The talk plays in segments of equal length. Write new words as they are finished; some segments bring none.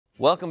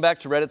Welcome back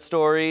to Reddit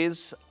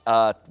Stories,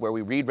 where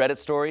we read Reddit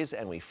stories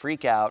and we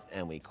freak out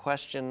and we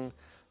question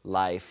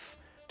life.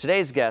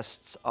 Today's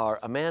guests are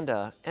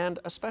Amanda and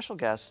a special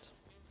guest,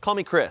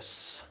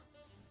 Kallmekris.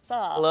 What's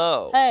up?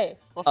 Hello. Hey.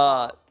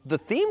 The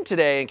theme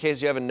today, in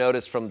case you haven't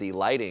noticed from the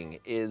lighting,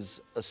 is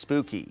a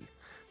spooky.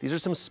 These are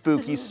some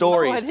spooky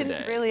stories today. I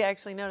didn't really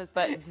actually notice,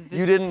 but...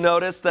 You didn't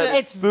notice that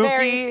it's spooky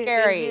very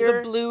scary. The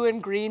blue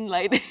and green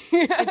lighting.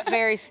 It's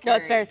very scary. No,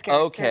 it's very scary.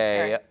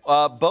 Okay.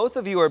 Both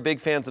of you are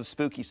big fans of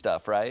spooky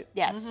stuff, right?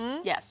 Yes.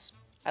 Yes.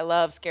 I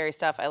love scary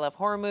stuff. I love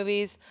horror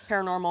movies.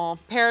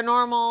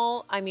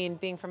 Paranormal. I mean,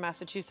 being from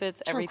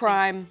Massachusetts, True everything.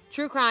 crime.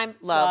 True crime.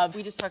 Love.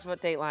 We just talked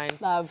about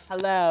Dateline. Love.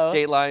 Hello.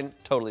 Dateline,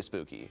 totally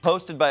spooky.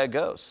 Hosted by a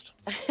ghost.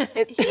 He's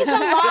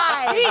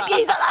alive.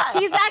 He's alive.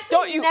 He's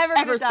actually never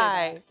gonna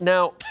die.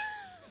 Now,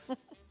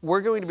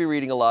 we're going to be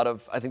reading a lot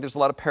of, I think there's a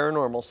lot of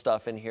paranormal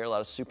stuff in here, a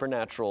lot of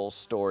supernatural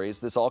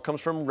stories. This all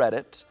comes from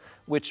Reddit,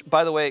 which,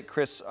 by the way,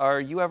 Chris, are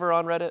you ever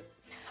on Reddit?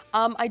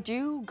 I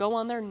do go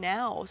on there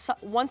now,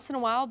 once in a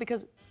while,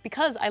 because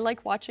I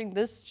like watching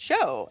this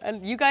show.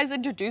 And you guys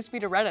introduced me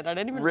to Reddit. I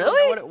didn't even really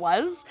know what it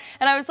was.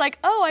 And I was like,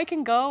 oh, I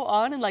can go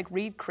on and like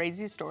read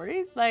crazy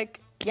stories. Like,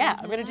 yeah,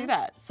 I'm gonna do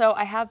that. So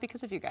I have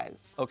because of you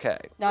guys. Okay.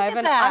 Now I have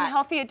an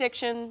unhealthy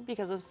addiction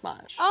because of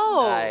Smosh.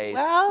 Oh, nice.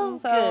 well,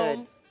 so,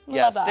 good.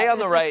 Yeah, stay on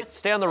the right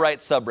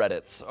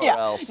subreddits, or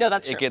else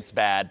that's true. it gets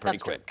bad pretty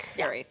That's quick.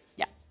 Scary.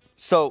 Yeah.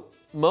 So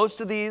most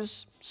of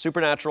these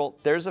supernatural.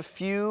 There's a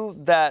few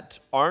that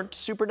aren't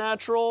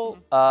supernatural,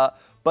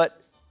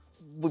 but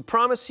we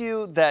promise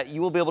you that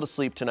you will be able to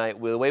sleep tonight.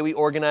 The way we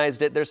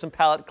organized it, there's some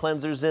palate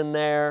cleansers in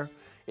there.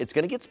 It's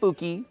gonna get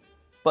spooky,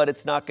 but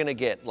it's not gonna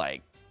get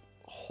like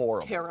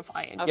horrible.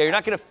 Terrifying. Yeah, you're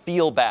not gonna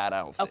feel bad, I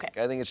don't think.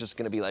 Okay. I think it's just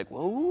gonna be like,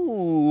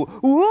 ooh,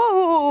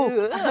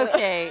 ooh.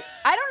 Okay.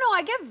 I don't know,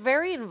 I get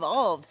very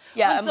involved.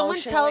 Yeah, when someone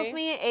tells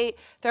me,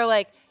 they're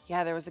like,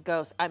 yeah, there was a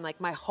ghost, I'm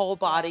like, my whole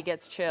body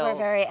gets chills.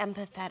 We're very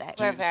empathetic.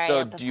 We're very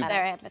empathetic.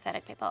 Very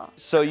empathetic people.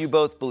 So you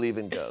both believe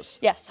in ghosts?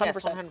 Yes, 100%.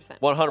 Yes, 100%.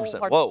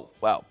 100%. Whoa,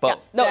 wow, both.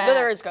 Yeah. No,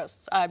 there is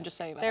ghosts. I'm just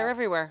saying that. They're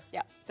everywhere.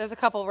 Yeah. There's a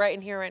couple right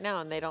in here right now,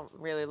 and they don't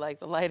really like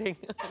the lighting.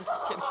 I'm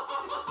just kidding.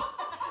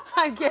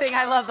 I'm kidding.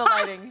 I love the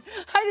lighting.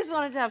 I just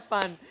wanted to have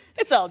fun.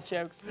 It's all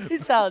jokes.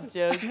 It's all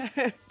jokes.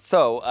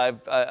 So,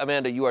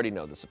 Amanda, you already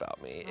know this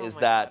about me, is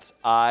that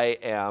I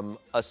am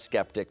a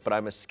skeptic, but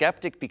I'm a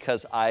skeptic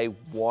because I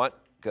want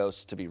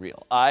ghosts to be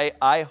real.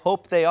 I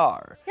hope they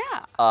are.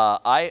 Yeah.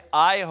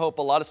 I hope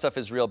a lot of stuff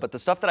is real, but the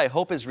stuff that I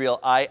hope is real,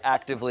 I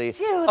actively,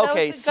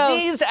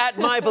 sneeze at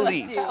my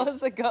beliefs.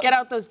 Get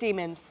out those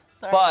demons.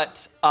 Sorry.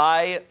 But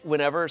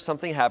whenever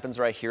something happens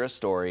or I hear a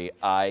story,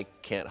 I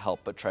can't help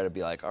but try to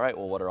be like, all right,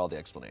 well, what are all the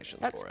explanations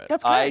for it?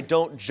 That's good. I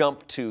don't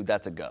jump to,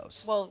 that's a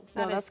ghost. Well,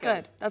 that's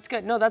good. That's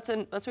good. No, that's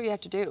what you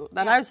have to do.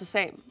 And I was the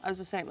same.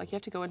 Like, you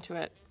have to go into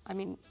it. I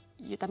mean,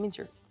 that means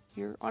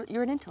you're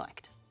an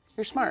intellect.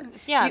 You're smart.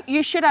 Yeah.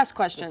 You should ask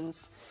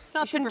questions. It's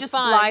not you shouldn't super just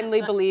fun.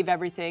 blindly believe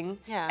everything.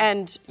 Yeah.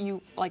 And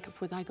like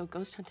when I go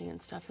ghost hunting and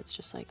stuff, it's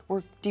just like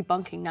we're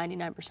debunking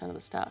 99% of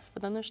the stuff.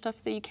 But then there's stuff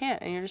that you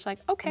can't, and you're just like,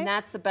 okay. And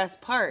that's the best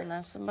part. And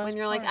that's the best when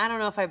you're like, part. I don't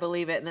know if I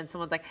believe it, and then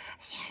someone's like,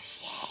 yeah,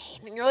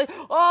 shame. And you're like,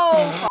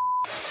 oh.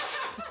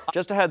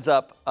 Just a heads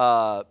up,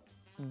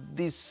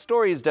 these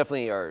stories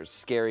definitely are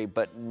scary,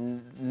 but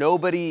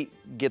nobody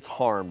gets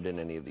harmed in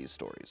any of these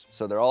stories.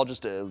 So they're all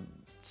just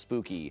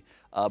spooky,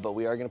 but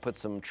we are gonna put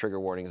some trigger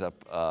warnings up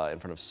in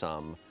front of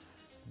some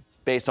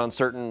based on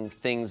certain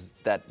things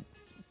that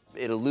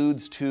it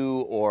alludes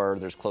to or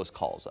there's close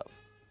calls of.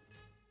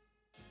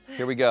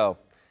 Here we go.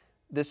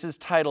 This is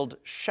titled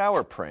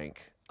Shower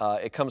Prank.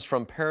 It comes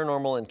from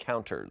Paranormal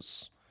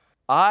Encounters.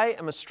 I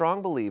am a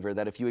strong believer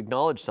that if you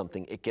acknowledge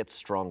something, it gets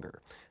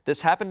stronger.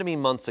 This happened to me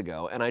months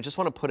ago, and I just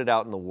want to put it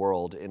out in the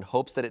world in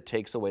hopes that it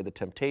takes away the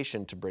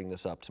temptation to bring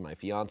this up to my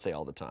fiance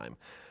all the time.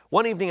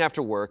 One evening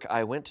after work,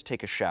 I went to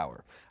take a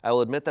shower. I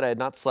will admit that I had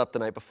not slept the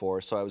night before,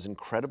 so I was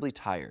incredibly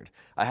tired.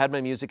 I had my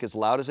music as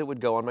loud as it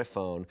would go on my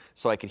phone,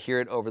 so I could hear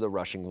it over the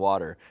rushing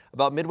water.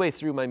 About midway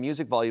through, my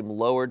music volume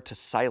lowered to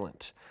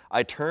silent.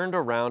 I turned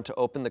around to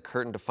open the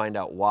curtain to find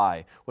out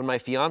why, when my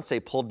fiance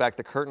pulled back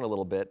the curtain a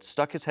little bit,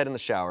 stuck his head in the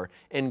shower,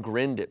 and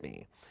grinned at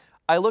me.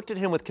 I looked at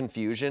him with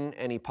confusion,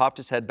 and he popped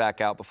his head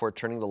back out before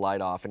turning the light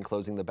off and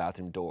closing the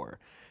bathroom door.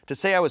 To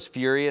say I was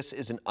furious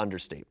is an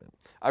understatement.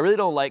 I really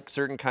don't like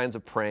certain kinds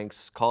of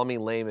pranks, call me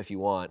lame if you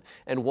want,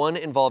 and one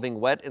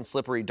involving wet and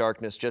slippery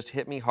darkness just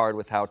hit me hard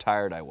with how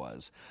tired I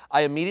was.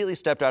 I immediately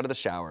stepped out of the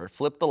shower,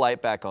 flipped the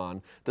light back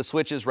on, the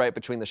switch is right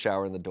between the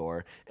shower and the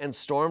door, and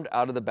stormed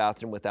out of the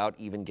bathroom without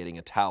even getting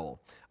a towel.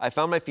 I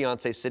found my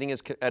fiance sitting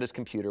at his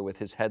computer with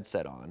his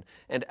headset on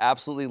and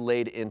absolutely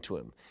laid into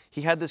him.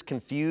 He had this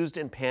confused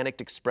and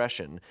panicked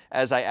expression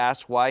as I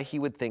asked why he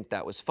would think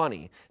that was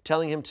funny,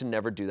 telling him to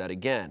never do that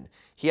again.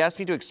 He asked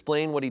me to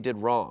explain what he did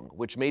wrong,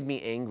 which made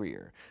me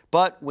angrier.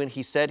 But when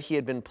he said he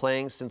had been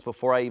playing since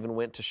before I even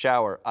went to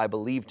shower, I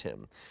believed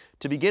him.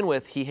 To begin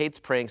with, he hates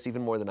pranks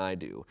even more than I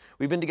do.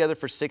 We've been together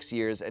for 6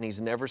 years, and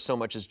he's never so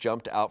much as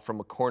jumped out from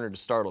a corner to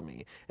startle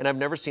me, and I've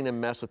never seen him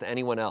mess with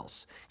anyone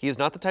else. He is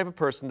not the type of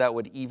person that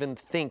would even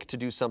think to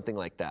do something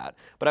like that,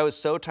 but I was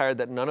so tired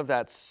that none of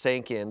that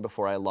sank in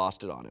before I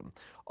lost it on him.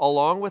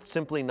 Along with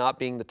simply not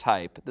being the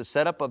type, the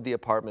setup of the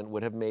apartment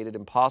would have made it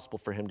impossible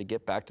for him to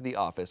get back to the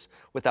office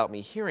without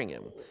me hearing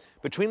him.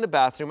 Between the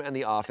bathroom and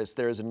the office,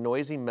 there is a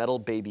noisy metal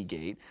baby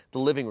gate, the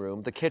living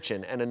room, the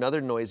kitchen, and another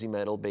noisy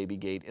metal baby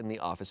gate in the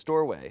office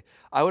doorway.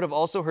 I would have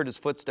also heard his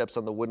footsteps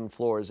on the wooden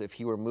floors if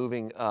he were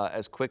moving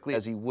as quickly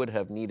as he would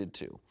have needed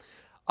to.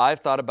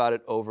 I've thought about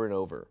it over and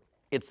over.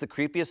 It's the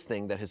creepiest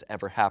thing that has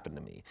ever happened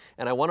to me,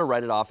 and I want to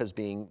write it off as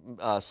being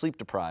sleep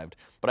deprived,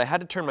 but I had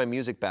to turn my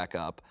music back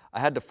up. I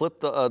had to flip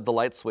the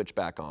light switch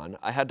back on.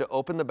 I had to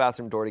open the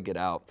bathroom door to get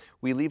out.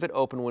 We leave it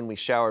open when we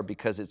shower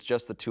because it's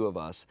just the two of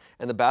us,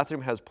 and the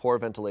bathroom has poor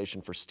ventilation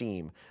for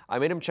steam. I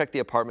made him check the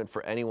apartment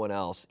for anyone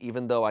else,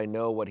 even though I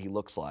know what he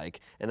looks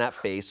like, and that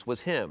face was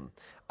him.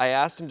 I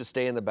asked him to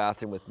stay in the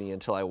bathroom with me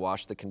until I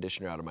washed the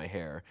conditioner out of my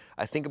hair.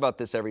 I think about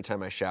this every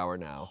time I shower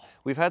now.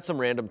 We've had some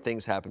random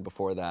things happen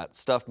before that.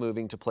 Stuff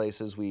moving to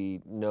places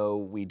we know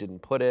we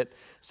didn't put it.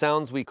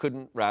 Sounds we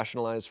couldn't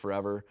rationalize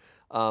forever.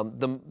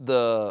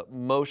 The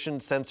motion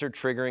sensor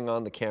triggering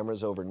on the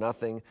cameras over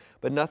nothing,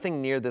 but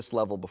nothing near this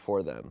level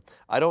before then.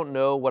 I don't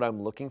know what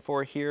I'm looking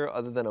for here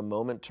other than a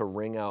moment to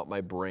wring out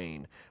my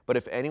brain. But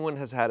if anyone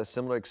has had a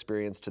similar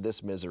experience to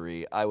this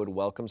misery, I would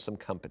welcome some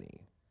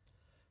company.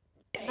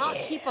 Not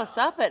keep us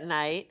up at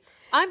night.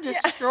 I'm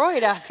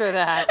destroyed after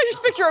that. I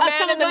just picture a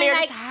man in the mirror.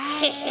 Like,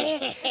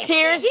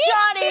 here's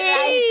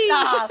Johnny.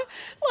 Stop.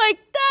 Like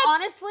that's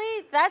Honestly,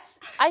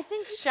 I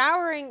think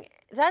showering,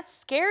 that's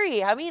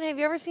scary. I mean, have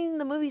you ever seen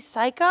the movie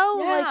Psycho?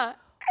 Yeah. Like,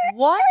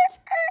 what?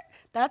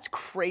 That's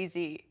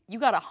crazy. You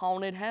got a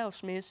haunted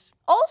house, miss.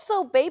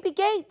 Also, baby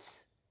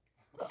gates.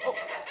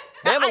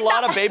 They have a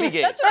lot of baby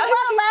gates. They're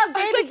not allowed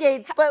baby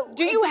gates, but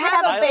do you if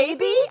have a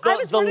baby?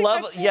 The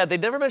level, yeah, they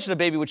never mention a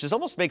baby, which just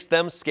almost makes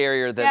them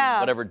scarier than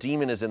whatever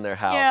demon is in their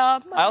house. Yeah,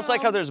 I also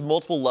like how there's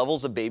multiple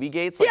levels of baby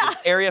gates, like there's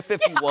Area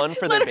 51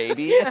 for their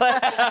baby.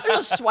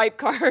 There's a swipe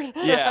card.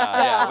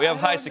 Yeah, we have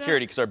high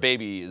security because our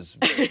baby is.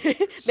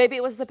 Maybe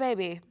it was the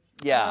baby.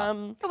 Yeah.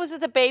 Was it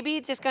the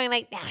baby just going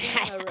like,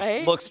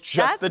 Right? Looks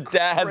just That's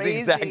the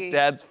exact crazy.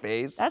 dad's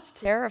face. That's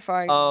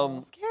terrifying.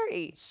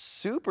 scary.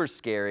 Super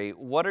scary.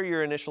 What are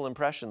your initial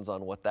impressions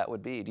on what that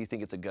would be? Do you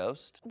think it's a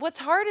ghost? What's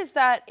hard is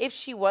that if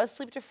she was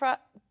sleep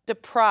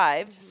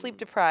deprived,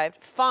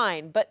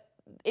 fine, but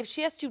if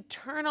she has to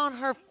turn on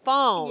her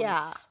phone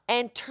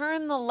and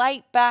turn the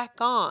light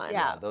back on.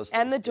 Yeah, those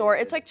and things the door.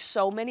 do. It's like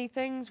so many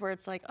things where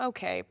it's like,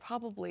 okay,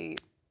 probably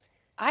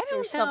I don't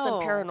there's know.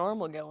 something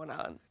paranormal going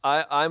on.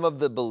 I'm of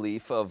the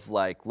belief of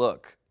like,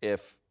 look,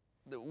 if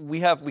we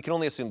can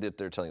only assume that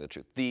they're telling the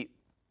truth.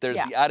 There's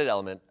the added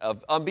element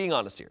of, I'm being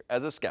honest here,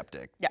 as a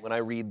skeptic, when I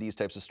read these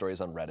types of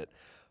stories on Reddit,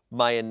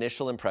 my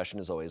initial impression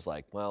is always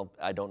like, well,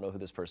 I don't know who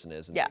this person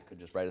is, and they could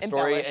just write a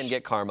story and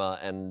get karma,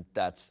 and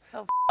that's,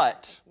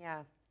 but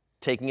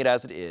taking it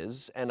as it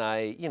is, and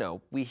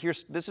we hear,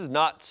 this is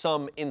not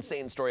some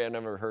insane story, I've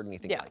never heard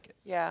anything like it.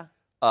 Yeah.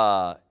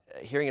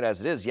 Hearing it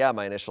as it is,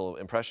 my initial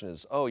impression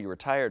is, oh, you were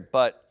tired,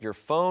 but your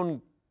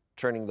phone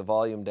turning the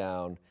volume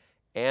down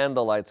and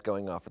the lights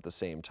going off at the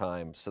same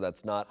time, so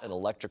that's not an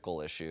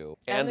electrical issue.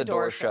 And the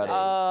door shutting.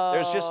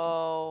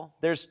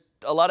 There's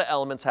a lot of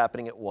elements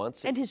happening at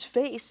once. And his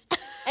face.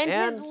 And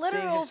his seeing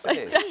literal his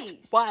face.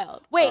 face.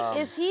 Wild. Wait,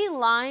 is he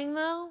lying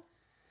though?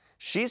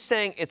 She's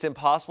saying it's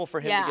impossible for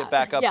him to get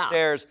back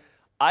upstairs.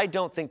 I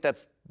don't think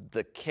that's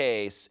the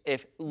case.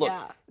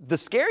 The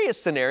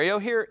scariest scenario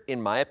here,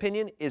 in my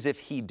opinion, is if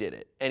he did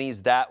it and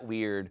he's that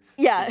weird.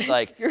 Yeah,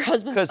 like your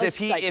husband's because a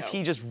if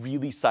he just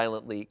really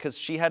silently, because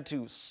she had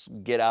to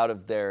get out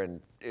of there and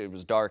it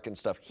was dark and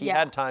stuff. He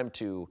had time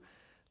to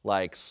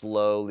like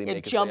slowly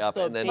make his way up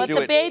and then do it.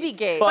 But the baby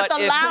gate. But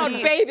the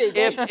loud baby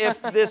gate.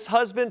 If this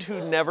husband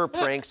who never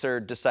pranks her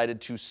decided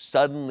to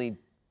suddenly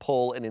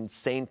pull an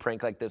insane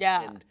prank like this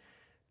and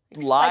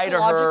lie to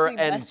her and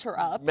mess her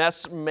up.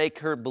 make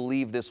her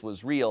believe this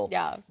was real,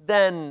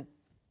 then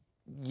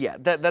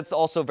that's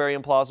also very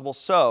implausible.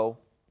 So,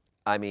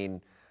 I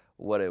mean,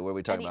 what are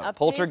we talking about? Updates?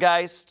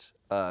 Poltergeist,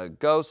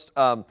 ghost?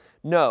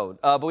 No,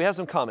 but we have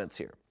some comments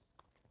here.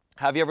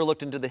 Have you ever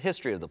looked into the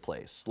history of the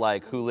place,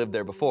 like who lived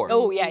there before?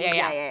 Oh,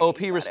 yeah. OP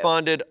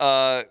responded,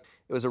 it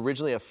was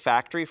originally a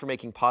factory for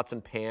making pots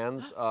and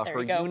pans.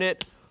 Her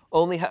unit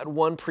only had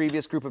one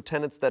previous group of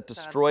tenants that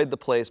destroyed the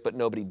place, but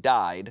nobody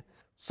died.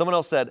 Someone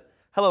else said,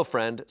 Hello,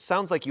 friend.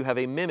 Sounds like you have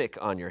a mimic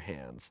on your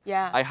hands.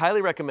 Yeah. I highly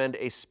recommend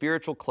a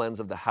spiritual cleanse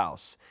of the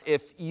house.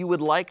 If you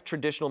would like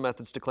traditional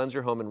methods to cleanse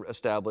your home and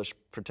establish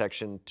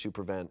protection to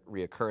prevent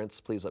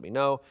reoccurrence, please let me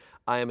know.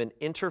 I am an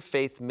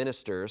interfaith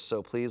minister,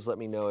 so please let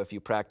me know if you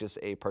practice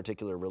a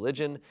particular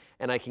religion,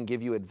 and I can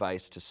give you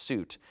advice to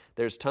suit.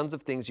 There's tons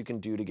of things you can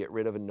do to get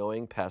rid of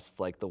annoying pests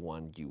like the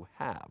one you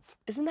have.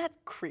 Isn't that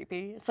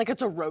creepy? It's like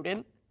it's a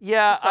rodent.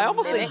 Yeah, I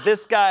almost think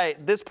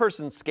this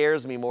person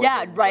scares me more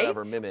than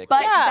whatever mimic.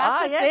 But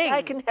that's the thing.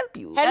 I can help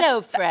you.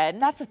 Hello,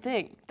 friend. That's a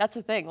thing. That's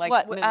a thing. Like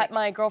What at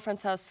my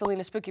girlfriend's house,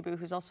 Selina Spooky Boo,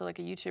 who's also like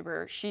a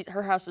YouTuber,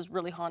 her house is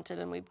really haunted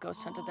and we've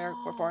ghost hunted there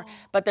before.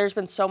 But there's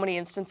been so many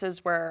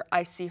instances where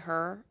I see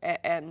her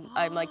and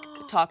I'm like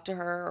talk to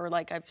her or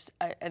like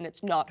and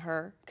it's not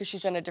her because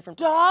she's in a different.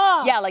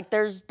 Stop. Yeah, like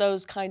there's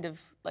those kind of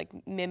like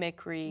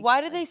mimicry.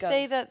 Why do they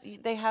say that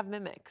they have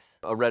mimics?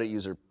 A Reddit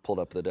user pulled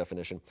up the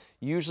definition.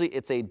 Usually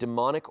it's a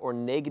demonic or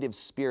negative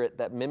spirit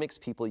that mimics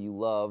people you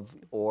love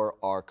or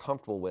are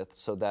comfortable with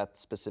so that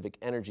specific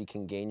energy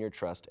can gain your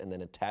trust and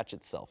then attach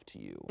itself to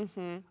you.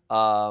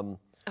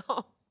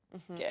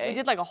 Okay. We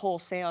did like a whole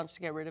seance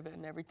to get rid of it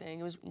and everything.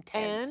 It was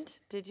intense. And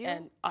did you?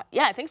 And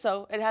yeah, I think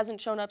so. It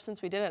hasn't shown up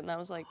since we did it, and that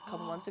was like a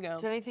couple months ago.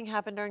 Did anything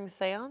happen during the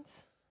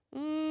seance?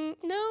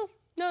 No,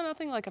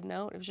 nothing like of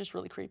note. It was just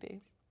really creepy.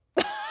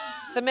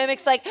 The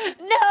mimic's like,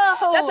 no!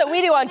 That's what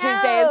we do on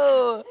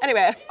Tuesdays.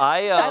 Anyway.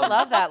 I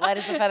love that. Light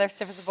as a feather,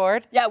 stiff as a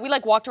board. Yeah, we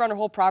like walked around our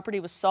whole property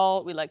with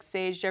salt. We like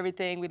saged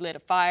everything. We lit a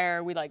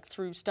fire. We like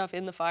threw stuff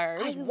in the fire.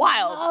 It was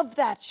wild. I love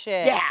that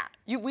shit.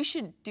 Yeah, we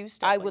should do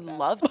stuff I like would that.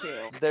 love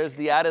to. There's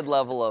the added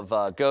level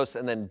of ghosts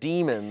and then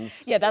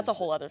demons. Yeah, that's a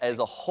whole other thing. As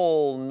a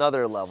whole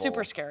nother level.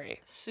 Super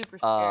scary. Super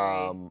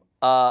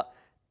scary.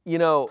 You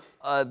know,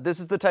 this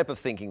is the type of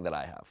thinking that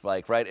I have.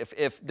 Like, right,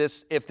 if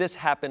this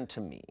happened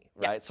to me,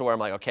 right? So where I'm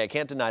like, okay, I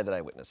can't deny that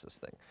I witnessed this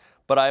thing.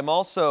 But I'm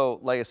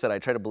also, like I said, I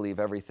try to believe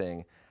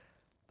everything.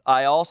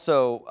 I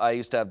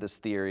used to have this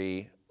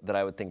theory that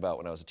I would think about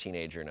when I was a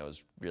teenager and I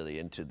was really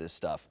into this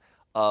stuff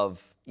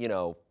of, you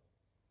know,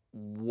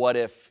 what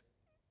if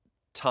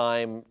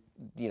time,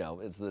 you know,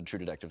 it's the true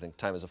detective thing,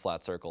 time is a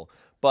flat circle.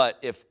 But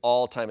if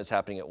all time is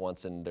happening at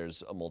once and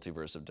there's a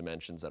multiverse of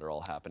dimensions that are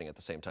all happening at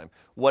the same time,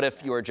 what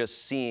if you're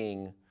just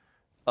seeing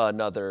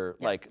another,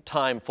 like,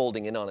 time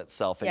folding in on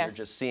itself and you're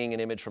just seeing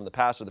an image from the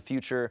past or the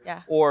future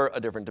or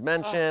a different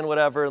dimension,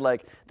 whatever.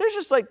 Like, there's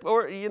just like,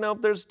 or, you know,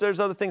 there's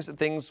other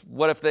things,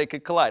 what if they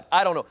could collide?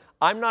 I don't know.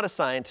 I'm not a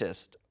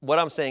scientist. What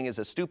I'm saying is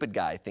a stupid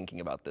guy thinking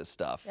about this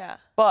stuff. Yeah.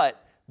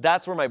 But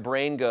that's where my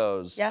brain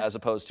goes as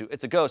opposed to,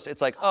 it's a ghost.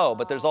 It's like, oh,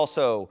 but there's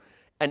also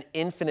an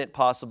infinite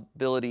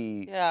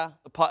possibility,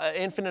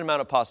 infinite amount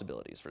of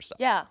possibilities for stuff.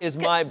 Yeah. Is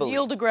my belief.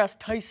 Neil deGrasse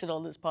Tyson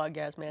on this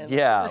podcast, man.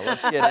 Yeah,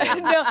 let's get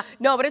in.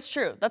 No, but it's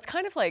true. That's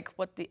kind of like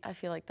what I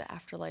feel like the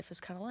afterlife is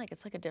kind of like.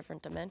 It's like a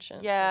different dimension.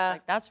 Yeah. So it's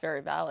like, that's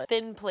very valid.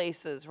 Thin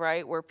places,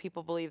 right? Where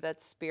people believe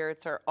that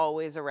spirits are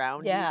always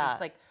around you.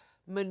 Just like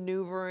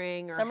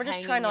maneuvering or some are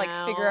just trying to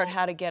like figure out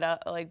how to get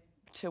up, like,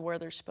 to where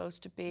they're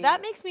supposed to be.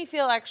 That makes me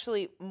feel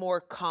actually more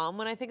calm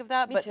when I think of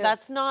that, but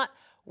that's not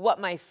what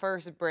my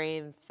first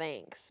brain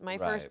thinks. My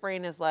first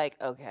brain is like,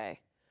 okay,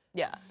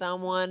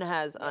 someone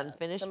has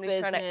unfinished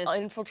Somebody's business. trying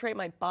to infiltrate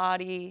my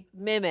body.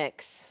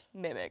 Mimics.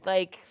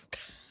 Like,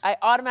 I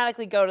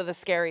automatically go to the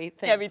scary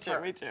thing. Yeah, me too.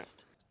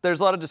 There's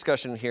a lot of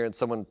discussion here, and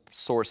someone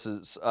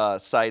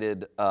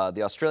cited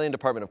the Australian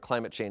Department of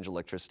Climate Change,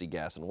 Electricity,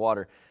 Gas, and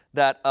Water,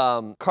 that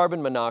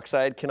carbon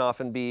monoxide can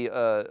often be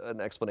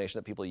an explanation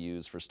that people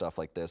use for stuff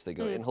like this. They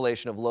go,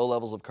 inhalation of low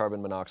levels of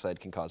carbon monoxide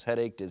can cause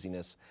headache,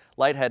 dizziness,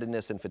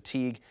 lightheadedness, and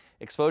fatigue.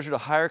 Exposure to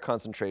higher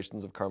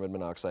concentrations of carbon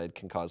monoxide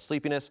can cause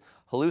sleepiness,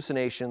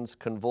 hallucinations,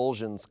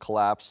 convulsions,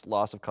 collapse,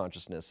 loss of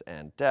consciousness,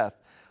 and death.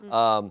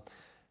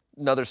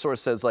 Another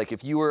source says, like,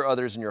 if you or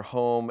others in your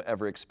home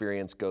ever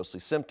experience ghostly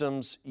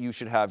symptoms, you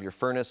should have your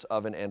furnace,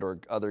 oven, and or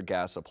other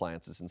gas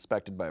appliances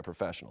inspected by a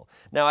professional.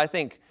 Now,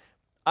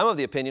 I'm of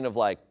the opinion of,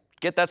 like,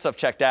 get that stuff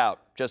checked out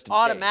just in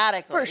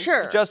automatically. For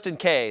sure. Just in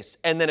case.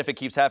 And then if it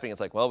keeps happening,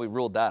 it's like, well, we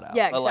ruled that out.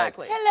 Yeah,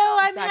 exactly. Like, hello,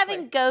 I'm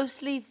having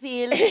ghostly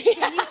feelings.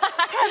 Can you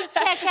come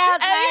check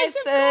out my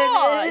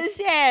furnace?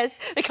 Yes.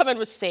 They come in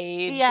with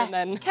sage and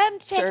then come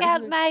check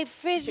out my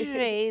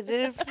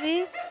refrigerator,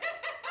 please.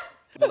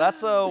 Well,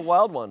 that's a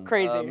wild one.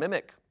 Crazy.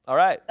 Mimic. All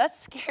right.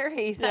 That's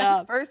scary. Yeah.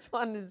 That first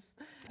one is...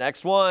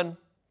 Next one.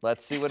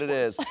 Let's see what it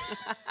is.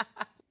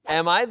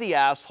 Am I the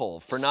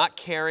asshole for not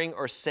caring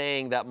or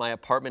saying that my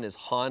apartment is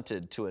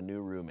haunted to a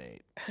new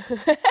roommate?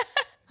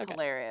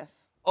 Hilarious.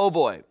 Oh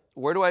boy,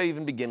 where do I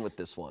even begin with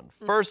this one?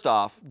 First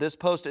off, this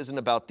post isn't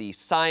about the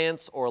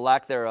science or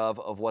lack thereof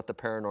of what the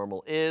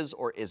paranormal is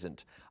or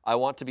isn't. I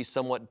want to be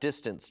somewhat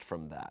distanced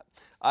from that.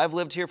 I've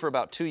lived here for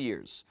about 2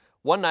 years.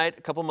 One night,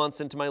 a couple months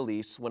into my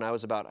lease, when I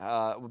was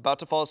about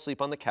to fall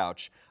asleep on the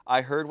couch, I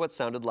heard what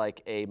sounded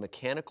like a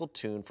mechanical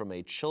tune from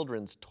a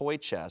children's toy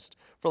chest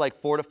for like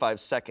 4 to 5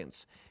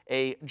 seconds.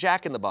 A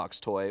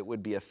Jack-in-the-Box toy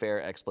would be a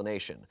fair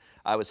explanation.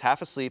 I was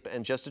half asleep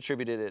and just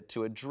attributed it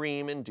to a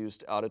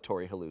dream-induced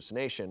auditory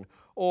hallucination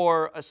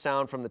or a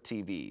sound from the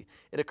TV.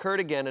 It occurred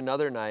again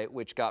another night,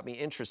 which got me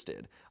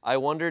interested. I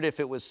wondered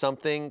if it was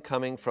something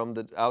coming from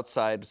the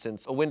outside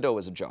since a window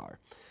was ajar.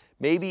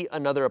 Maybe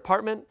another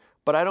apartment,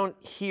 but I don't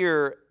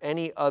hear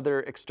any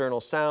other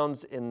external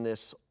sounds in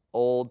this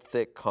old,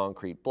 thick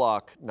concrete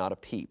block, not a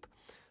peep.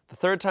 The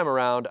third time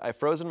around, I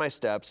froze in my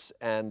steps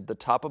and the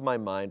top of my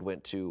mind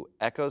went to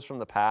echoes from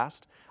the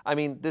past. I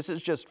mean, this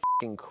is just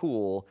f***ing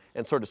cool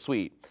and sort of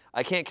sweet.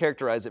 I can't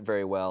characterize it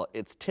very well.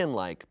 It's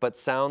tin-like, but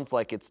sounds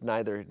like it's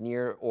neither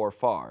near or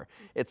far.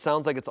 It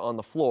sounds like it's on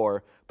the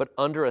floor, but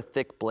under a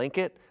thick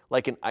blanket,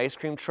 like an ice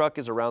cream truck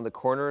is around the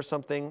corner or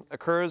something,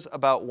 occurs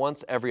about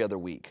once every other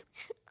week.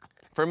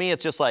 For me,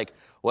 it's just like,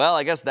 well,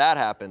 I guess that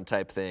happened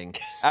type thing.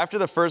 After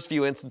the first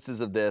few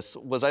instances of this,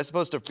 was I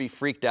supposed to be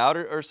freaked out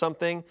or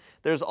something?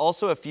 There's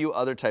also a few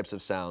other types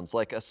of sounds,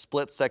 like a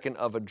split second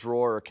of a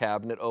drawer or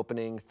cabinet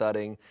opening,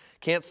 thudding.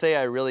 Can't say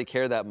I really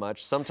care that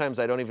much. Sometimes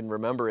I don't even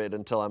remember it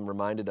until I'm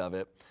reminded of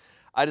it.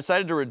 I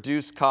decided to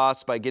reduce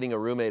costs by getting a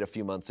roommate a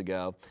few months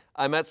ago.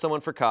 I met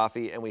someone for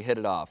coffee and we hit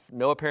it off.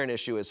 No apparent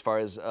issue as far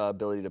as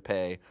ability to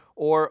pay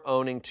or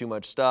owning too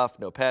much stuff,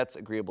 no pets,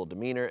 agreeable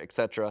demeanor,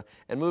 etc.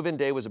 And move-in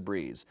day was a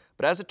breeze.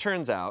 But as it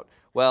turns out,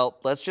 well,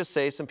 let's just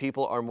say some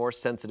people are more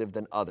sensitive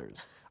than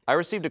others. I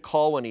received a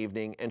call one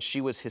evening and she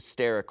was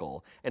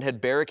hysterical and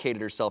had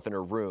barricaded herself in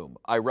her room.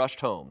 I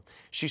rushed home.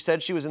 She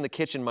said she was in the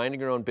kitchen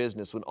minding her own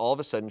business when all of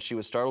a sudden she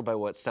was startled by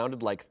what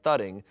sounded like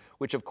thudding,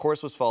 which of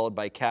course was followed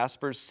by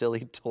Casper's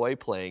silly toy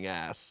playing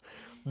ass.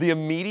 The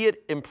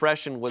immediate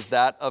impression was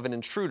that of an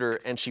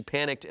intruder and she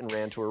panicked and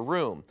ran to her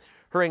room.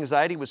 Her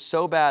anxiety was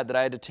so bad that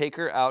I had to take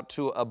her out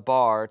to a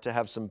bar to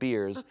have some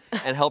beers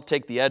and help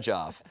take the edge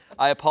off.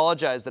 I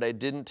apologize that I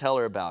didn't tell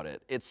her about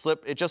it.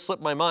 It just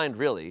slipped my mind,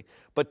 really.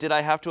 But did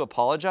I have to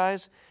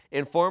apologize?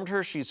 Informed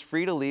her she's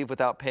free to leave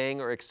without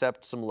paying or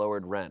accept some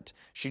lowered rent.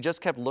 She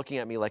just kept looking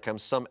at me like I'm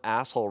some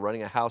asshole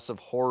running a house of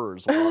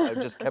horrors while I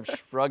just kept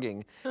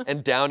shrugging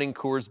and downing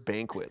Coors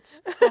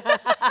banquets.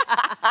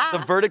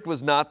 The verdict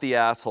was not the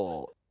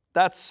asshole.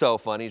 That's so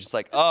funny. Just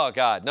like, oh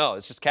God, no,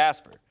 it's just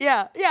Casper.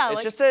 Yeah.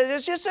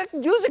 It's just a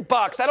music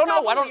box. I don't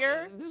know. I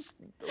don't. Just,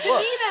 to me,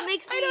 that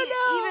makes me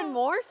even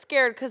more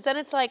scared because then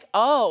it's like,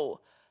 oh,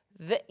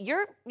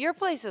 your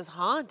place is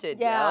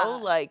haunted, yo.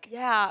 Like,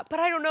 yeah, but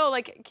I don't know.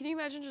 Like, can you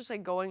imagine just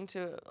like going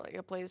to like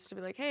a place to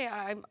be like, hey,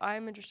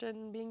 I'm interested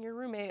in being your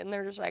roommate, and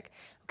they're just like,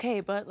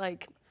 okay, but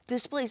like,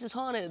 this place is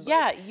haunted.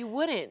 Yeah, you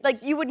wouldn't.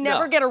 Like, you would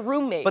never get a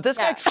roommate. But this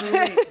guy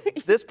truly,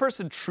 this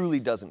person truly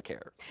doesn't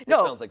care.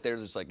 No. It sounds like they're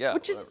just like, yeah,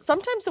 Which whatever. is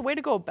sometimes the way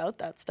to go about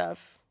that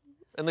stuff.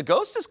 And the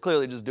ghost is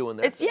clearly just doing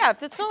that. It's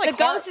it's not like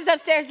the ghost is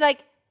upstairs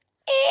like.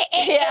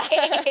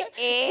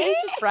 He's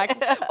just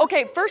practicing.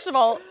 Okay, first of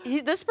all,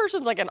 this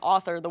person's like an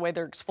author. The way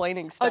they're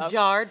explaining stuff.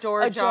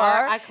 Door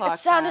ajar. I clocked It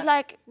sounded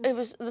like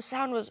the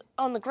sound was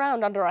on the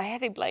ground under a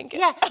heavy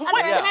blanket. Yeah, under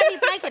a heavy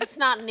blanket. It's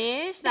not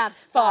near. It's not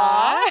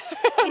far.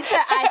 It's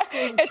an ice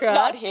cream truck. It's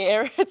not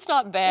here. It's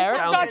not there.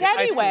 It's not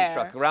anywhere. Ice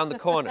cream truck around the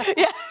corner.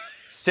 Yeah.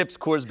 Sips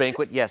Coors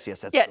banquet. Yes,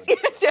 that's good.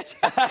 Yes.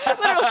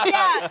 Literally,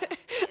 yeah.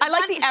 I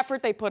like the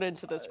effort they put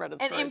into this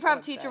Reddit story. An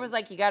improv teacher was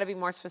like, you got to be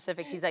more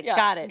specific. He's like,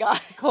 got it.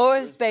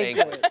 Coors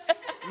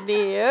banquets.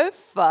 Near,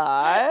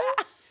 far.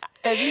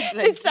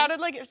 It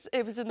sounded like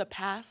it was in the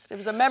past. It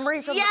was a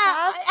memory from the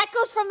past. Yeah,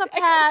 echoes from the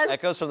past.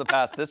 Echoes from the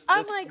past. This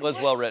was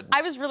well written.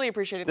 I was really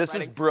appreciating the This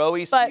writing. is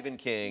bro-y Stephen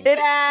King.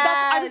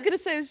 I was going to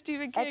say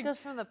Stephen King. Echoes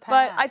from the past.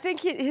 But I think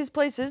his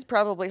place is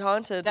probably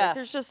haunted. Like,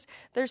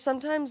 there's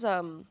sometimes,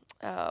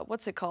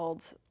 what's it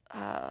called?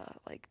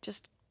 Like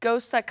just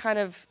ghosts that kind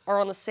of are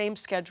on the same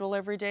schedule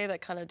every day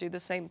that kind of do the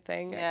same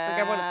thing. I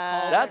forget what it's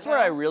called. That's where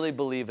I really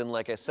believe in,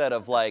 like I said,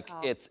 of like,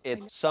 it's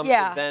some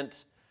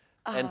event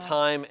and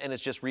time, and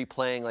it's just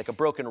replaying like a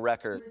broken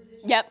record.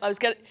 Yep, I was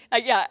gonna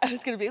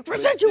be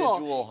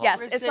residual.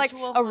 Yes, it's like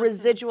a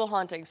residual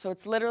haunting. So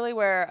it's literally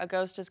where a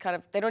ghost is kind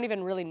of, they don't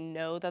even really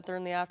know that they're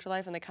in the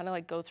afterlife, and they kind of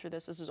like go through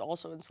this. This is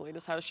also in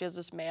Selina's house. She has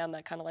this man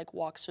that kind of like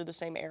walks through the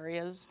same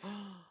areas,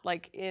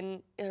 like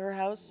in her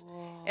house,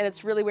 and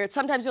it's really weird.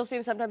 Sometimes you'll see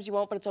him, sometimes you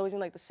won't, but it's always in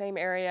like the same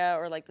area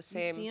or like the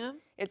same. You've seen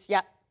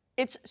him?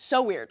 It's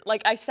so weird.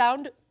 Like, I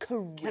sound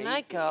crazy. Can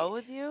I go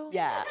with you?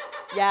 Yeah.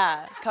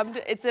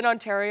 It's in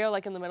Ontario,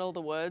 like in the middle of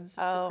the woods. It's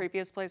the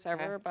creepiest place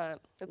ever, but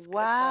it's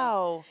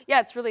wow.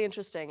 It's it's really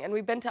interesting. And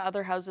we've been to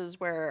other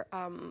houses where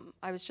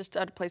I was just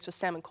at a place with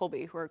Sam and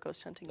Colby, who are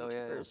ghost hunting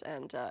YouTubers,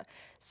 and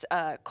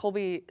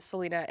Colby,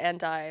 Selina,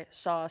 and I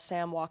saw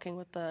Sam walking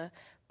with the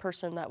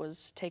person that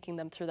was taking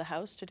them through the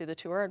house to do the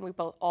tour, and we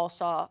all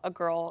saw a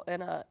girl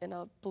in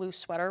a blue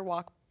sweater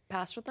walk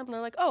past with them, and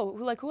they're like, oh,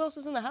 who else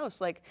is in the house?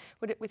 Like,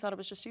 we thought it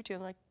was just you two.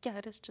 And they're like, yeah,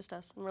 it is just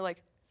us. And we're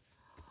like,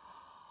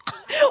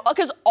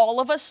 because all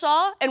of us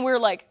saw, and we're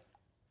like,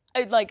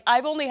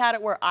 I've only had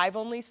it where I've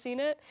only seen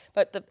it,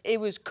 but it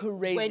was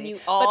crazy. When you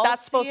all but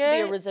that's supposed see to be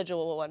it? a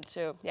residual one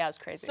too. Yeah, it's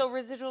crazy. So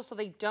residual, so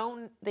they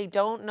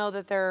don't know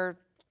that they're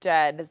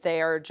dead. They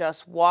are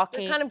just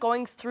walking. They're kind of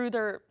going through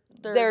their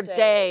their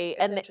day.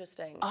 It's And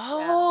interesting.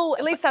 Oh.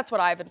 At least that's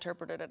what I've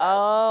interpreted it as.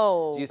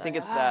 Oh. Do you think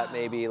it's that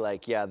maybe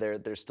like, yeah,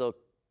 they're still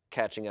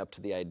catching up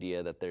to the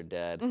idea that they're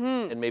dead,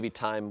 and maybe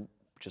time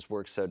just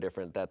works so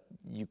different that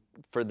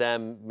for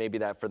them, maybe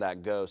for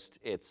that ghost,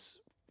 it's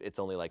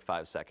only like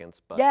 5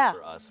 seconds, but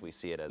for us, we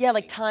see it as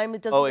like time,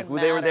 it doesn't even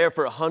matter. They were there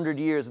for 100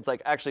 years. It's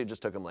like, actually, it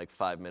just took them like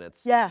 5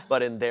 minutes. Yeah.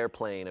 But in their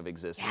plane of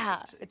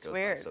existence, it's it goes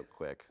weird. by so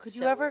quick. Could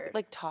you ever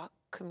like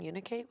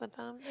communicate with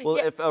them? Well,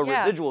 if a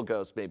residual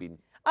ghost, maybe.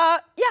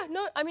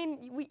 No, I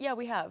mean,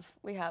 we have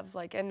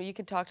like, and you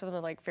can talk to them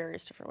in like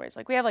various different ways.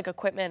 Like we have like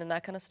equipment and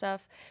that kind of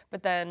stuff,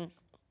 but then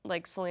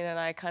like Selina and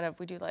I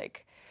we do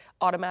like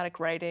automatic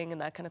writing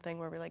and that kind of thing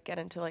where we like get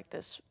into like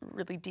this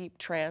really deep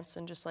trance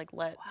and just like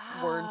let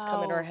words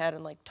come into our head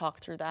and like talk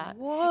through that.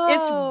 Whoa.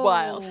 It's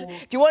wild.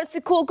 If you want to see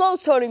cool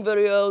ghost hunting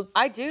videos,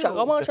 I do. check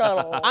out my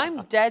channel.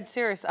 I'm dead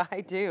serious.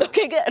 I do.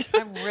 Okay, good.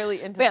 I'm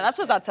really into Yeah, that's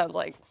what that sounds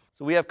like.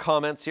 So we have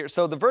comments here.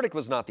 So the verdict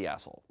was not the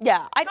asshole.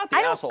 Yeah, I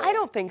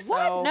don't think so.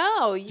 What?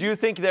 No. Do you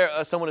think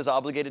someone is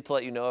obligated to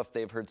let you know if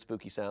they've heard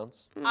spooky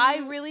sounds? I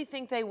really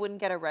think they wouldn't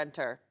get a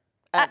renter.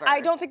 Ever.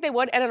 I don't think they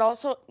would,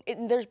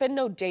 and there's been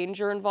no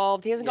danger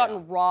involved. He hasn't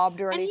gotten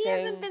robbed or anything. And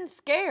he hasn't been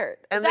scared.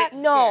 And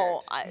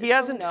he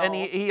hasn't, and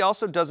he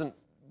also doesn't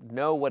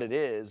know what it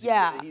is.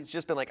 Yeah. He's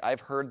just been like,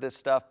 I've heard this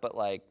stuff, but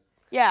like.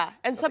 Yeah,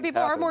 and some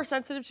people are happened. more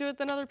sensitive to it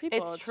than other people.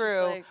 It's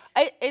true.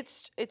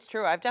 It's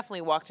true. I've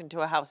definitely walked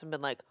into a house and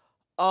been like,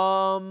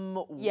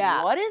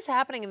 what is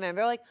happening in there?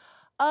 They're like,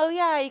 oh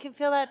yeah, you can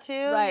feel that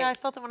too. Right. Yeah, I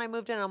felt it when I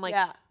moved in. I'm like,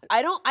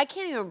 I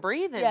can't even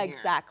breathe in here.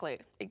 Yeah,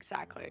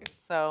 exactly.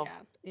 So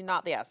you're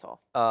not the asshole.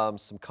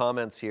 Some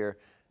comments here.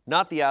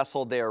 Not the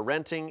asshole, they are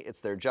renting. It's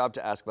their job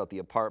to ask about the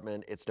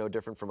apartment. It's no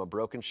different from a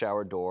broken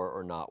shower door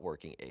or not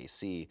working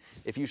AC.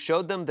 If you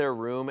showed them their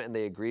room and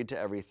they agreed to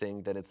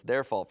everything, then it's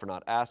their fault for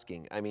not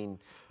asking. I mean,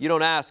 you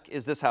don't ask,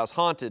 is this house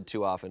haunted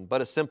too often? But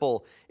a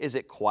simple, is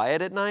it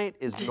quiet at night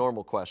is the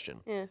normal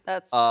question.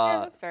 That's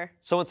fair.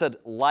 Someone said,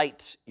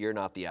 light, you're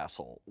not the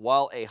asshole.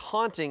 While a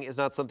haunting is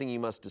not something you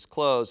must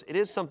disclose, it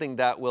is something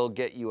that will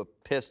get you a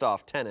pissed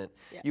off tenant.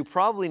 You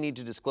probably need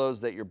to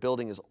disclose that your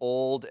building is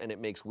old and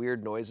it makes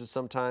weird noises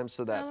sometimes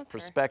so that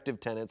prospective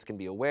tenants can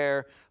be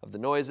aware of the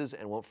noises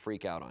and won't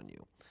freak out on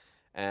you.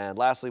 And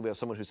lastly, we have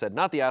someone who said,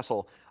 not the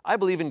asshole, I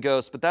believe in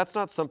ghosts, but that's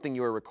not something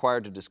you are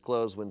required to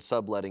disclose when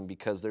subletting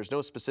because there's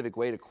no specific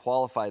way to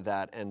qualify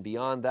that. And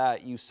beyond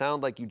that, you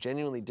sound like you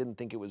genuinely didn't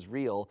think it was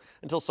real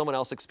until someone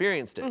else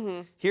experienced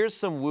it. Here's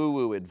some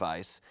woo-woo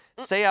advice.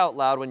 Say out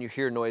loud when you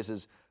hear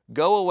noises,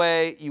 go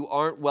away, you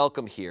aren't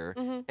welcome here.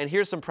 And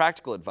here's some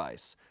practical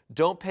advice.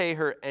 Don't pay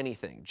her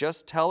anything.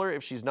 Just tell her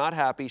if she's not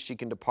happy, she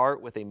can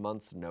depart with a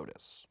month's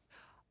notice.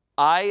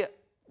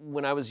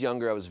 When I was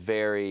younger, I was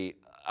very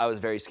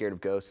scared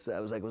of ghosts. I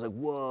was like,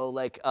 whoa,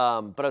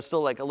 but I was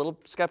still like a little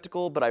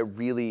skeptical, but I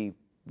really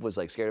was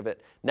like scared of it.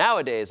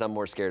 Nowadays, I'm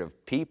more scared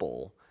of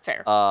people.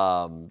 Fair.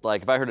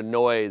 Like if I heard a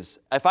noise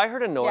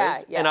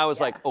and I was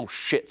like, oh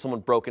shit, someone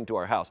broke into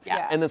our house.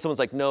 And then someone's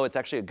like, no, it's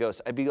actually a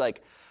ghost. I'd be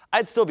like,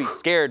 I'd still be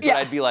scared, but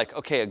I'd be like,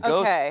 okay, a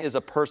ghost is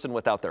a person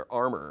without their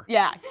armor.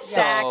 Yeah,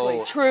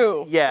 exactly.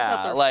 True.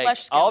 Yeah, like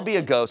I'll be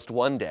a ghost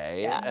one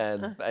day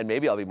and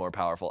maybe I'll be more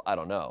powerful. I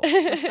don't know.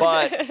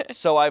 But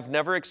so I've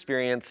never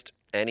experienced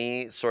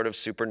any sort of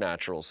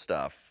supernatural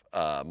stuff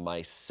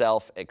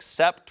myself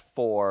except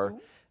for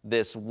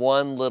this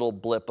one little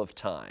blip of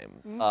time.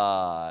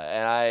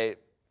 And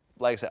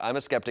like I said, I'm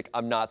a skeptic.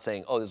 I'm not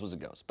saying, oh, this was a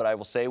ghost, but I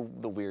will say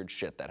the weird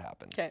shit that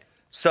happened. Okay.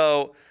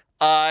 So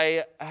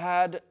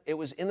it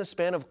was in the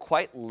span of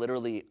quite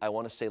literally, I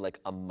want to say like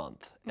a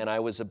month. And I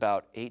was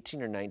about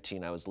 18 or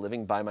 19. I was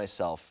living by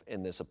myself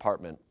in this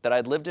apartment that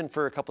I'd lived in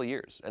for a couple of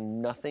years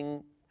and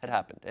nothing had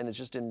happened. And it's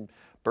just in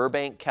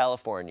Burbank,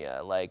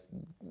 California. Like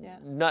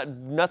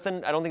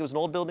nothing, I don't think it was an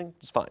old building, it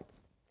was fine.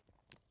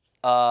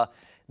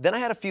 Then I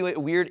had a few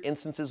weird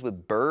instances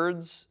with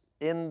birds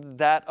in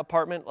that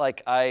apartment.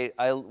 Like my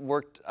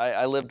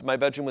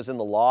bedroom was in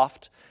the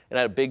loft and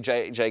I had a big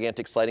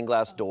gigantic sliding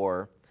glass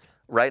door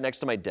right next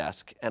to my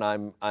desk,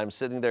 and I'm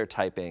sitting there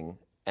typing,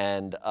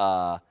 and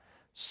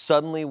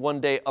suddenly one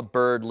day a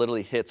bird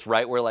literally hits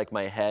right where like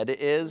my head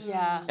is,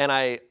 and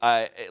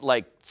I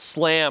like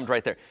slammed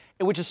right there,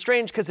 which is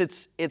strange because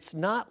it's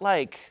not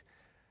like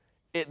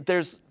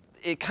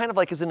it kind of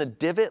like is in a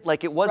divot,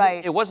 like it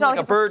wasn't like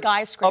a bird.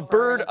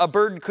 A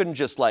bird couldn't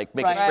just like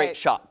make a straight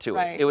shot to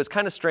it. It was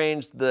kind of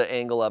strange the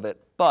angle of it,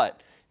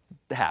 but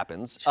it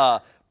happens.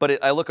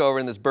 But I look over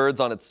and this bird's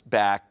on its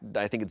back.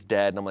 I think it's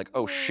dead, and I'm like,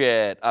 oh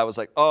shit. I was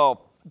like,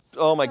 oh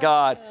my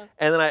God.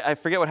 And then I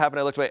forget what happened.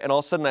 I looked away, and all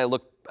of a sudden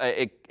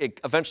it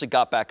eventually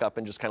got back up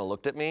and just kind of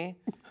looked at me,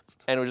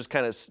 and it was just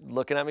kind of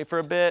looking at me for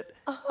a bit,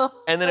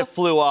 and then it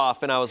flew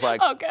off, and I was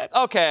like,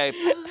 okay,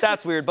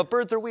 that's weird. But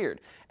birds are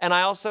weird. And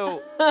I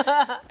also,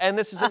 and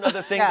this is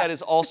another thing that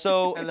is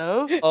also,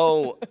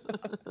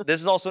 this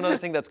is also another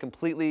thing that's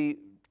completely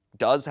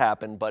does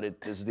happen, but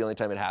this is the only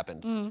time it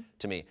happened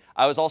to me.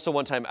 I was also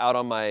one time out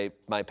on my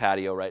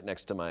patio right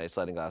next to my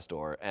sliding glass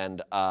door,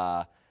 and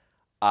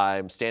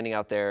I'm standing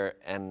out there,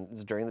 and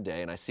it's during the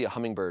day, and I see a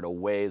hummingbird a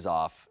ways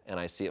off, and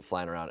I see it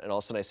flying around, and all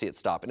of a sudden I see it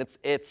stop, and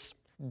it's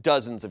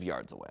dozens of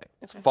yards away.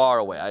 It's far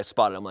away. I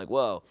spot it. I'm like,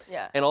 whoa.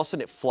 Yeah. And all of a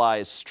sudden it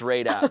flies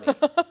straight at me,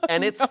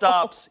 and it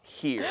stops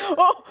here.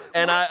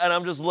 And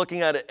I'm just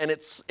looking at it, and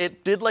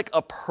it did like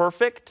a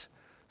perfect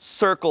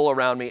circle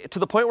around me to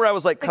the point where I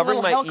was like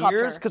covering my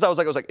ears because I was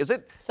like, is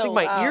it like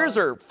my ears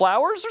are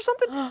flowers or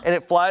something? And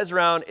it flies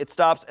around, it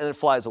stops, and it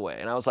flies away.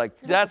 And I was like,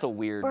 that's a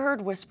weird bird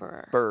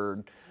whisperer.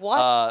 Bird.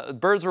 What?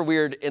 Birds were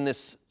weird in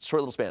this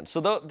short little span. So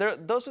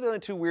those are the only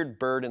two weird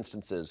bird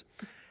instances.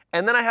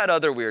 And then I had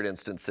other weird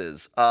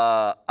instances.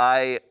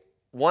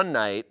 One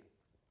night,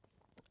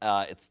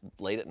 it's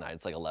late at night,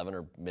 it's like 11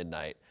 or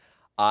midnight.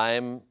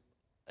 I'm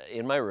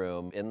in my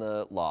room in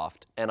the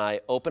loft, and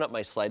I open up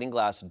my sliding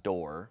glass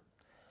door,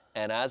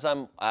 and as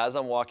I'm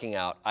walking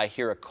out, I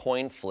hear a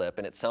coin flip,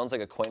 and it sounds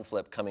like a coin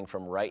flip coming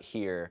from right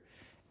here,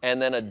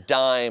 and then a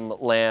dime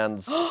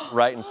lands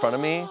right in front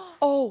of me.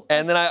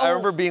 And then I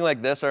remember being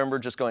like this. I remember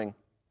just going,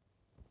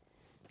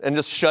 and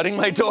just shutting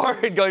my door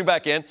and going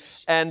back in.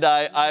 And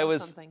I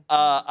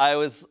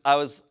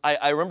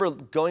remember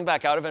going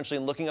back out eventually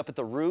and looking up at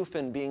the roof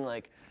and being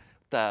like,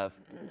 the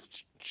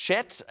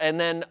shit. And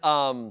then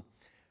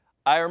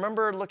I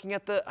remember looking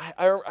at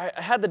I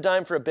had the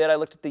dime for a bit. I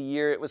looked at the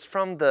year. It was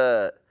from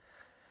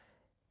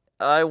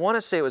I want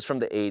to say it was from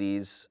the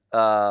 80s.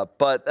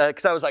 But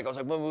because I was like,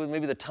 well,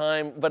 maybe the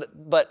time,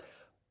 but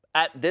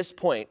at this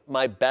point,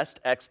 my best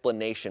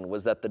explanation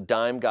was that the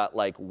dime got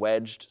like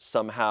wedged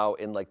somehow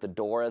in like the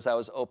door as I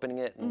was opening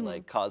it and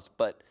like caused,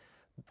 but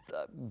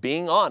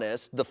being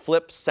honest, the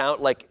flip sound,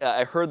 like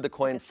I heard the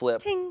coin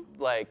flip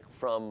like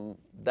from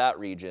that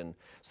region.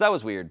 So that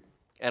was weird.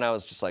 And I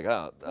was just like,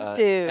 oh.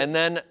 Dude. And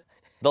then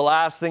the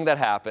last thing that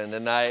happened,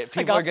 and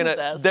people are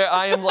gonna,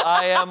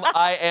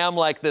 I am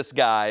like this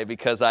guy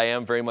because I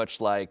am very much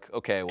like,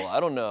 okay, well, I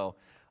don't know.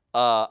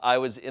 I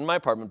was in my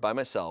apartment by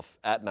myself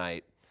at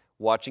night,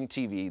 watching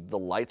TV. The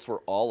lights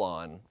were all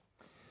on.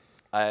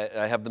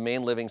 I have the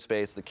main living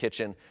space, the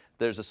kitchen.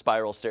 There's a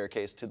spiral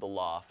staircase to the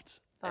loft,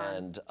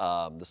 and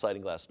the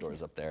sliding glass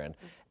doors up there.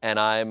 And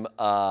I'm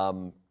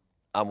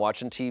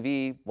watching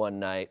TV one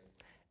night,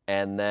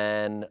 and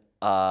then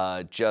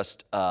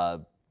just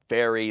a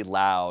very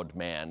loud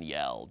man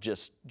yell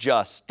just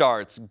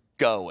starts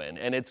going,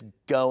 and it's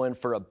going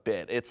for a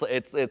bit. It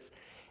started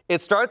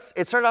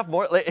off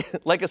more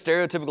like a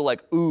stereotypical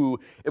like ooh,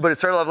 but it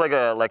started off like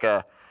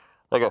a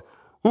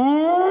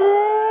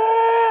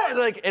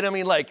and I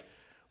mean like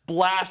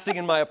blasting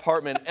in my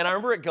apartment, and I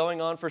remember it going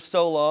on for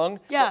so long.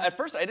 Yeah. So at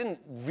first I didn't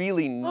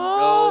really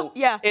know.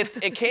 Yeah.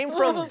 It came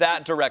from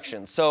that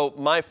direction. So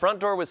my front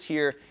door was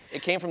here.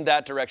 It came from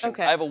that direction.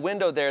 Okay. I have a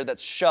window there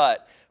that's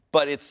shut,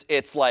 but it's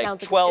like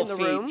Sounds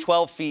like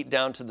 12 feet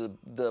down to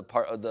the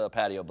part of the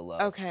patio below.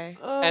 Okay.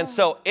 And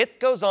so it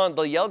goes on,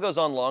 the yell goes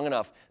on long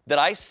enough that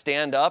I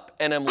stand up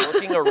and I'm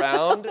looking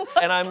around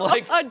and I'm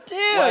like,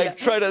 like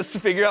trying to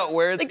figure out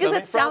where it's coming from.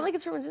 Does it sound like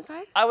it's from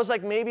inside? I was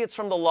like, maybe it's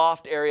from the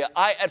loft area.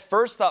 I at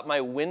first thought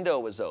my window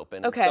was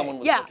open and someone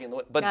was looking in the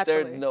window, but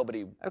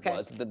nobody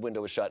was. The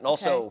window was shut. And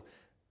also,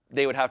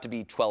 they would have to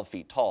be 12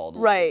 feet tall to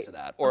look into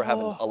that, or have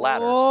a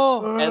ladder.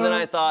 And then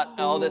I thought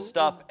all this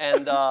stuff,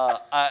 and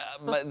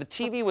the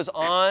TV was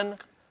on,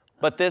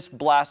 but this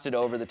blasted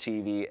over the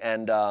TV,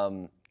 and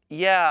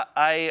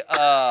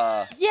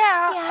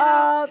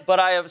but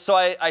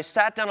I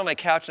sat down on my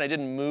couch and I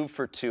didn't move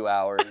for 2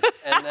 hours,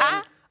 and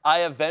then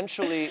I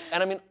eventually,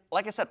 and I mean,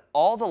 like I said,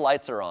 all the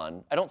lights are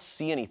on. I don't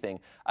see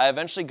anything. I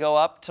eventually go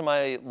up to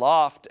my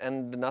loft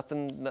and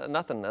nothing.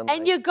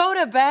 And you go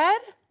to bed?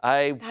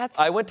 I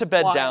went to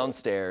bed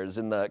downstairs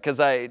because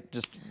I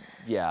just,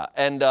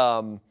 and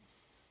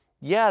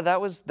that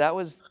was,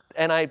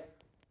 and I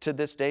to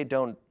this day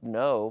don't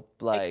know,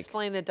 like.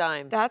 Explain the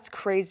dime. That's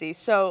crazy.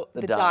 So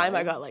the dime,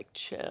 I got like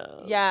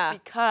chills. Yeah.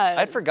 Because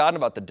I'd forgotten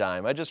about the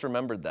dime. I just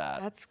remembered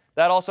that.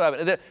 That also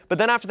happened. But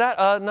then after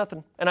that,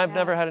 nothing. And I've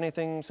never had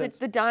anything since.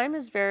 The dime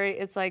is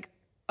it's like,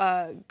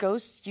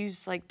 ghosts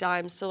use like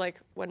dimes. So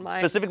like when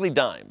specifically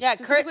dimes. Yeah,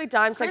 specifically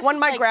dimes. Like when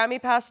my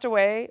Grammy passed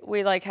away,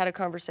 we like had a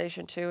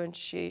conversation too, and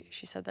she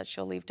said that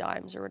she'll leave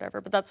dimes or whatever.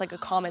 But that's like a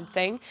common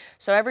thing.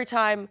 So every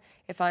time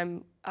if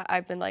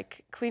I've been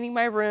like cleaning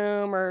my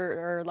room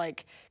or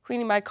like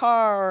cleaning my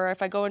car, or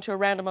if I go into a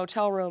random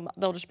hotel room,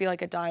 there'll just be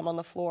like a dime on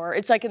the floor.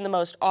 It's like in the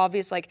most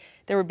obvious, like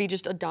there would be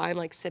just a dime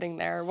like sitting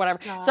there or whatever.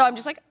 Stop. So I'm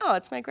just like, oh,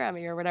 it's my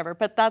Grammy or whatever.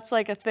 But that's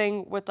like a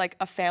thing with like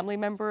a family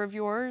member of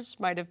yours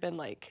might have been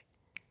like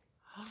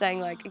saying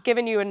like,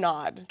 giving you a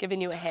nod,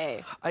 giving you a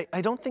hey. I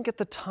don't think at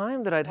the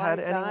time that I'd had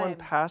anyone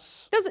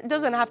pass.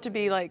 Doesn't have to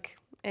be like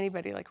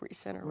anybody like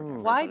recent or whatever.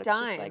 Why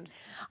dimes? Like,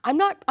 I'm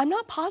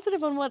not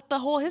positive on what the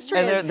whole history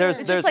is.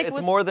 And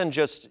it's more than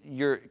just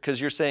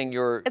because you're saying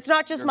you're. It's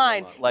not just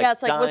mine. Like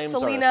it's like with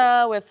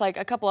Selina, with like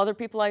a couple other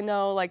people I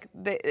know. Like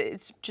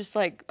it's just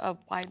like a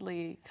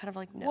widely kind of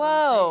like known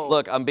thing.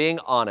 Look, I'm being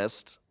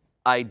honest.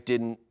 I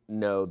didn't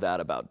know that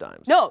about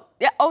dimes. No,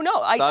 yeah, oh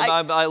no. I'm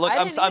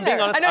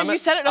being honest. I know you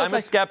said it. I'm a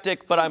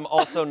skeptic, but I'm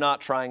also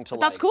not trying to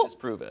that's cool.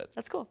 disprove it.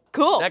 That's cool.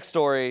 Cool. Next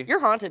story. You're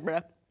haunted, bro.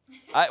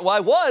 I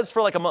was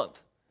for like a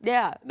month.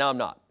 Yeah. Now I'm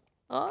not.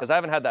 Because I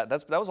haven't had that.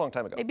 That was a long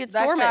time ago. Maybe it's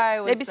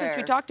dormant. Maybe since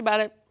we talked about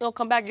it, it'll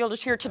come back. You'll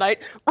just hear it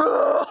tonight.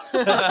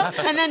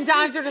 And then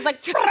dimes are just like.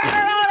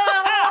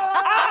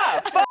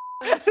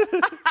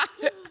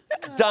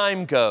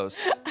 Dime ghost.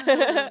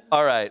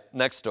 All right,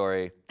 next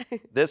story.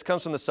 This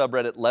comes from the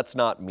subreddit Let's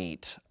Not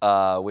Meet,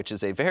 which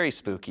is a very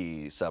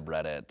spooky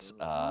subreddit.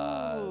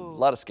 A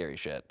lot of scary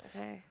shit.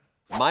 Okay.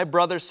 My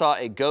brother saw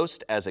a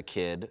ghost as a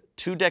kid.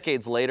 2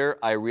 decades later,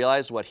 I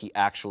realized what he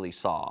actually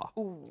saw.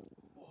 Ooh.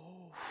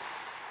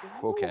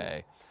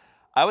 Okay.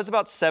 I was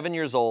about 7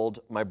 years old.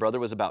 My brother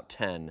was about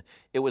 10.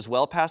 It was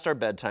well past our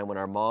bedtime when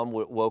our mom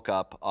woke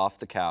up off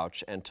the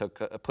couch and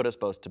put us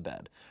both to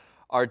bed.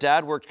 Our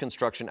dad worked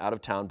construction out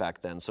of town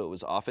back then, so it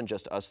was often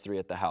just us 3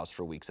 at the house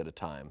for weeks at a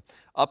time.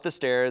 Up the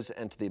stairs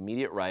and to the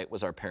immediate right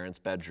was our parents'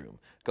 bedroom.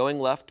 Going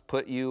left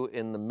put you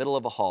in the middle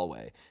of a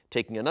hallway.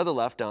 Taking another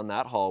left down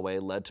that hallway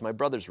led to my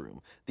brother's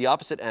room. The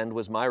opposite end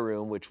was my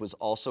room, which was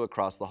also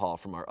across the hall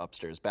from our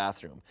upstairs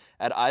bathroom.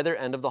 At either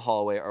end of the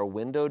hallway are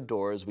windowed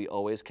doors we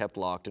always kept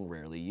locked and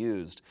rarely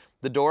used.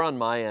 The door on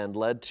my end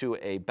led to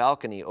a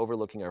balcony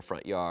overlooking our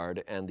front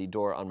yard, and the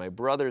door on my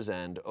brother's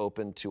end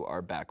opened to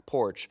our back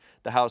porch.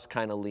 The house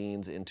kind of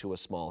leans into a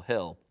small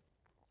hill.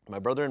 My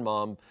brother and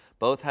mom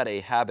both had a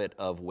habit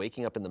of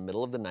waking up in the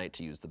middle of the night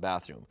to use the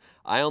bathroom.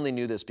 I only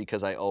knew this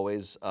because I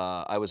was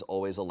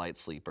always a light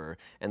sleeper,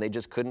 and they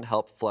just couldn't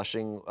help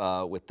flushing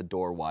with the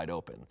door wide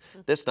open.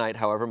 This night,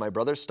 however, my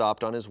brother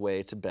stopped on his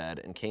way to bed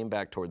and came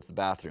back towards the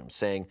bathroom,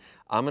 saying,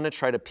 "I'm gonna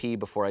try to pee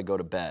before I go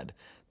to bed."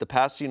 The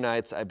past few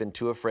nights, I've been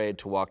too afraid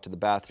to walk to the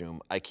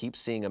bathroom. I keep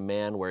seeing a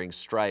man wearing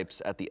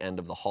stripes at the end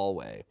of the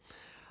hallway.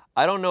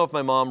 I don't know if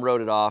my mom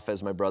wrote it off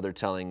as my brother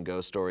telling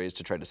ghost stories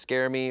to try to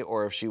scare me,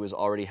 or if she was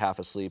already half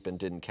asleep and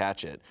didn't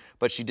catch it,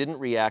 but she didn't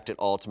react at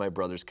all to my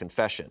brother's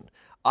confession.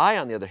 I,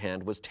 on the other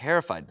hand, was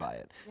terrified by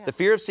it. Yeah. The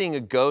fear of seeing a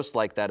ghost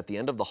like that at the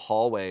end of the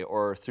hallway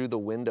or through the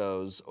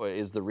windows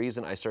is the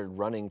reason I started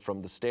running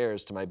from the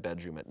stairs to my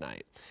bedroom at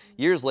night.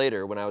 Years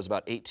later, when I was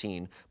about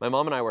 18, my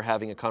mom and I were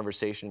having a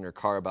conversation in her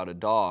car about a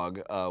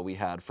dog we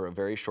had for a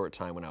very short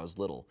time when I was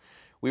little.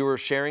 We were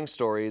sharing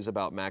stories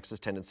about Max's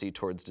tendency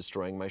towards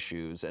destroying my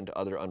shoes and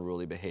other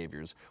unruly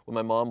behaviors when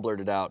my mom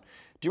blurted out,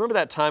 "Do you remember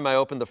that time I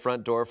opened the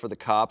front door for the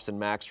cops and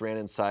Max ran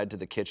inside to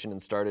the kitchen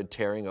and started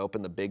tearing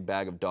open the big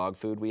bag of dog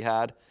food we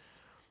had?"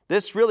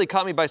 This really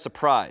caught me by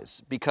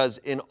surprise because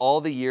in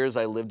all the years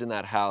I lived in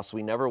that house,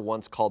 we never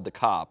once called the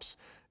cops,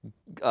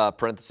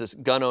 parenthesis,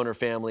 gun owner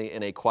family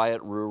in a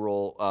quiet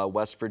rural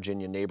West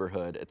Virginia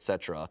neighborhood,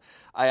 etc.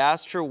 I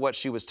asked her what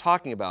she was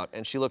talking about,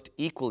 and she looked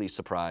equally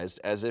surprised,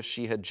 as if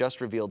she had just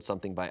revealed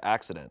something by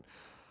accident.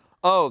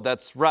 "Oh,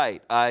 that's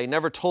right. I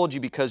never told you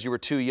because you were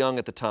too young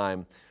at the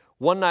time.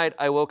 One night,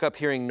 I woke up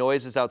hearing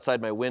noises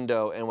outside my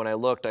window, and when I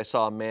looked, I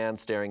saw a man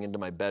staring into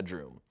my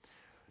bedroom."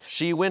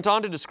 She went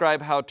on to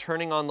describe how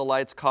turning on the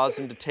lights caused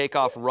him to take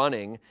off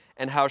running,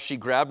 and how she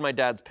grabbed my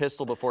dad's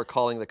pistol before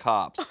calling the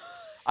cops.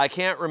 I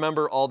can't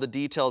remember all the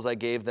details I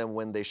gave them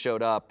when they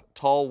showed up.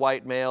 Tall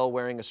white male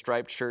wearing a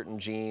striped shirt and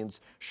jeans,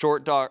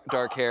 short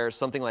dark hair,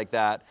 something like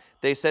that.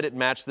 They said it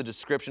matched the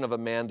description of a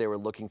man they were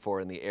looking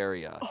for in the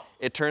area.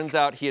 It turns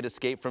out he had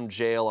escaped from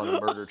jail on a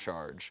murder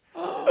charge.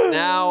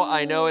 Now,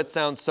 I know it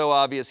sounds so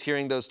obvious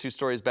hearing those two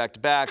stories back to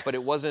back, but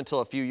it wasn't until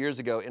a few years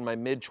ago in my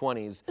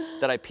mid-20s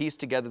that I pieced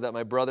together that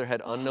my brother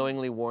had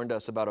unknowingly warned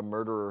us about a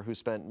murderer who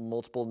spent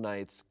multiple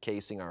nights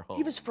casing our home.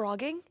 He was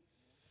frogging?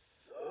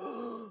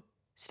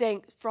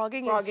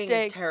 Frogging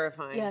is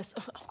terrifying. Yes,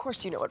 of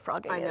course you know what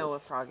frogging is. I know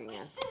what frogging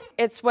is.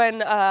 It's when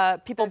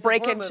people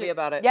break into. There's a movie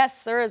about it.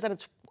 Yes, there is, and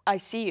it's I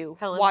See You.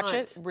 Helen Watch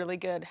Hunt. it. Really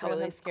good. Helen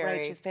Really Hunt's scary.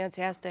 great. She's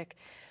fantastic.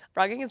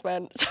 Frogging is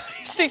when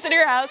somebody sneaks into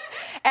your house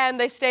and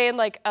they stay in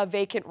like a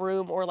vacant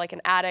room or like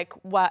an attic,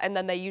 and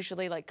then they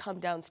usually like come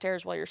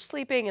downstairs while you're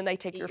sleeping and they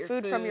take your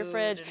food from your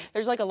fridge.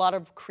 There's like a lot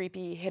of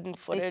creepy hidden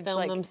footage. They film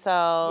like,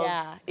 themselves.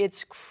 Yeah,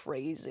 it's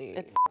crazy.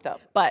 It's f***ed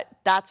up. But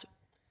that's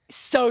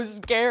so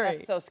scary.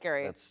 That's so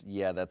scary.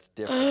 That's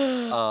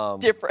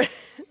different. Different.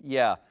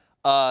 Yeah.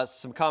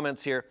 Some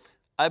comments here.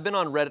 I've been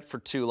on Reddit for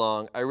too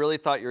long. I really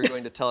thought you were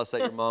going to tell us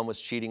that your mom was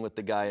cheating with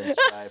the guy in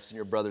stripes and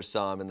your brother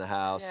saw him in the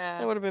house. Yeah.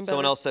 That would have been better.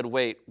 Someone else said,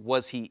 wait,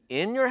 was he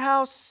in your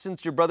house?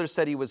 Since your brother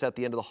said he was at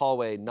the end of the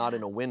hallway, not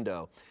in a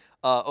window.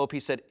 OP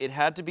said, it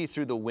had to be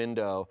through the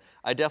window.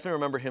 I definitely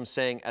remember him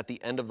saying at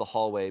the end of the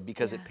hallway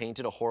because it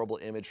painted a horrible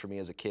image for me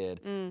as a kid,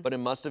 but it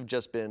must have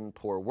just been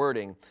poor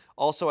wording.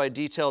 Also, I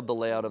detailed the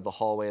layout of the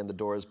hallway and the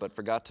doors, but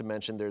forgot to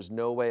mention there's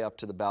no way up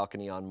to the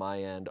balcony on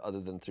my end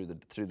other than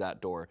through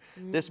that door.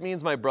 This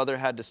means my brother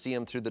had to see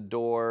him through the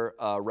door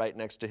right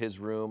next to his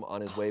room on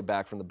his way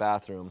back from the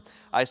bathroom.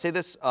 I say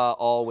this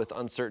all with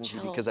uncertainty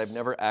because I've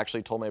never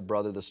actually told my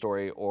brother the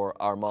story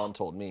or our mom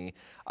told me.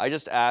 I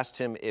just asked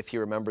him if he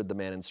remembered the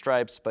man in stripes.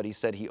 stripes, but he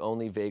said he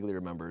only vaguely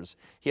remembers.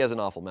 He has an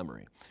awful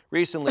memory.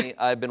 Recently,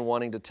 I've been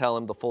wanting to tell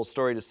him the full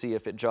story to see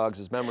if it jogs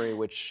his memory,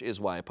 which is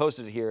why I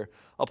posted it here.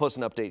 I'll post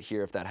an update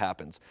here if that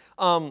happens.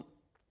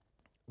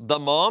 The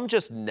mom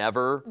just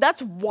never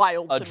That's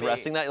wild to me.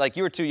 addressing that. Like,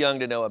 you were too young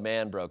to know a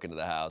man broke into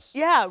the house.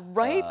 Yeah,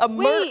 right?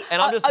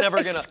 And I'm just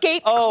never gonna...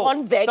 escaped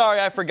convict.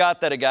 Sorry, I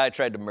forgot that a guy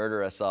tried to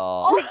murder us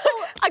all. Also,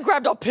 I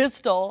grabbed a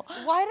pistol.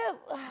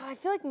 I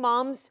feel like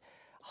moms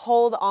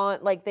hold on,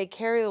 like they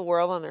carry the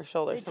world on their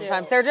shoulders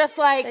sometimes. They're just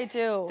like... They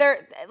do.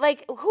 They're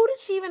like, who did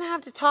she even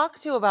have to talk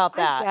to about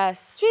that?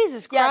 Yes.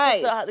 Jesus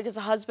Christ. Yeah, because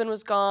the husband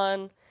was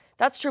gone.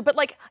 That's true, but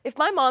like, if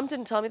my mom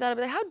didn't tell me that, I'd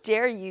be like, how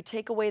dare you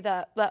take away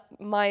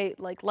my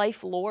like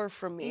life lore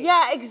from me?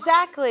 Yeah,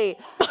 exactly.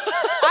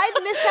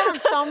 I've missed out on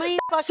so many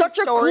fucking Such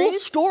a stories. cool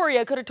story.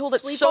 I could have told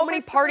at so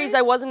many parties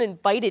I wasn't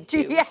invited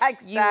to. Yeah,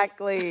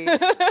 exactly.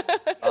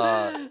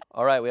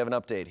 All right, we have an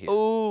update here.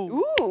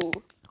 Ooh.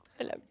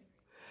 Hello.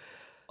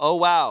 Oh,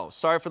 wow.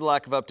 Sorry for the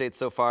lack of updates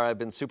so far. I've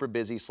been super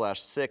busy /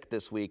 sick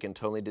this week and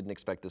totally didn't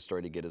expect this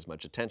story to get as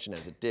much attention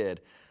as it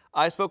did.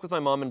 I spoke with my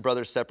mom and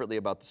brother separately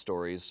about the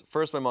stories.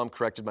 First, my mom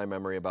corrected my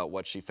memory about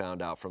what she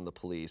found out from the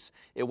police.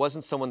 It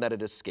wasn't someone that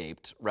had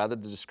escaped. Rather,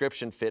 the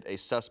description fit a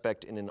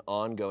suspect in an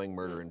ongoing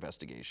murder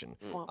investigation.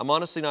 I'm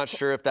honestly not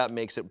sure if that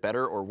makes it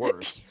better or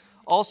worse.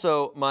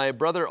 Also, my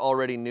brother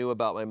already knew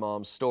about my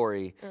mom's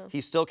story.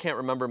 He still can't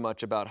remember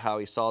much about how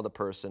he saw the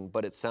person,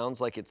 but it sounds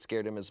like it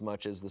scared him as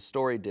much as the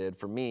story did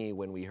for me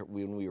when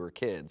we were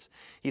kids.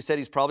 He said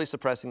he's probably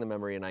suppressing the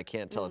memory, and I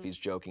can't tell if he's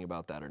joking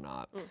about that or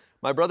not.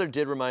 My brother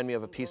did remind me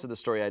of a piece of the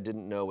story I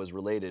didn't know was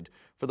related.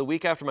 For the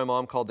week after my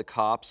mom called the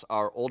cops,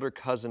 our older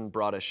cousin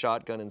brought a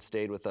shotgun and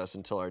stayed with us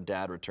until our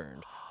dad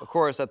returned. Of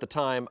course, at the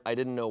time, I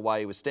didn't know why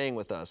he was staying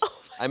with us.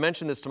 I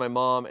mentioned this to my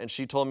mom, and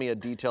she told me a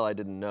detail I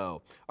didn't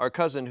know. Our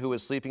cousin, who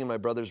was sleeping in my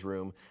brother's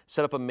room,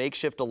 set up a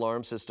makeshift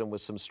alarm system with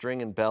some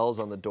string and bells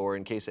on the door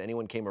in case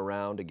anyone came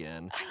around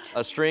again.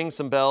 A string,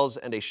 some bells,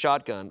 and a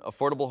shotgun.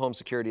 Affordable home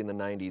security in the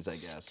 90s, I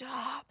guess.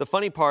 Stop. The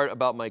funny part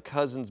about my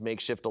cousin's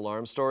makeshift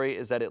alarm story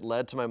is that it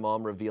led to my mom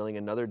revealing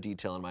another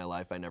detail in my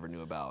life I never knew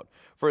about.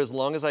 For as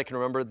long as I can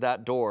remember,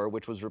 that door,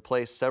 which was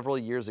replaced several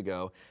years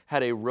ago,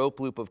 had a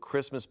rope loop of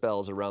Christmas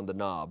bells around the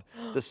knob.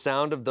 The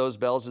sound of those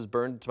bells is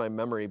burned into my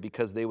memory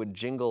because they would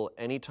jingle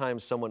anytime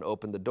someone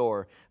opened the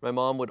door. My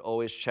mom would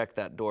always check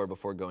that door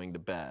before going to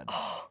bed.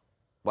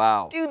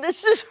 Wow. Dude,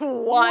 this is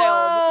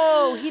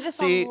wild. Whoa, he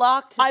just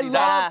unlocked his I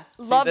ass.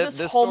 love this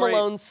Home story-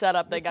 Alone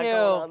setup they got going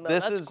on, though.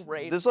 This That's is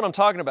great. This is what I'm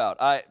talking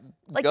about.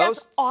 Like,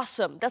 Ghosts? that's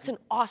awesome. That's an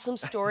awesome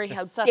story.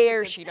 How Such a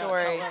dare good she not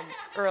story. tell them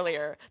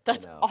earlier?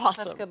 That's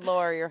awesome. Such good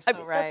lore, you're so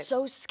right. That's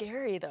so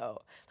scary,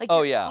 though. Like, Oh,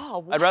 you're- yeah.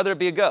 Oh, I'd rather it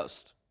be a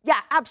ghost. Yeah,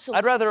 absolutely.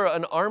 I'd rather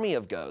an army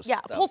of ghosts. Yeah,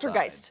 outside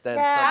poltergeist. Than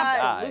Yeah,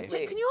 some absolutely.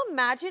 guy. Can you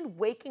imagine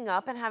waking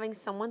up and having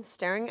someone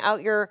staring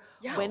out your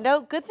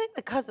window? Good thing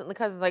the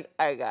cousin's like,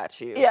 I got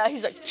you. Yeah,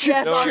 he's like,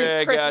 Yes, Don't on worry, his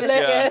I Christmas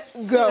got ya.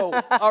 gifts.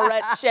 go. All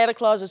right, Santa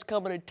Claus is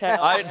coming to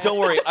town. Don't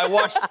worry, I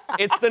watched,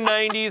 it's the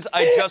 90s,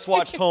 I just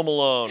watched Home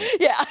Alone.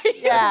 Yeah,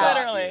 Yeah.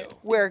 literally.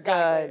 We're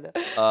good.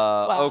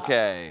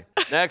 Okay,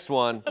 next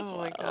one. Oh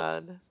my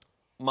God.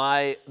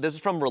 This is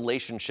from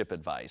Relationship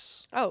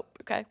Advice. Oh,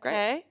 okay, great.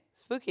 Okay,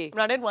 spooky. I'm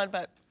not in one,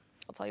 but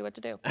I'll tell you what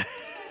to do.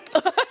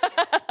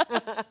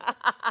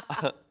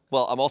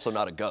 Well, I'm also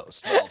not a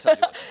ghost, but I'll tell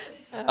you what to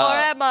do. Or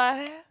am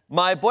I?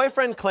 My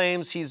boyfriend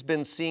claims he's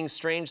been seeing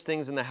strange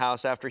things in the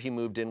house after he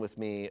moved in with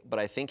me, but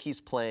I think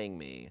he's playing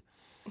me.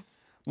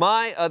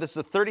 This is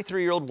a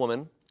 33-year-old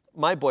woman.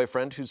 My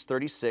boyfriend, who's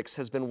 36,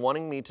 has been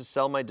wanting me to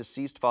sell my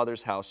deceased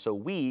father's house so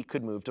we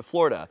could move to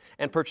Florida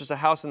and purchase a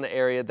house in the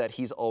area that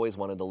he's always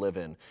wanted to live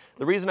in.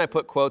 The reason I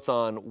put quotes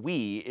on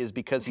we is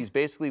because he's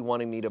basically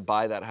wanting me to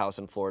buy that house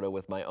in Florida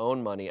with my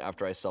own money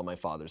after I sell my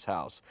father's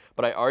house.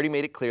 But I already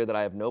made it clear that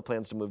I have no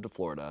plans to move to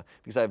Florida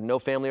because I have no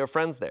family or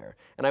friends there.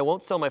 And I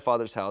won't sell my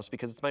father's house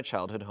because it's my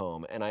childhood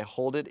home and I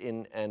hold it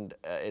in and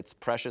its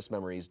precious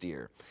memories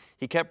dear.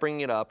 He kept bringing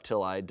it up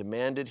till I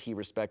demanded he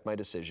respect my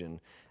decision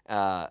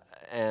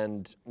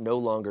and no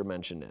longer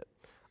mentioned it.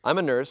 I'm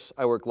a nurse.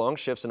 I work long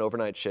shifts and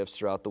overnight shifts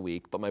throughout the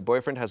week, but my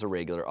boyfriend has a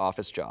regular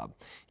office job.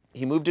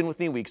 He moved in with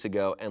me weeks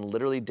ago, and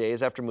literally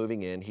days after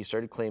moving in, he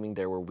started claiming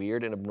there were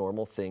weird and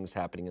abnormal things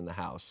happening in the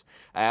house.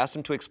 I asked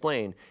him to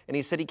explain, and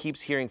he said he keeps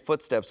hearing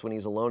footsteps when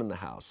he's alone in the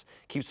house,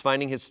 keeps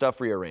finding his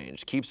stuff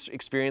rearranged, keeps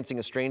experiencing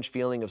a strange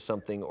feeling of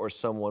something or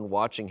someone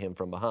watching him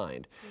from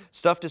behind,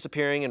 stuff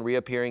disappearing and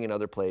reappearing in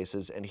other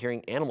places, and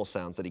hearing animal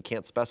sounds that he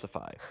can't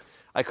specify.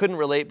 I couldn't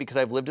relate because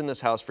I've lived in this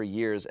house for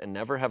years and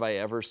never have I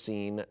ever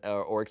seen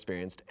or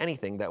experienced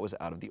anything that was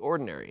out of the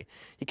ordinary.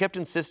 He kept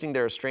insisting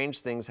there are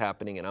strange things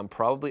happening and I'm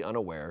probably completely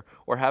unaware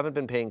or haven't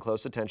been paying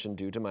close attention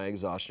due to my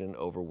exhaustion and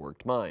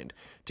overworked mind.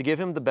 To give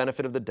him the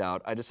benefit of the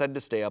doubt, I decided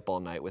to stay up all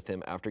night with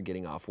him after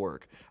getting off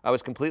work. I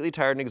was completely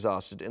tired and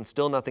exhausted, and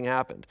still nothing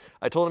happened.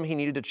 I told him he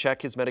needed to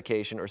check his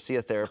medication or see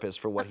a therapist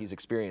for what he's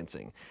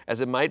experiencing,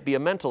 as it might be a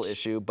mental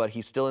issue, but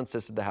he still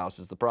insisted the house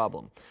is the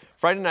problem.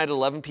 Friday night at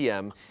 11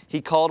 p.m.,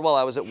 he called while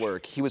I was at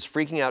work. He was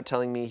freaking out,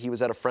 telling me he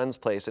was at a friend's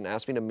place and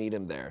asked me to meet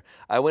him there.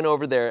 I went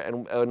over there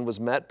and was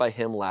met by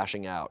him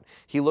lashing out.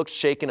 He looked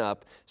shaken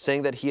up,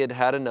 saying that he had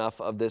had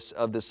enough of this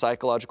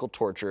psychological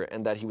torture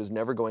and that he was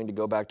never going to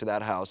go back to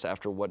that house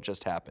after what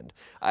just happened.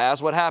 I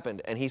asked what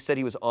happened, and he said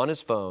he was on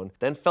his phone,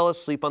 then fell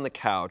asleep on the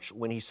couch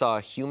when he saw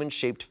a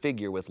human-shaped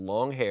figure with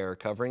long hair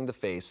covering the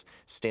face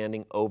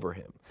standing over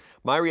him.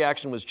 My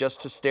reaction was just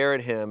to stare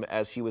at him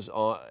as he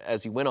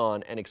went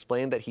on and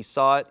explained that he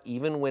saw it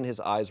even when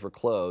his eyes were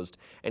closed,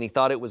 and he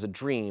thought it was a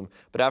dream,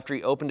 but after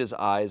he opened his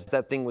eyes,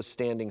 that thing was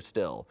standing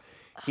still.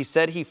 He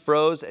said he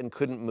froze and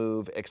couldn't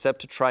move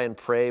except to try and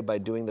pray by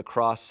doing the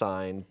cross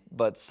sign,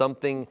 but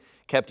something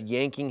kept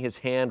yanking his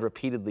hand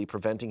repeatedly,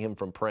 preventing him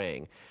from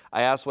praying.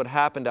 I asked what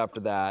happened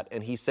after that,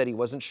 and he said he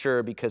wasn't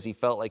sure because he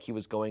felt like he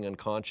was going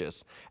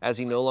unconscious, as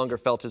he no longer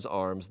felt his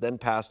arms, then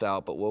passed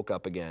out but woke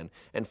up again,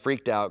 and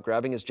freaked out,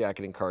 grabbing his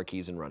jacket and car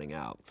keys and running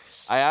out.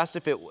 I asked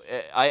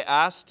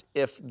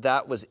if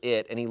that was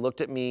it, and he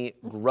looked at me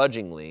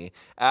grudgingly,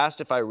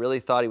 asked if I really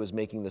thought he was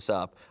making this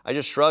up. I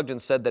just shrugged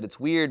and said that it's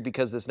weird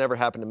because this never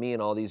happened to me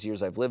in all these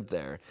years I've lived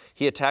there.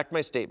 He attacked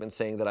my statement,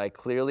 saying that I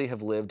clearly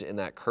have lived in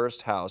that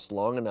cursed house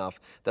long enough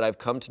that I've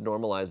come to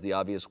normalize the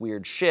obvious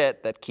weird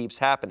shit that keeps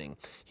happening.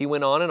 He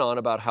went on and on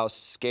about how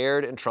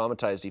scared and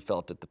traumatized he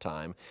felt at the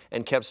time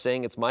and kept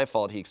saying it's my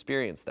fault he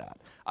experienced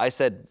that. I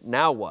said,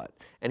 now what?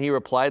 And he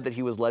replied that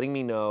he was letting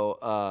me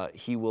know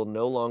he will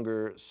no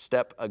longer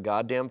step a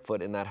goddamn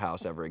foot in that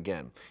house ever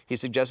again. He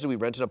suggested we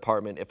rent an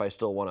apartment if I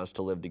still want us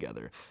to live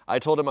together. I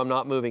told him I'm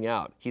not moving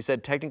out. He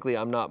said technically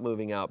I'm not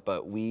moving out,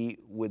 but we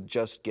would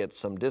just get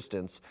some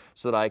distance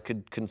so that I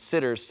could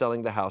consider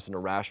selling the house in a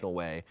rational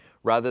way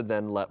rather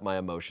than let my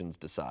emotions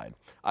decide.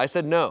 I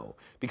said no,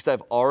 because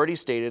I've already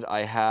stated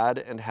I had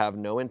and have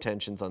no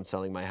intentions on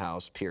selling my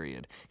house,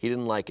 period. He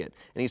didn't like it,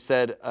 and he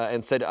said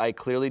I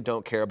clearly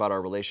don't care about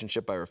our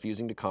relationship by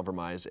refusing to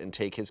compromise and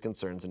take his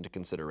concerns into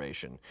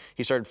consideration.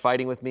 He started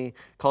fighting with me,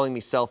 calling me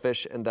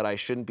selfish and that I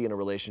shouldn't be in a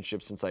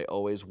relationship since I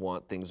always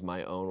want things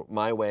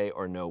my way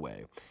or no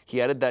way.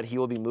 He added that he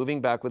will be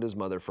moving back with his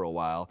mother for a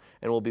while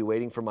and will be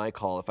waiting for my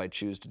call if I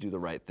choose to do the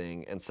right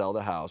thing and sell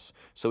the house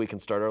so we can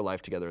start our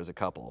life together as a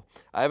couple.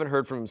 I haven't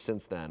heard from him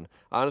since then.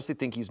 I honestly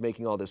think he's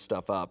making all this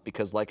stuff up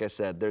because, like I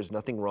said, there's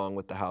nothing wrong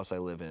with the house I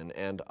live in,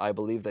 and I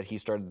believe that he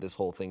started this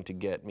whole thing to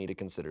get me to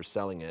consider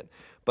selling it,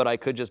 but I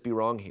could just be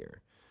wrong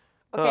here.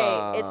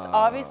 Okay, it's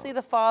obviously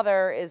the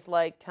father is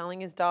like telling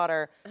his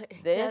daughter,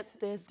 this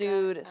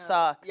dude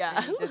sucks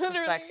and he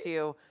disrespects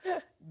you.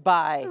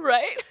 Bye.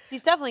 Right?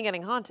 He's definitely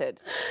getting haunted.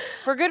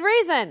 For good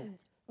reason.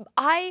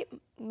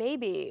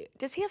 Maybe.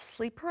 Does he have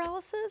sleep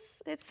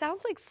paralysis? It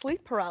sounds like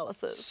sleep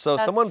paralysis. So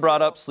someone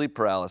brought up sleep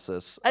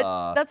paralysis.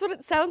 That's what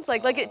it sounds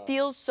like. Like it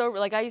feels so,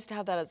 like I used to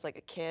have that as like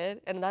a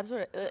kid, and that's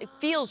what it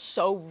feels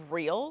so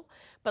real.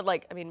 But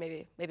like, I mean,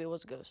 maybe it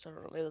was a ghost. I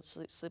don't know. Maybe that's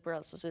what sleep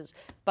paralysis is.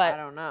 But I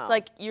don't know. It's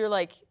like you're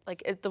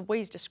the way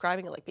he's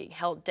describing it, like being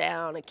held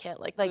down and can't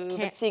move,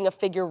 and seeing a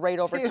figure right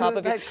over top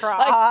of you.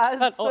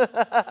 Cross.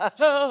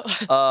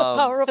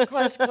 Power of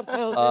Christ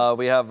compels you.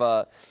 We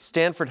have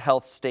Stanford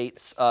Health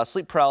states,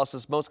 sleep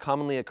paralysis most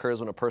commonly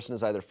occurs when a person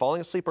is either falling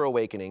asleep or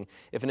awakening.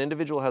 If an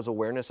individual has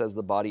awareness as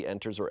the body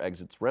enters or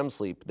exits REM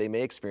sleep, they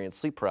may experience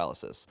sleep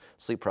paralysis.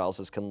 Sleep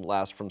paralysis can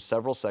last from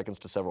several seconds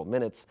to several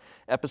minutes.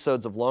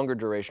 Episodes of longer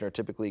duration are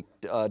typically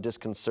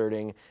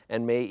disconcerting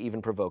and may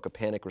even provoke a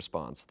panic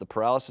response. The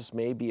paralysis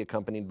may be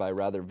accompanied by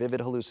rather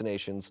vivid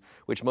hallucinations,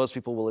 which most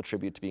people will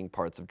attribute to being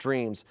parts of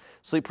dreams.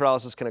 Sleep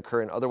paralysis can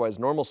occur in otherwise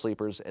normal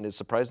sleepers and is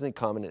surprisingly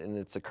common in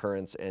its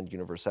occurrence and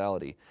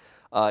universality.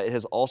 It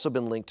has also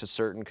been linked to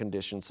certain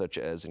conditions such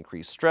as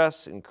increased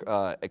stress,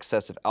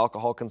 excessive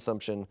alcohol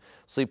consumption,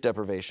 sleep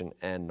deprivation,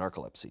 and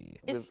narcolepsy.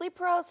 Is sleep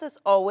paralysis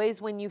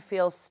always when you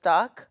feel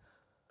stuck?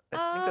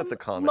 I think that's a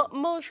common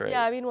trait.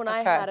 Yeah, I mean, when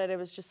I had it, it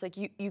was just like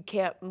you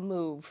can't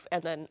move,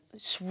 and then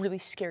really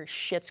scary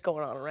shit's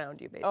going on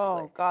around you, basically.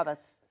 Oh, God,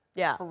 that's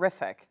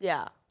horrific.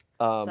 Yeah.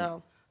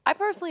 So I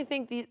personally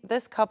think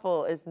this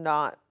couple is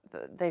not,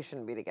 they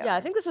shouldn't be together. yeah,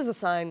 I think this is a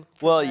sign.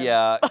 Well,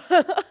 yeah,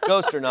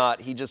 ghost or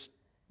not,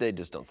 they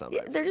just don't sound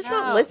right. They're just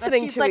not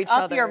listening to each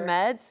other. Up your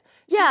meds.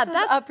 Yeah,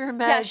 that's up your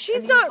meds. Yeah,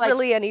 she's not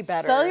really any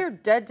better. Sell your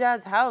dead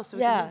dad's house so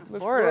we can move to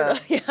Florida.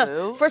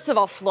 Yeah. First of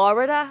all,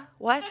 Florida.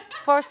 What?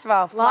 First of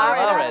all,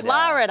 Florida.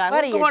 Florida.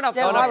 What are you going to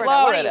doing? Florida?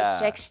 What are you,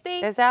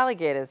 60? There's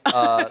alligators.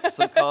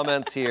 Some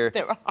comments here.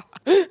 There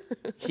are.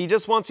 He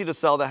just wants you to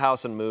sell the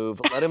house and move.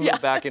 Let him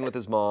move back in with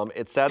his mom.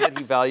 It's sad that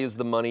he values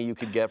the money you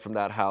could get from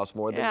that house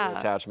more than your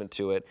attachment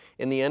to it.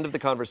 In the end of the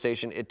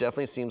conversation, it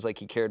definitely seems like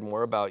he cared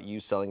more about you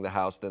selling the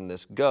house than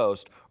this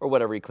ghost or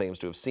whatever he claims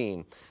to have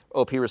seen.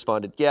 OP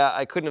responded, yeah,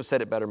 I couldn't have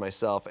said it better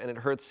myself, and it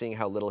hurts seeing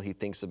how little he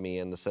thinks of me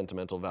and the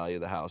sentimental value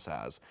the house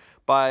has.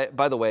 By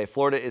the way,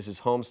 Florida is his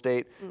home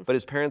state, but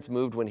his parents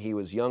moved when he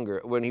was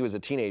a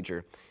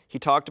teenager. He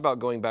talked about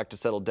going back to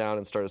settle down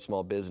and start a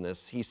small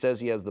business. He says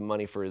he has the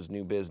money for his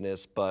new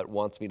business, but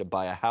wants me to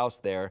buy a house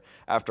there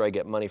after I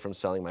get money from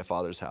selling my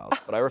father's house.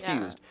 But I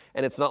refused.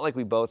 And it's not like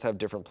we both have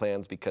different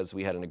plans because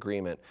we had an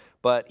agreement,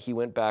 but he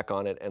went back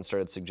on it and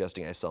started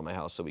suggesting I sell my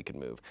house so we could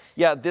move.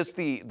 Yeah,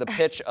 the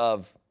pitch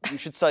of you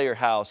should sell your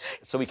house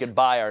so we could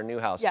buy our new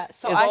house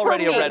is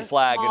already a red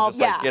flag and just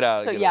like, get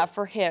out. So yeah,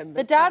 for him.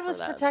 The dad was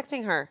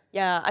protecting her.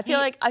 Yeah, I feel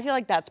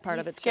like that's part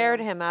of it too.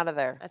 Scared him out of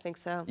there. I think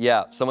so.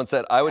 Yeah, someone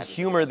said, I would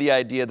humor the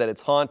idea that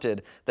it's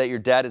haunted, that your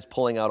dad is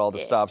pulling out all the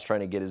stops trying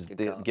to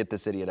get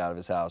this idiot out of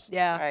his house.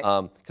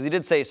 Yeah. Because he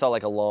did say he saw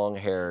like a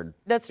long-haired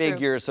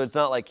figure, so it's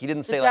not like, he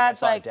didn't say like, I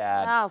saw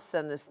Dad. I'll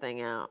send this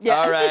thing out. Yeah,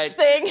 all right. this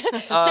thing.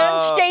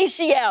 Send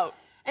Stacy out.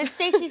 And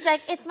Stacy's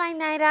like, it's my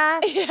night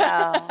off.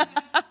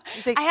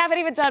 So. I haven't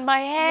even done my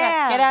hair.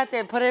 Yeah, get out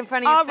there, put it in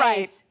front of your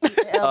face. It'll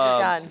be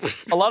done.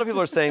 A lot of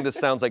people are saying this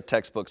sounds like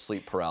textbook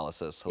sleep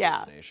paralysis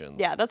hallucinations.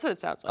 Yeah, that's what it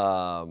sounds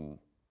like.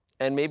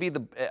 And maybe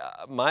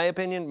my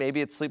opinion, maybe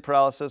it's sleep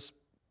paralysis,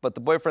 but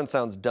the boyfriend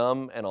sounds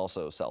dumb and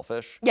also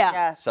selfish. Yeah.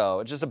 Yes. So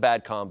it's just a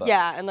bad combo.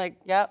 Yeah, and like,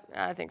 yep,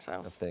 I think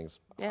so. Of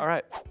things. Yeah. All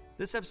right.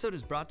 This episode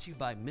is brought to you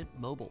by Mint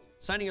Mobile.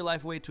 Signing your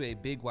life away to a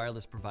big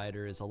wireless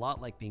provider is a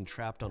lot like being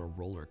trapped on a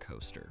roller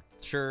coaster.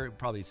 Sure, it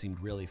probably seemed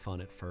really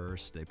fun at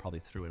first. They probably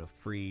threw in a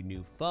free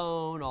new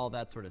phone, all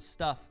that sort of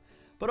stuff.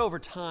 But over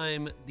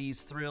time,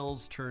 these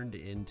thrills turned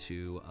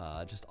into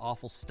just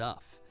awful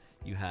stuff.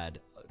 You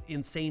had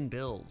insane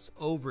bills,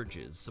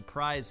 overages,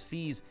 surprise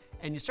fees,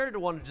 and you started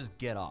to want to just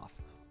get off.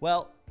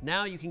 Well,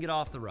 now you can get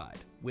off the ride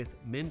with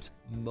Mint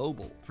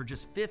Mobile. For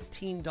just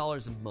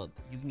 $15 a month,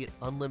 you can get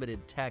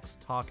unlimited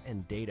text, talk,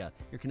 and data.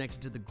 You're connected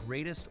to the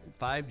greatest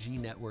 5G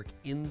network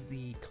in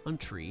the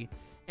country,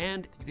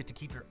 and you get to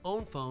keep your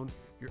own phone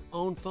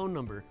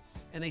number,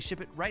 and they ship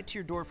it right to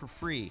your door for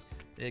free.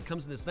 It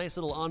comes in this nice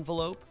little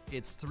envelope.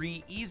 It's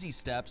 3 easy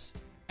steps,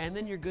 and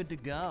then you're good to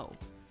go.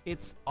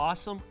 It's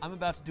awesome. I'm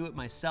about to do it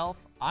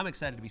myself. I'm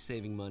excited to be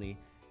saving money.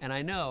 And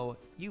I know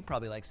you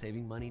probably like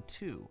saving money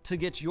too. To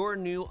get your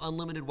new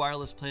unlimited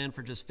wireless plan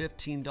for just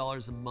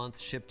 $15 a month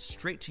shipped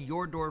straight to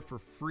your door for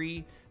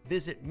free,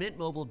 visit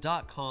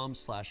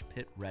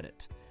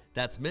mintmobile.com/pitreddit.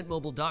 That's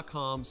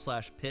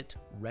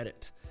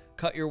mintmobile.com/pitreddit.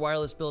 Cut your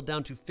wireless bill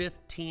down to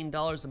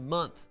 $15 a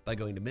month by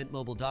going to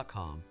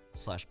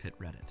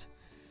mintmobile.com/pitreddit.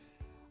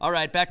 All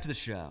right, back to the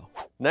show.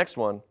 Next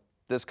one.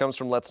 This comes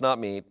from Let's Not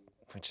Meet,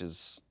 which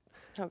is...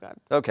 Oh, God.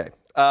 Okay.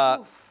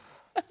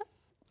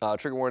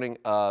 Trigger warning,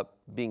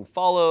 being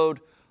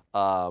followed,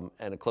 and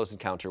a close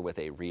encounter with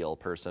a real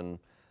person,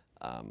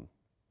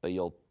 but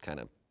you'll kind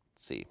of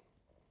see.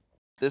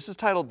 This is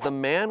titled The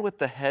Man with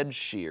the Head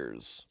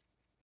Shears.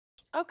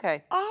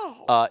 Okay.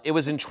 Oh. It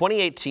was in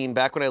 2018,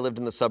 back when I lived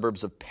in the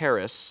suburbs of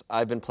Paris.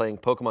 I've been playing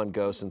Pokemon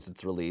Go since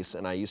its release,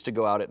 and I used to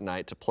go out at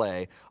night to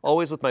play,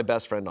 always with my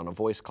best friend on a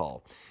voice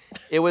call.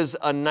 It was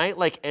a night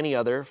like any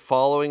other,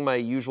 following my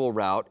usual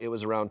route. It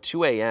was around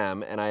 2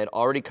 a.m., and I had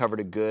already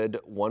covered a good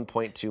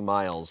 1.2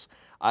 miles.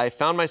 I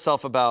found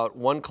myself about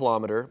 1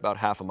 kilometer, about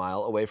half a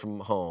mile, away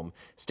from home,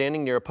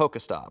 standing near a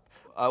Pokestop.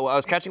 I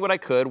was catching what I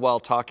could while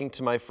talking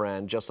to my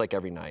friend, just like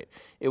every night.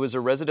 It was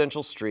a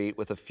residential street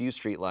with a few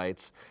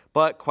streetlights,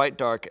 but quite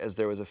dark as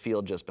there was a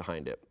field just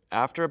behind it.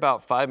 After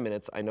about 5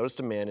 minutes, I noticed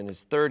a man in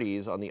his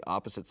 30s on the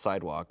opposite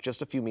sidewalk,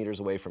 just a few meters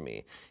away from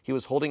me. He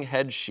was holding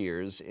head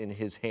shears in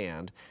his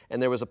hand,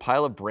 and there was a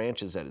pile of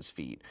branches at his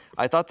feet.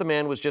 I thought the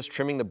man was just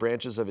trimming the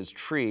branches of his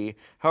tree.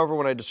 However,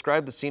 when I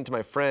described the scene to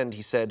my friend,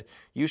 he said,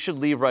 "You should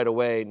leave right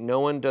away. No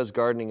one does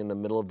gardening in the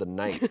middle of the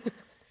night."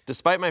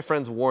 Despite my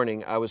friend's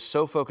warning, I was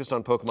so focused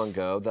on Pokemon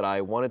Go that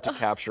I wanted to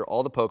capture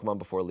all the Pokemon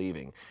before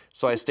leaving.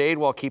 So I stayed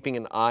while keeping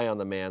an eye on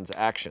the man's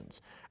actions.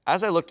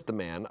 As I looked at the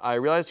man, I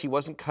realized he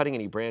wasn't cutting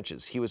any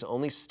branches. He was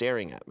only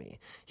staring at me.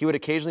 He would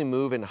occasionally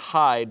move and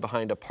hide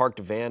behind a parked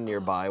van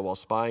nearby while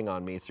spying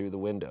on me through the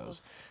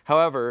windows.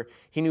 However,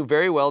 he knew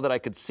very well that I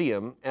could see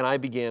him, and I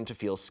began to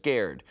feel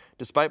scared.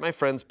 Despite my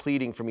friends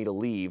pleading for me to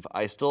leave,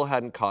 I still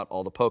hadn't caught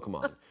all the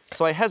Pokemon.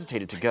 So I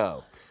hesitated to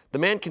go. The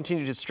man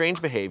continued his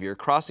strange behavior,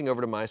 crossing over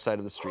to my side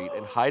of the street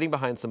and hiding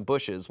behind some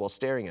bushes while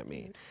staring at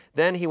me.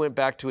 Then he went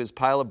back to his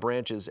pile of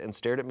branches and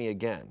stared at me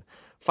again.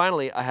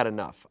 Finally, I had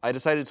enough. I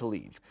decided to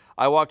leave.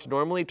 I walked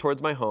normally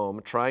towards my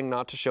home, trying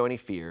not to show any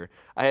fear.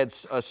 I had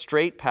a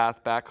straight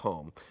path back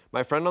home.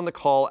 My friend on the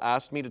call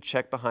asked me to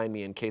check behind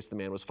me in case the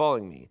man was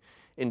following me.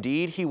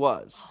 Indeed, he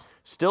was,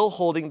 still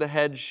holding the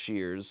head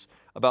shears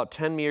about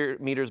 10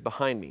 meters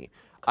behind me.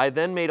 I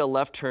then made a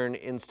left turn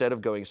instead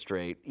of going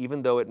straight,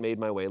 even though it made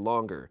my way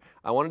longer.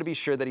 I wanted to be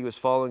sure that he was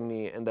following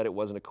me and that it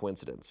wasn't a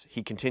coincidence.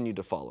 He continued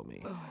to follow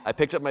me. I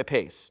picked up my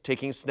pace,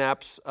 taking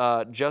snaps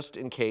just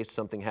in case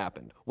something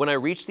happened. When I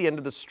reached the end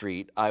of the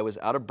street, I was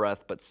out of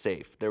breath but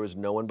safe. There was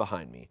no one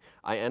behind me.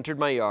 I entered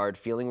my yard,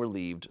 feeling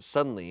relieved.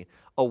 Suddenly,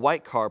 a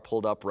white car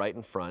pulled up right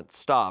in front,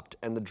 stopped,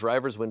 and the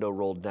driver's window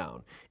rolled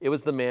down. It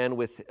was the man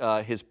with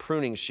his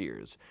pruning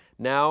shears.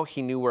 Now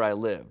he knew where I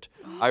lived.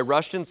 I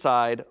rushed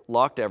inside,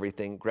 locked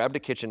everything, grabbed a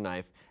kitchen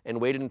knife, and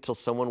waited until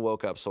someone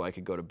woke up so I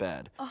could go to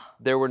bed.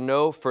 There were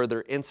no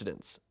further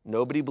incidents.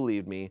 Nobody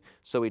believed me,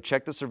 so we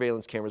checked the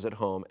surveillance cameras at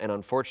home, and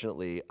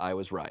unfortunately, I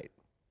was right.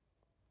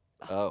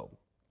 Oh,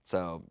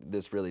 so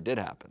this really did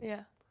happen.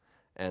 Yeah.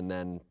 And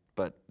then,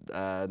 but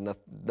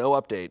no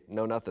update,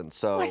 no nothing,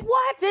 so. Like,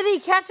 what? Did he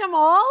catch them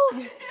all?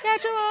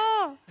 Catch them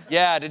all.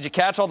 Yeah, did you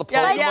catch all the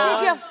Pokemon? Like,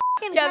 did you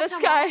fucking catch this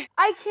them guy. all?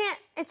 I can't,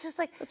 it's just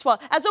like. That's wild.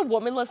 As a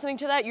woman listening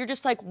to that, you're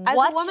just like,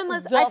 what? As a woman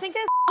listening, I think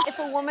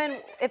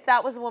if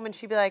that was a woman,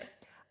 she'd be like,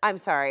 I'm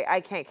sorry,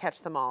 I can't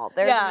catch them all.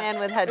 There's a man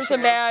with head shears. There's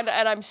a man,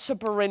 and I'm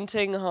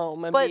sprinting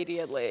home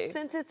immediately. But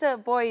since it's a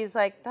boy, he's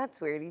like,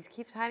 that's weird. He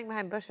keeps hiding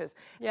behind bushes.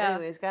 Yeah.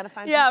 Anyways, gotta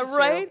find Yeah,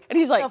 right? And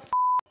he's like,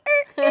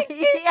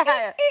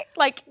 yeah.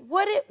 like,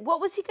 what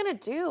was he gonna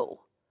do?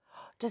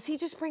 Does he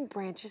just bring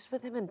branches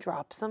with him and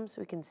drops them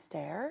so he can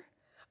stare?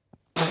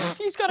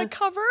 he's got a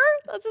cover?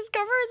 That's his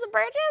cover, is the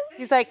branches?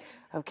 He's like,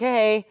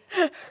 okay.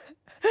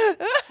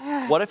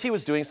 What if he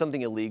was doing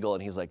something illegal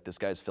and he's like, this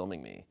guy's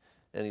filming me?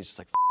 And he's just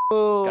like,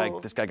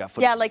 this guy got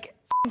footage. Yeah, like,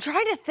 I'm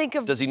trying to think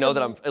of. Does he know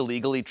that I'm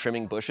illegally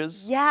trimming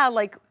bushes? Yeah,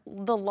 like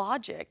the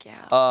logic,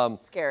 yeah.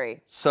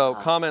 Scary. So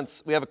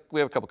comments, we have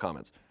a couple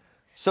comments.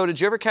 So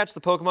did you ever catch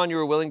the Pokemon you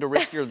were willing to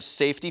risk your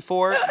safety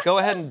for? Go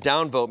ahead and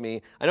downvote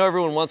me. I know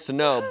everyone wants to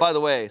know. By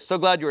the way, so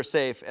glad you were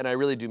safe, and I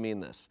really do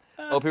mean this.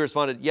 OP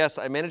responded, yes,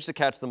 I managed to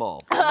catch them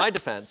all. In my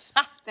defense,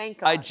 Thank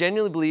God. I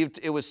genuinely believed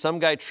it was some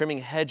guy trimming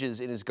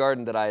hedges in his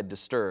garden that I had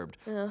disturbed.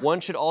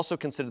 One should also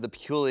consider the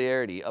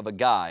peculiarity of a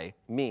guy,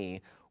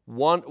 me,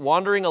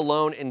 wandering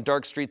alone in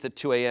dark streets at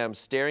 2 a.m.,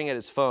 staring at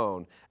his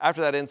phone.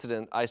 After that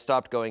incident, I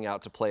stopped going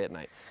out to play at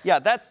night. Yeah,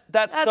 that's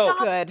so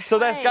good. So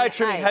that guy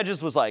trimming Night.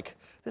 hedges was like,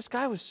 this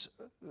guy was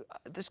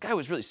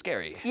really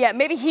scary. Yeah,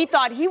 maybe he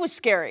thought he was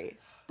scary.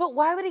 But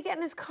why would he get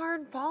in his car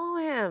and follow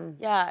him?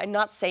 Yeah, and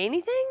not say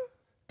anything?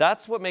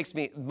 That's what makes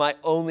me, my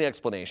only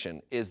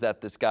explanation is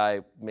that this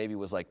guy maybe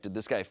was like, did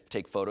this guy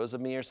take photos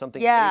of me or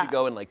something? Yeah. I need to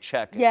go and like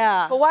check.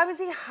 Yeah. But why was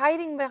he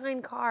hiding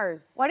behind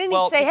cars? Why didn't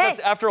Well, he say, hey? because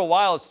after a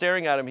while of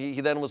staring at him, he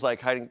then was like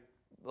hiding,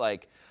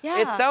 like, Yeah.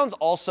 it sounds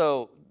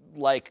also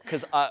like,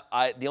 because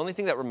the only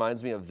thing that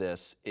reminds me of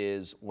this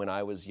is when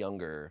I was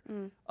younger,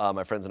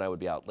 my friends and I would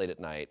be out late at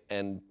night,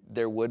 and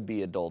there would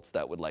be adults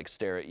that would like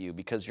stare at you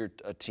because you're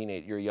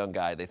you're a young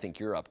guy, they think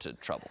you're up to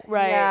trouble.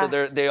 Right. Yeah.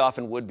 So they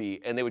often would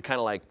be, and they would kind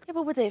of like. Yeah,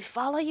 but would they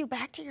follow you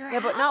back to your house? Yeah,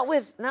 but not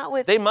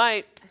with. They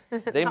might.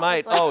 They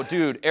might. Oh,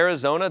 dude,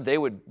 Arizona, they'd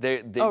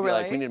be really?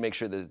 like, we need to make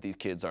sure that these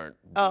kids aren't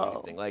doing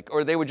anything. Like,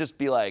 or they would just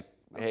be like,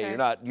 hey, you're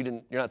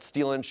not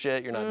stealing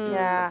shit, you're not doing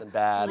something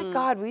bad. Oh my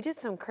God, we did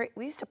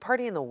we used to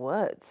party in the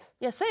woods.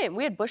 Yeah, same.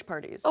 We had bush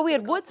parties. Oh, we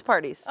had woods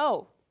parties.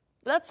 Oh,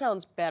 that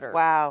sounds better.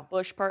 Wow.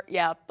 Bush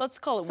yeah, let's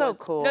call it So woods.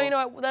 cool. No, you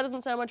know what? That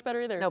doesn't sound much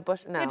better either. No, We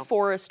no. had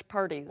forest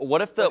parties.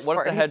 What if the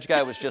hedge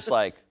guy was just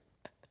like,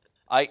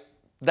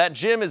 that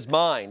gym is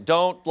mine.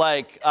 Don't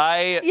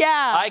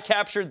I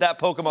captured that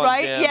Pokemon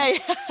Right? gym.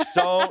 Yeah.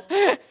 Don't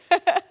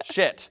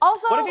shit.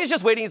 Also- what if he's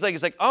just waiting?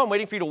 He's like, oh, I'm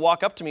waiting for you to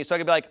walk up to me so I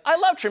can be like, I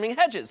love trimming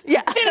hedges.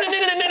 Yeah. Oh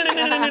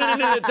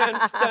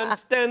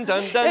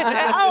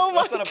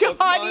my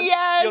God,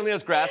 yes. He only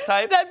has grass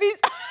types. That'd be.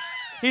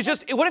 He's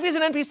just. What if he's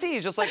an NPC?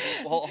 He's just like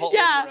holding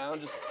Yeah.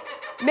 around. Just.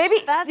 Maybe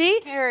That's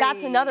scary.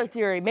 That's another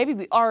theory. Maybe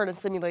we are in a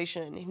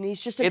simulation, and he's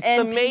just an It's NPC.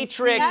 the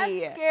Matrix.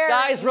 That's scary.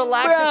 Guys,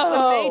 relax. It's the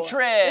Bro,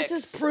 Matrix.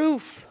 This is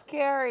proof.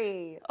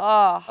 Scary.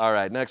 Oh. All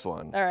right, next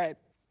one. All right.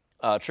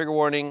 Trigger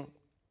warning,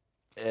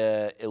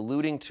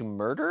 alluding to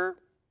murder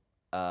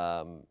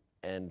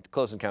and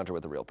close encounter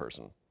with a real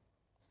person.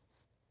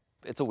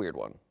 It's a weird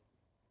one.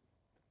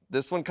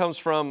 This one comes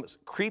from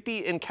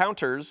Creepy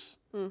Encounters,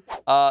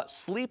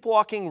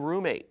 sleepwalking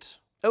roommate.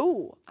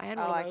 Oh, I had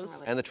one I of can those.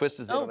 relate. And the twist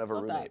is they don't have a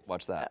love roommate. that.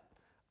 Watch that.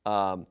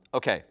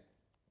 Okay.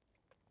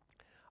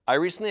 I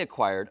recently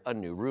acquired a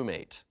new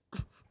roommate.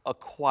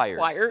 Acquired.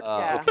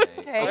 Yeah.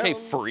 Okay. Okay,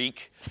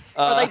 freak.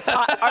 Are they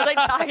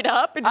tied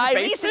up in your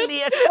basement?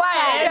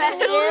 acquired a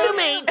new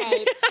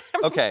roommate.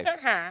 Okay.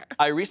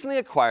 I recently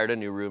acquired a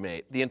new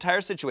roommate. The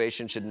entire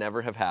situation should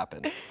never have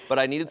happened, but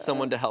I needed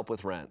someone to help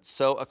with rent.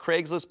 So a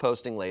Craigslist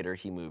posting later,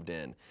 he moved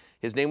in.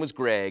 His name was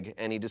Greg,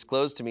 and he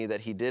disclosed to me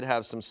that he did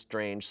have some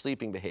strange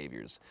sleeping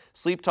behaviors.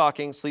 Sleep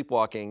talking,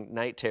 sleepwalking,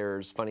 night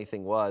terrors. Funny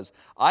thing was,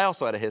 I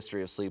also had a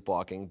history of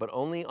sleepwalking, but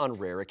only on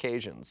rare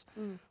occasions.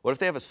 What if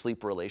they have a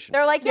sleep relationship?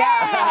 They're like,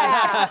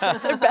 yeah.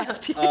 They're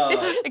besties.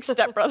 Like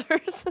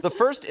stepbrothers. The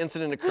first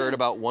incident occurred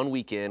about 1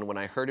 week in when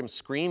I heard him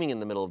screaming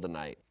in the middle of the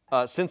night.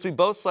 Since we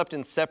both slept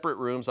in separate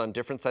rooms on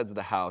different sides of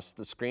the house,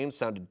 the screams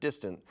sounded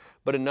distant,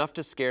 but enough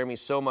to scare me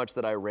so much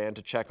that I ran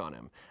to check on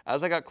him.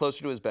 As I got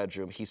closer to his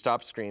bedroom, he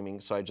stopped screaming,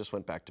 so I just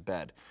went back to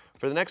bed.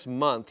 For the next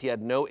month, he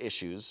had no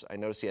issues. I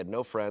noticed he had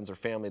no friends or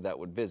family that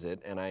would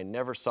visit, and I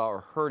never saw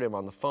or heard him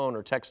on the phone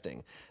or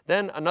texting.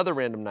 Then, another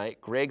random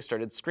night, Greg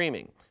started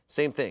screaming.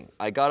 Same thing.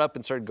 I got up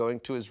and started going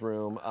to his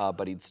room,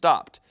 but he'd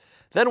stopped.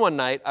 Then one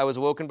night, I was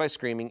awoken by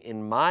screaming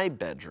in my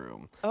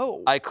bedroom.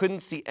 Oh. I couldn't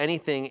see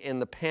anything in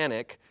the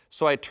panic,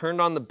 so I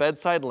turned on the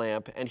bedside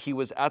lamp, and he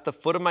was at the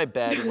foot of my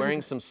bed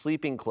wearing some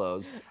sleeping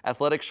clothes,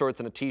 athletic shorts,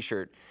 and a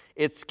t-shirt.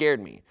 It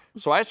scared me.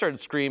 So I started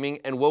screaming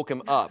and woke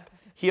him up.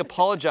 He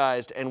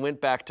apologized and went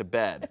back to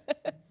bed.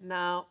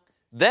 No.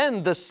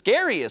 Then the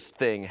scariest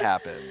thing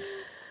happened.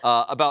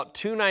 About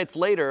 2 nights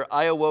later,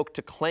 I awoke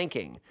to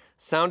clanking.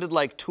 Sounded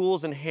like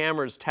tools and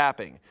hammers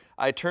tapping.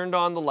 I turned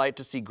on the light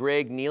to see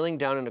Greg kneeling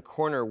down in a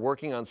corner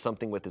working on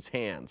something with his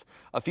hands.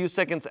 A few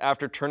seconds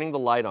after turning the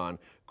light on,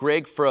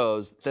 Greg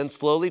froze, then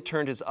slowly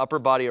turned his upper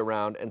body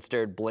around and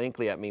stared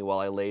blankly at me while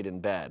I laid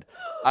in bed.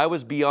 I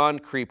was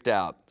beyond creeped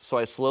out, so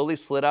I slowly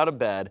slid out of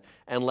bed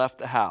and left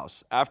the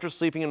house. After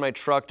sleeping in my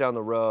truck down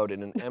the road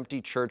in an empty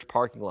church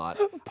parking lot,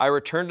 I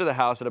returned to the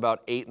house at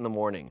about 8 in the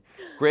morning.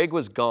 Greg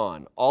was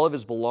gone. All of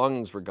his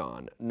belongings were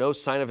gone. No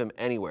sign of him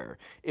anywhere.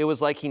 It was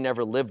like he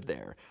never lived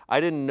there. I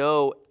didn't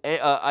know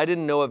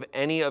of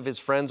any of his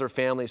friends or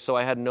family, so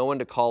I had no one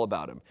to call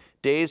about him.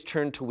 Days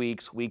turned to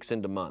weeks, weeks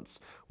into months.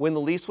 When the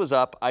lease was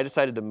up, I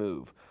decided to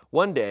move.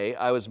 One day,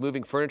 I was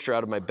moving furniture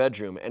out of my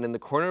bedroom, and in the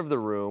corner of the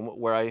room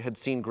where I had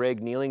seen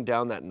Greg kneeling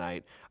down that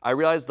night, I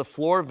realized the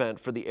floor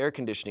vent for the air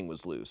conditioning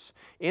was loose.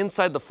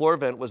 Inside the floor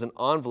vent was an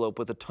envelope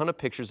with a ton of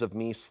pictures of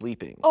me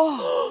sleeping.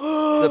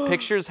 Oh. The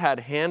pictures had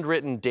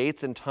handwritten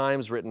dates and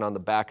times written on the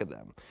back of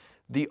them.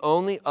 The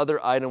only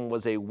other item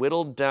was a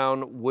whittled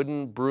down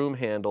wooden broom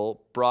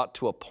handle brought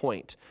to a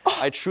point.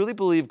 I truly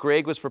believe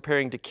Greg was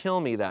preparing to kill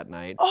me that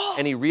night,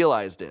 and he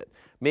realized it.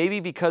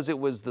 Maybe because it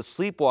was the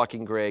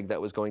sleepwalking Greg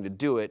that was going to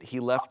do it, he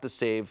left to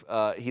save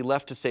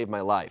my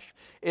life.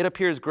 It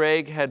appears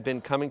Greg had been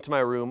coming to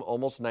my room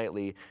almost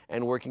nightly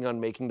and working on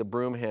making the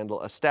broom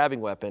handle a stabbing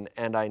weapon,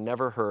 and I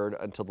never heard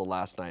until the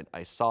last night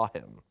I saw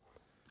him.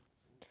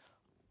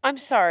 I'm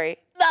sorry.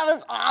 That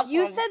was awesome.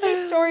 You said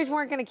these stories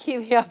weren't going to keep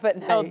me up at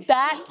night.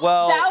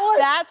 Oh,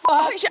 that's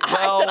I said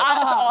I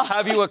was awesome.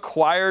 Have you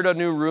acquired a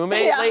new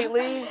roommate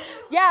lately?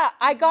 Yeah,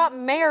 I got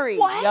married,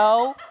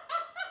 yo.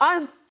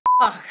 I'm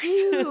fucked.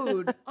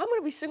 Dude, I'm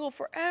gonna be single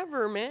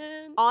forever,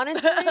 man.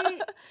 Honestly,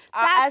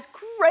 that's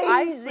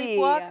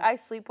crazy. I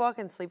sleepwalk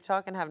and sleep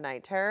talk and have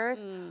night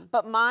terrors,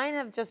 but mine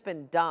have just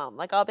been dumb.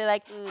 Like I'll be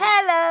like,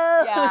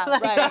 "Hello." Yeah,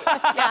 right.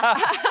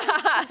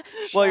 Yeah.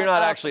 Well, you're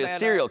not actually a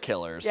serial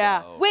killer, so.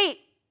 Yeah. Wait.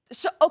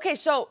 So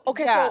his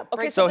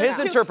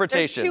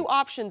interpretation. There's 2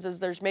 options. Is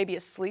there's maybe a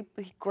sleep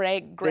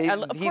Greg.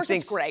 Of course,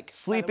 it's Greg.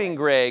 Sleeping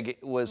Greg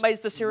was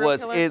the serial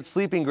killer?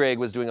 Sleeping Greg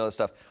was doing all this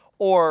stuff,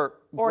 or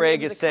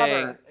Greg is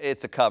saying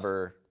it's a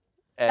cover,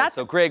 and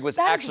so Greg was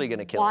actually going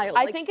to kill him.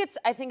 I think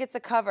it's a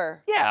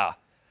cover. Yeah,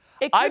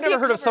 I've never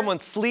heard of someone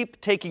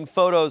sleep taking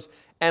photos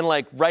and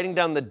like writing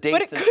down the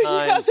dates and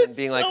times and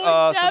being like,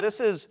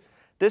 so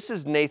this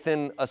is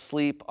Nathan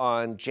asleep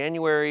on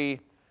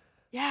January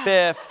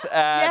 5th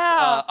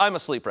at, I'm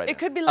asleep right now. It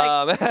could be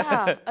like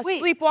a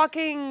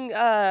sleepwalking,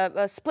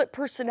 a split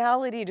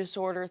personality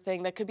disorder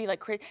thing that could be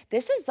like crazy.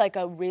 This is like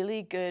a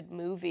really good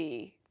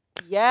movie.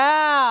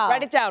 Yeah.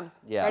 Write it down.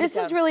 Yeah. This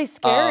is really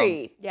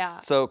scary. Yeah.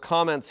 So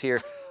comments here.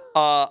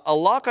 A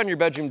lock on your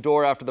bedroom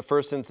door after the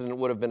first incident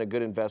would have been a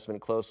good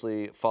investment,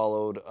 closely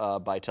followed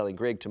by telling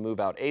Greg to move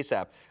out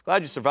ASAP.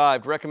 Glad you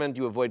survived. Recommend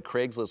you avoid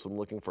Craigslist when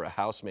looking for a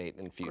housemate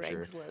in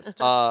future.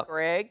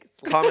 Greg.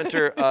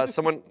 Commenter,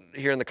 someone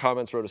here in the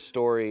comments wrote a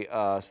story.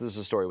 So this is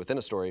a story within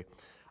a story.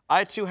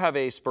 I too have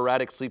a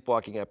sporadic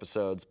sleepwalking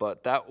episodes,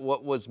 but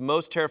what was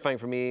most terrifying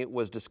for me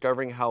was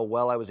discovering how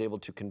well I was able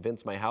to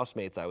convince my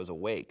housemates I was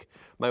awake.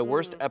 My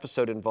worst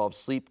episode involved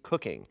sleep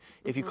cooking,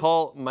 if you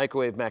call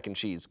microwave mac and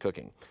cheese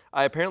cooking.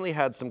 I apparently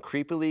had some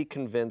creepily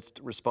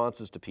convinced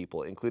responses to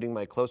people, including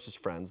my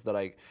closest friends,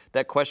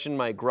 that questioned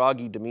my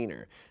groggy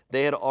demeanor.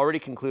 They had already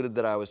concluded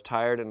that I was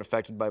tired and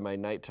affected by my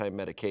nighttime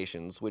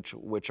medications,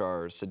 which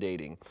are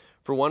sedating.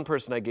 For one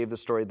person, I gave the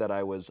story that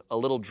I was a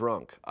little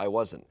drunk. I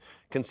wasn't.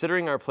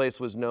 Considering our place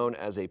was known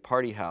as a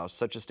party house,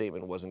 such a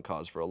statement wasn't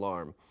cause for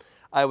alarm.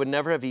 I would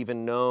never have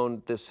even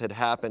known this had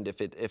happened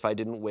if I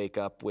didn't wake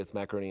up with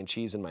macaroni and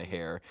cheese in my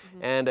hair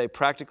and a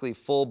practically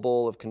full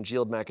bowl of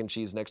congealed mac and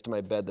cheese next to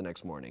my bed the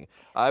next morning.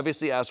 I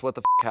obviously asked what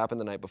the happened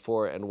the night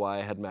before and why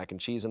I had mac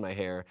and cheese in my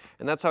hair,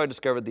 and that's how I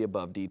discovered the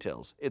above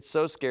details. It's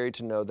so scary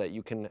to know that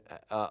you can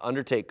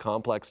undertake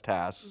complex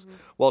tasks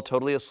while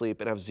totally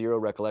asleep and have zero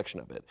recollection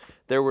of it.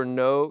 There were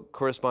no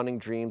corresponding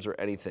dreams or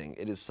anything.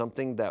 It is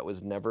something that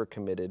was never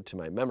committed to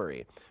my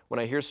memory. When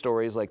I hear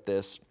stories like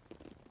this,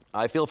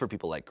 I feel for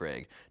people like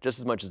Greg, just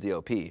as much as the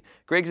OP.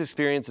 Greg's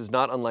experience is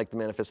not unlike the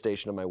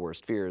manifestation of my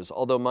worst fears,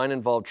 although mine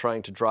involved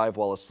trying to drive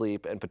while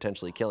asleep and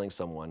potentially killing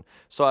someone.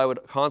 So I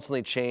would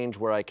constantly change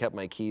where I kept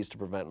my keys to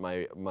prevent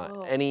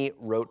any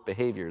rote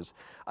behaviors.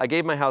 I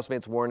gave my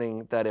housemates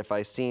warning that if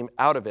I seem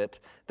out of it,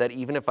 that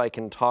even if I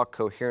can talk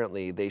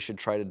coherently, they should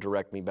try to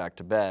direct me back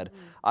to bed.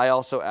 I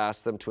also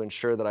asked them to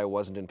ensure that I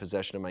wasn't in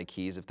possession of my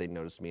keys if they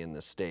noticed me in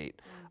this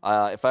state.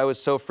 If I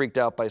was so freaked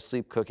out by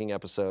sleep cooking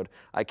episode,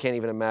 I can't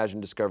even imagine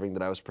discovering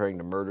that I was preparing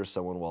to murder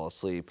someone while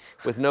asleep,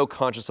 with no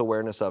conscious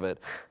awareness of it.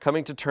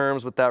 Coming to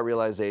terms with that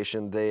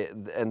realization,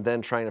 and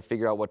then trying to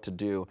figure out what to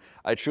do.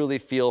 I truly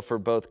feel for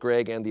both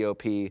Greg and the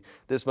OP.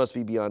 This must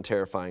be beyond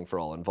terrifying for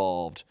all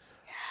involved.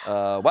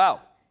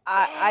 Wow.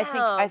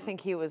 I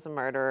think he was a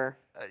murderer.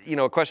 You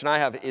know, a question I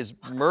have is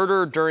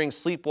murder during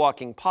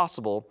sleepwalking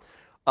possible?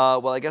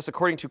 Well, I guess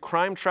according to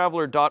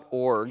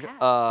crimetraveler.org,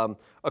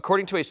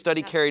 according to a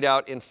study carried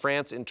out in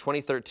France in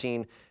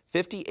 2013,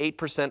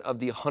 58% of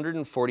the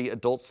 140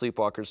 adult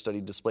sleepwalkers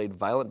studied displayed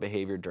violent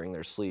behavior during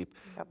their sleep,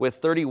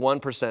 with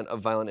 31% of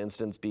violent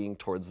incidents being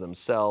towards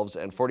themselves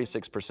and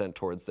 46%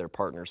 towards their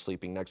partner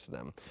sleeping next to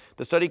them.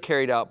 The study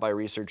carried out by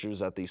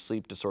researchers at the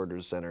Sleep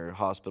Disorders Center,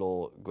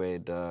 Hospital Guy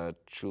de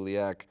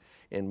Chauliac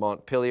in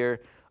Montpellier,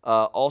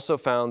 also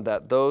found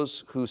that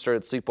those who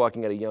started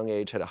sleepwalking at a young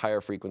age had a higher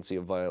frequency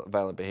of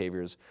violent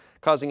behaviors,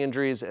 causing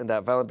injuries, and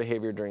that violent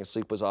behavior during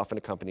sleep was often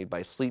accompanied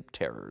by sleep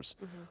terrors,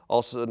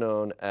 also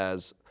known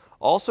as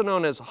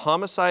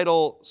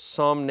homicidal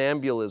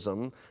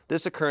somnambulism.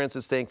 This occurrence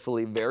is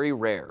thankfully very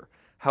rare.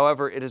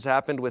 However, it has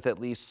happened with at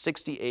least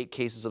 68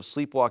 cases of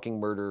sleepwalking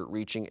murder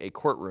reaching a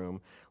courtroom,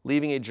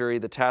 leaving a jury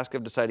the task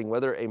of deciding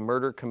whether a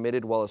murder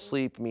committed while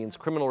asleep means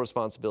criminal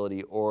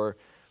responsibility or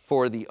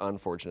for the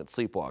unfortunate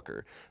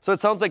sleepwalker. So it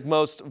sounds like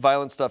most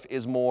violent stuff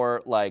is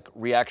more like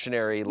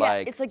reactionary,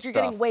 like it's like you're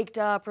stuff. getting waked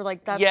up or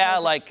like that's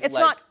it's like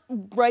not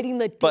writing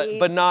the dates.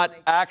 But not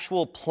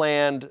actual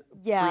planned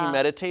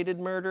premeditated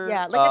murder.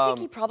 Yeah, like I think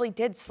he probably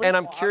did sleepwalk. And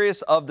I'm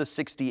curious of the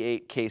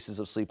 68 cases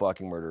of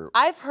sleepwalking murder.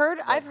 I've heard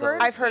of that too.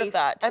 I've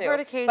heard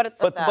a case. But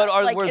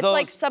were it's those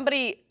like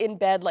somebody in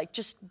bed like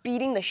just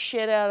beating the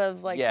shit out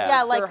of like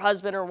like their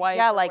husband or wife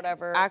or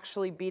whatever.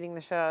 Actually beating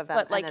the shit out of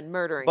them and then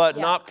murdering. But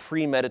not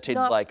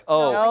premeditated,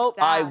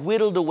 I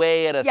whittled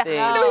away at a thing.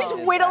 No,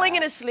 he's whittling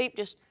in his sleep.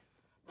 Just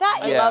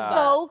that is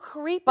so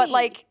creepy. But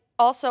like.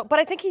 Also, but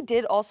I think he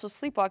did also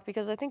sleepwalk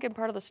because I think in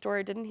part of the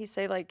story, didn't he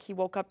say like he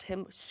woke up to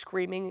him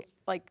screaming,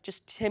 like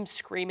just him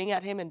screaming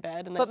at him in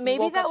bed, and then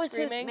maybe that was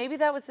his. Maybe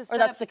that was his. Or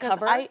that's the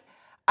cover.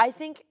 I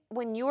think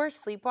when you are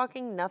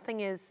sleepwalking,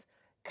 nothing is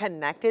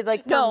connected.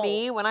 Like for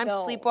me, when I'm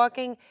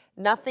sleepwalking,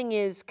 nothing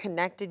is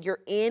connected. You're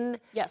in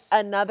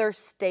another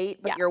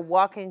state, but you're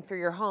walking through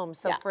your home.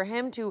 So for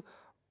him to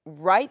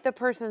write the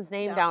person's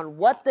name down,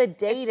 what the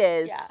date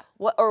is,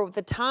 what or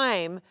the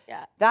time,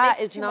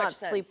 that is not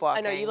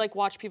sleepwalking. I know, you like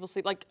watch people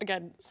sleep. Like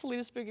again,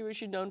 Selina Spooky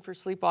was known for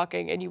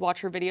sleepwalking, and you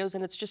watch her videos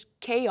and it's just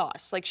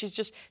chaos. Like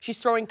she's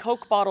throwing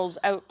Coke bottles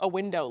out a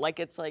window.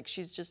 Like it's like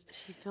she's just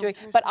doing.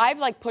 But I've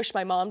like pushed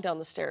my mom down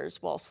the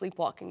stairs while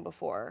sleepwalking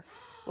before.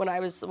 When I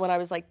was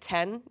like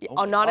 10,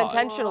 not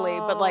intentionally,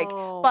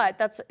 but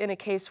that's in a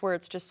case where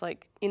it's just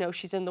like, you know,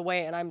 she's in the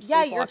way and I'm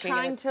sleepwalking. Yeah, you're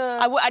trying to.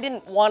 I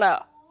didn't want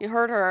to. You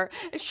heard her.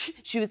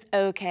 She was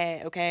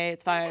okay,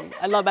 it's fine.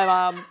 I love my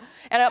mom.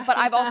 But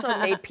I've also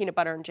made peanut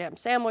butter and jam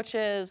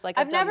sandwiches. Like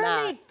I've never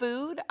made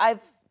food.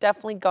 I've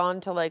definitely gone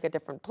to like a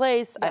different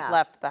place. I've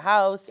left the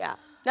house. Yeah.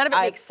 None of it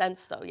makes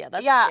sense though. Yeah,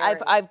 that's scary.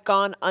 I've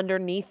gone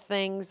underneath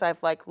things.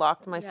 I've like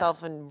locked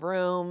myself in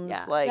rooms.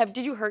 Yeah. Like,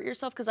 did you hurt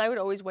yourself? Because I would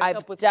always wake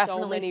up with so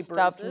many bruises. I've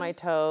definitely stubbed my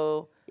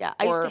toe. Yeah,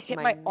 I used to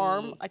hit my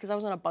arm because I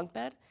was on a bunk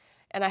bed,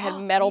 and I had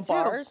metal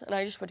bars, and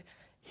I just would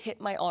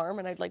hit my arm,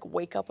 and I'd like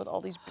wake up with all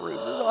these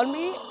bruises on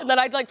me, and then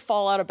I'd like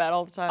fall out of bed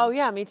all the time. Oh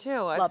yeah, me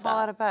too. I'd fall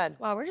out of bed.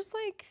 Wow, we're just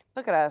like,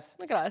 look at us.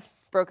 Look at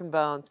us. Broken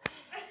bones.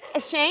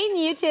 Shane,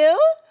 you too?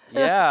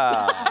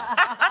 Yeah.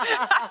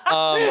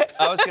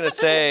 I was gonna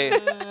say,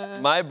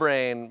 my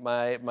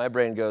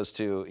brain goes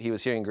to, he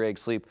was hearing Greg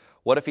sleep.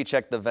 What if he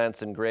checked the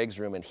vents in Greg's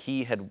room and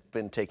he had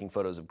been taking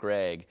photos of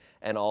Greg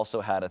and also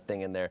had a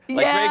thing in there?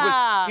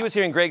 Like he was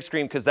hearing Greg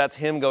scream because that's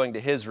him going to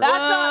his room.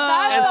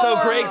 That's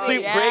so Greg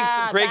sleep.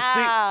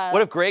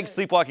 What if Greg's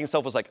sleepwalking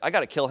self was like, I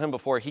gotta kill him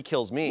before he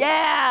kills me?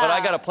 Yeah. But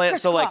I gotta plan.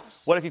 So like,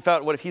 what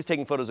if he's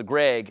taking photos of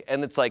Greg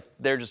and it's like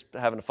they're just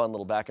having a fun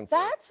little back and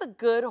forth? That's a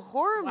good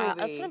horror movie.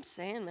 That's what I'm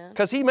saying, man.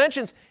 Because he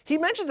mentions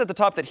at the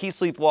top that he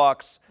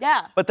sleepwalks.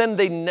 Yeah. But then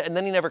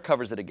then he never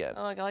covers it again.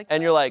 Oh, I like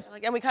and that. you're like,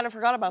 and we kind of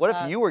forgot about what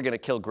that. if you were gonna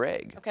kill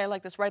Greg? Okay, I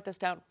like this. Write this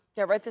down.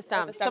 Yeah, write this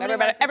down.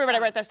 Everybody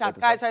write this down.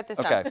 Guys, write this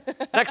down. Okay.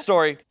 Next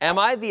story. Am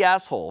I the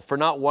asshole for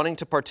not wanting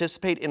to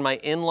participate in my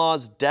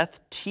in-laws' death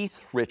teeth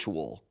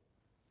ritual?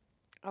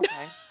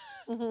 Okay.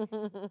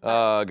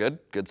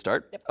 Good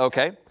start. Yep.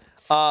 Okay.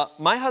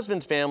 My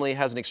husband's family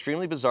has an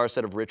extremely bizarre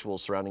set of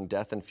rituals surrounding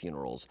death and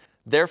funerals.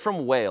 They're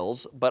from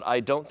Wales, but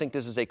I don't think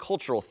this is a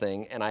cultural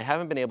thing, and I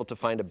haven't been able to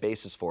find a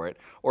basis for it,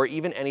 or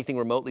even anything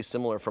remotely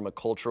similar from a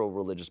cultural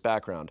religious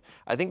background.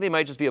 I think they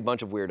might just be a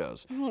bunch of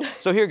weirdos.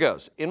 So here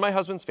goes. In my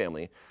husband's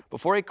family,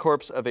 before a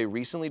corpse of a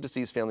recently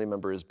deceased family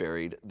member is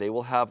buried, they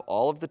will have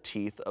all of the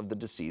teeth of the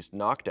deceased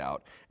knocked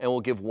out, and will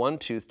give one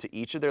tooth to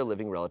each of their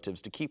living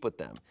relatives to keep with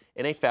them,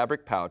 in a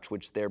fabric pouch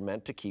which they're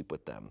meant to keep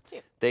with them.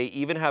 Cute. They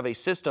even have a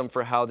system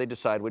for how they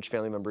decide which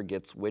family member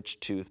gets which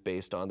tooth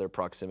based on their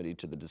proximity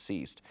to the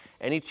deceased.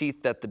 Any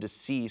teeth that the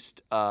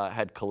deceased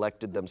had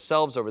collected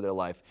themselves over their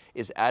life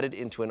is added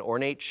into an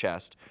ornate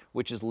chest,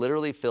 which is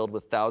literally filled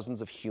with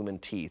thousands of human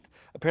teeth.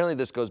 Apparently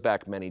this goes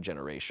back many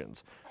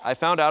generations. I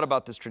found out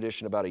about this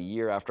tradition about a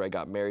year after I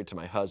got married to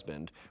my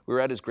husband. We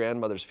were at his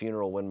grandmother's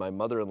funeral when my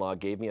mother-in-law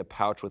gave me a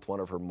pouch with one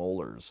of her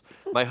molars.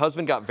 My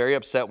husband got very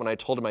upset when I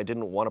told him I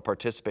didn't want to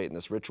participate in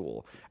this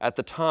ritual. At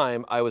the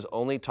time, I was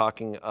only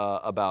talking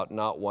about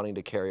not wanting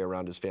to carry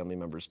around his family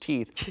members'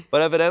 teeth,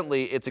 but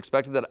evidently it's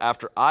expected that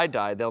after I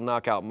die, they'll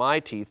knock out my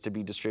teeth to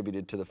be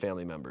distributed to the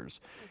family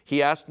members.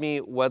 He asked me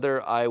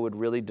whether I would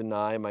really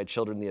deny my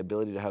children the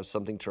ability to have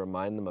something to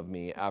remind them of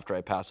me after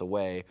I pass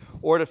away,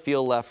 or to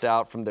feel left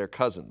out from their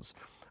cousins.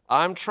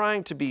 I'm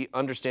trying to be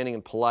understanding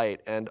and polite,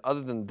 and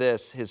other than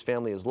this, his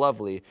family is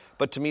lovely,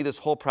 but to me this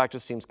whole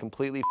practice seems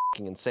completely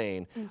f***ing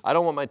insane. I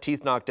don't want my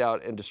teeth knocked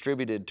out and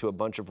distributed to a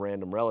bunch of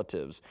random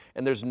relatives,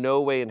 and there's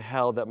no way in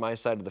hell that my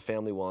side of the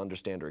family will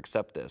understand or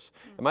accept this.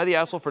 Am I the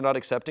asshole for not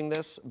accepting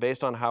this?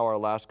 Based on how our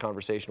last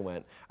conversation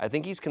went, I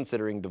think he's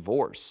considering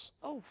divorce.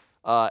 Oh.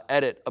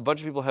 Edit, a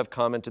bunch of people have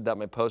commented that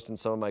my post and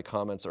some of my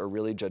comments are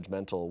really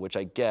judgmental, which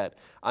I get.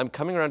 I'm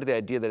coming around to the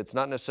idea that it's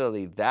not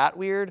necessarily that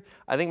weird.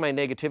 I think my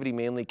negativity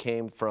mainly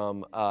came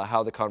from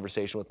how the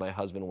conversation with my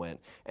husband went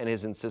and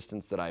his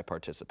insistence that I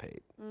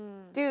participate.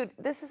 Dude,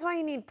 this is why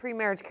you need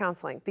pre-marriage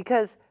counseling,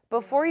 because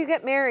before you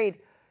get married,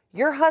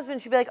 your husband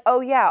should be like,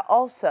 oh yeah,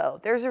 also,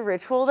 there's a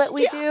ritual that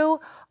we do.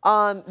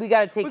 We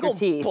gotta take your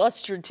teeth.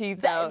 Bust your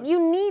teeth out.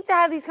 You need to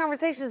have these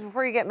conversations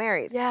before you get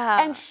married.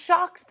 Yeah. And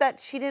shocked that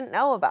she didn't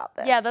know about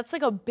this. Yeah, that's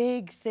like a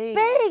big thing.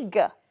 Big.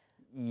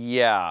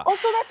 Yeah.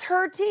 Also, that's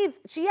her teeth.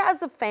 She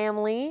has a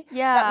family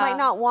that might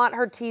not want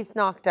her teeth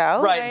knocked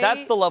out. Right,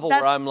 that's the level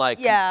where I'm like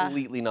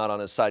completely not on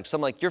his side. Because I'm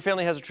like, your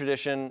family has a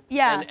tradition.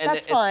 Yeah, and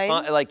that's fine.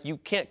 Like, you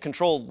can't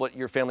control what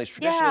your family's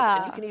tradition is,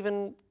 and you can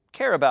even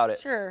care about it.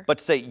 Sure. But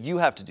to say, you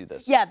have to do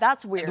this. Yeah,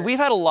 that's weird. We've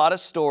had a lot of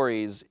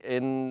stories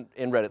in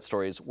Reddit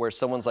stories where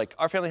someone's like,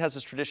 our family has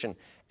this tradition,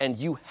 and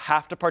you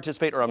have to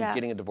participate or I'm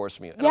getting a divorce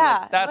from you. And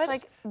I'm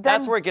like,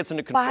 that's where it gets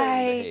into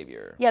controlling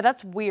behavior. Yeah,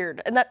 that's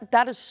weird. And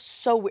that is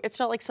so weird. It's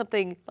not like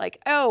something like,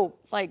 oh,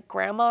 like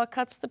grandma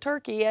cuts the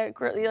turkey.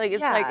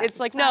 It's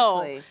like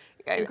no.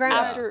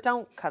 Grandma,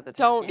 don't cut the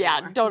turkey.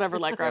 Don't ever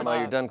let grandma.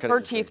 You're done cutting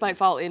her teeth might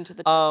fall into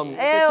the turkey if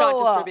it's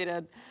not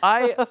distributed.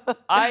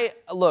 I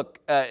look,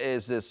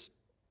 is this,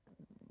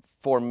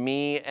 for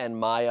me and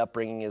my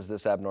upbringing, is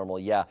this abnormal?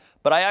 Yeah.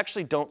 But I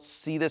actually don't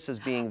see this as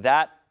being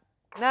that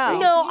crazy.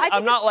 No, I think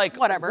I'm not like,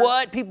 whatever.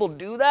 What? People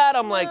do that?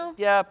 I'm like,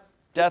 yeah.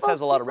 Death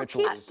has a lot of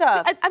rituals. Keep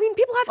stuff. I mean,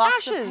 people have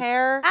Locks ashes. Of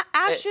hair.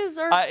 Ashes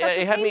are.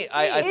 It had me.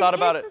 I thought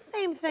about it. It's the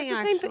same thing,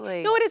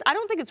 actually. No, it is. I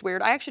don't think it's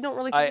weird. I actually don't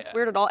really think it's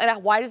weird at all.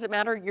 And why does it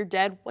matter? You're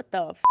dead. What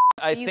the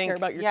f do you care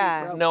about your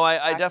teeth, bro? No,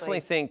 I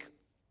definitely think.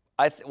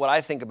 What I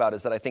think about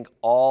is that I think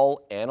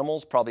all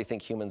animals probably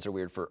think humans are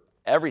weird for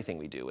everything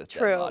we do with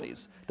dead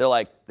bodies. They're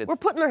like, we're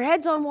putting their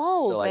heads on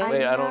walls. They're like,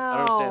 wait, I don't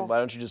understand. Why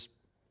don't you just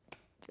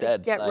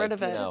dead? Get rid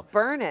of it. Just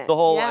burn it. The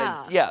whole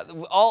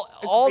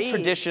all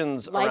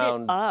traditions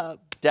around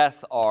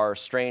death are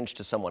strange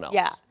to someone else.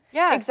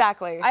 Yeah,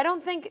 exactly. I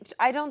don't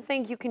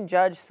think you can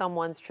judge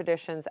someone's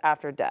traditions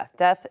after death.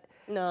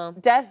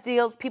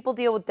 People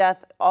deal with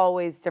death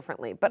always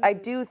differently. But I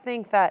do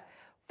think that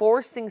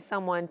forcing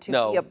someone to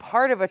be a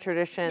part of a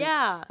tradition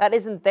that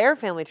isn't their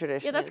family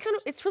tradition. Yeah, that's kind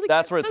of, it's really,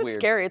 that's where it's weird.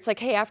 Scary. It's like,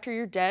 hey, after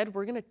you're dead,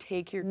 we're gonna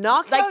take your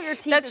knock out your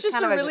teeth. That's just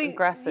kind of really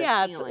aggressive.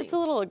 Yeah, it's a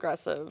little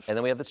aggressive. And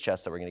then we have this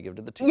chest that we're gonna give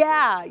to the two.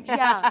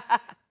 Yeah.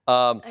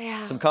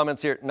 Some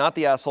comments here. Not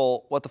the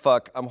asshole. What the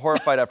fuck? I'm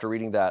horrified after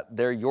reading that.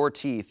 They're your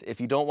teeth.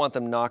 If you don't want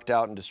them knocked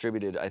out and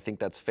distributed, I think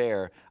that's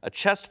fair. A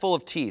chest full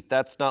of teeth.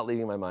 That's not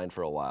leaving my mind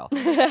for a while.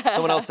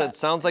 Someone else said,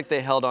 sounds like they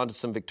held on to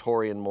some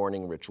Victorian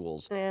mourning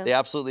rituals. They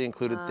absolutely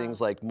included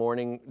things like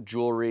mourning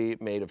jewelry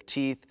made of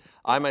teeth.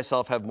 I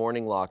myself have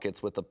mourning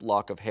lockets with a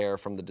lock of hair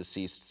from the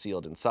deceased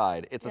sealed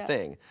inside. It's a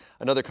thing.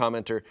 Another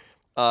commenter.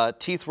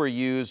 Teeth were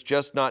used,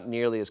 just not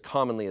nearly as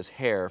commonly as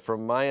hair.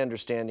 From my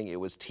understanding, it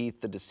was teeth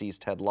the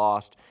deceased had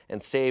lost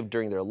and saved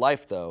during their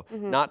life, though,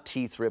 not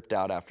teeth ripped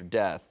out after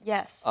death.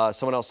 Yes.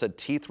 Someone else said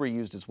teeth were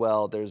used as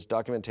well. There's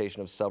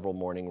documentation of several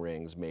mourning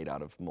rings made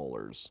out of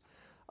molars.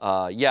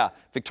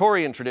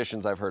 Victorian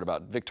traditions I've heard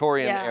about.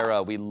 Victorian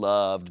era, we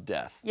loved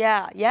death.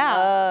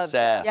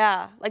 Sad.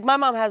 Yeah, like my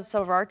mom has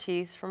some of our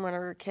teeth from when we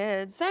were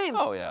kids. Same.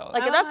 Oh yeah.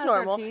 Like that's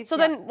normal. So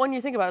then when you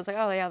think about it, it's like,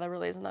 oh yeah, that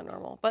really isn't that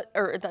normal. But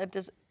or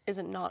that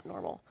isn't not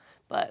normal.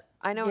 But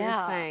I know what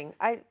you're saying.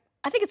 I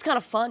think it's kind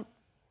of fun.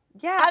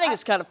 Yeah. I think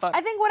it's kind of fun. I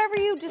think whatever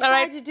you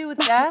decide to do with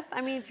death. I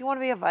mean, if you want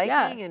to be a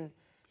Viking and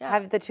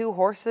have the 2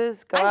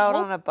 horses go out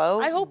on a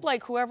boat. I hope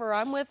like whoever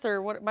I'm with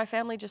or what my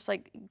family just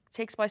like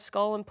takes my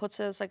skull and puts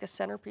it as like a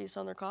centerpiece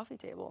on their coffee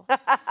table.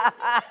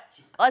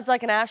 It's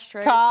like an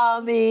ashtray.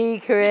 Call me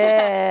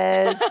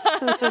Chris.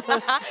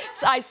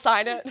 I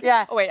sign it.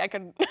 Yeah. Oh wait, I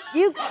can.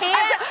 You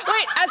can't.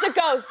 Wait, as a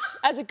ghost.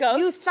 As a ghost.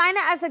 You sign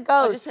it as a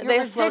ghost. Your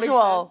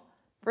residual.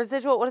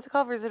 Residual. What is it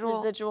called?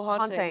 Residual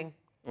haunting.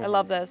 I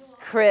love this.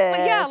 Chris.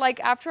 But yeah, like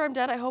after I'm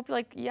dead, I hope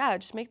like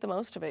just make the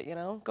most of it. You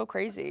know, go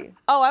crazy.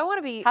 Oh, I want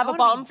to be. Have a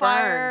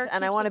bonfire,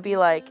 and I want to be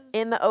like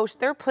in the ocean.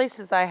 There are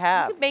places I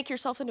have. You can make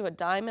yourself into a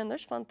diamond.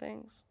 There's fun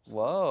things.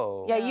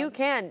 Whoa. Yeah, you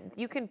can.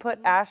 You can put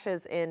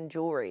ashes in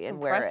jewelry and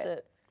wear Compress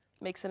it.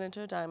 Makes it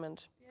into a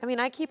diamond. I mean,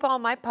 I keep all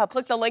my pups.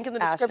 Click the link in the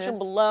description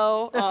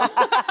below.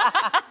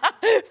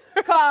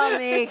 Call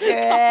me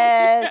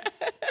Chris.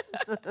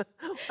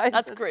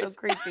 That's great. So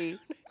creepy.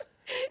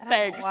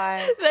 Thanks.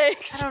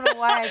 Thanks. I don't know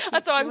why I keep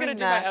That's how I'm gonna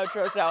do my that.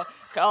 outros now.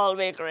 Call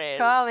me Chris.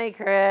 Call me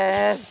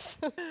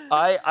Chris.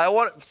 I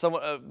want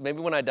someone, maybe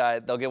when I die,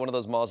 they'll get one of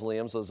those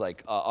mausoleums, those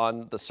like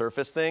on the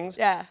surface things.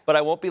 Yeah. But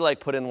I won't be like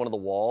put in one of the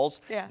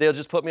walls. Yeah. They'll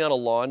just put me on a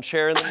lawn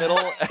chair in the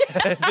middle,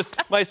 and just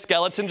my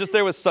skeleton just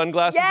there with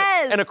sunglasses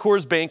and a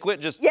Coors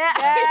Banquet just.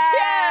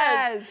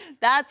 Yes.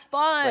 That's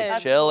fun. It's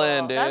like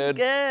chilling, dude. That's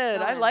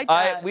good. I like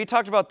that. We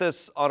talked about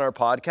this on our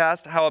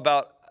podcast, how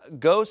about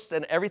ghosts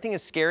and everything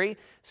is scary.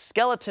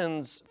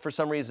 Skeletons, for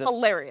some reason.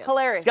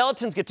 Hilarious.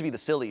 Skeletons get to be the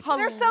silly thing.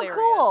 They're so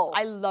cool.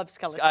 I love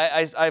skeletons.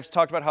 I've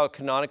talked about how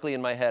canonically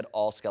in my head,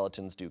 all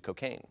skeletons do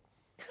cocaine.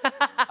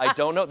 I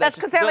don't know. That's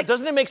because they're like,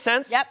 doesn't it make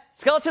sense? Yep.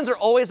 Skeletons are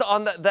always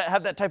on that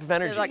have that type of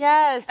energy. Like,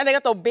 yes. And they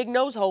got those big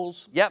nose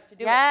holes. Yep.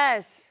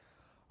 Yes.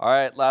 All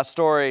right, last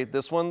story.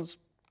 This one's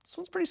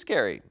pretty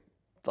scary.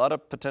 A lot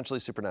of potentially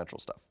supernatural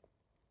stuff.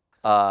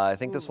 I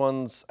think this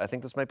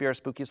might be our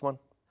spookiest one.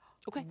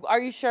 Okay. Are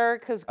you sure?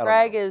 Because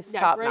Greg is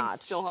top Greg's notch.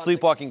 still haunting.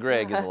 Sleepwalking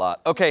Greg is a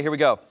lot. Okay, here we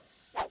go.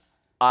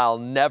 I'll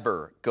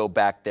never go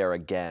back there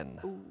again.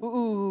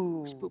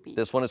 Ooh. Spoopy.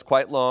 This one is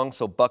quite long,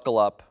 so buckle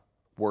up.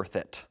 Worth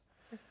it.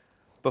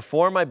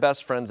 Before my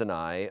best friends and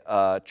I,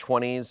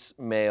 20s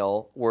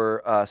male,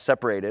 were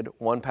separated,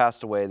 one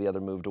passed away, the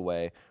other moved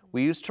away,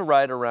 we used to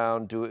ride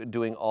around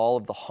doing all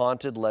of the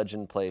haunted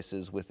legend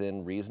places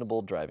within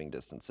reasonable driving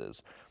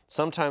distances.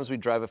 Sometimes we'd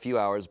drive a few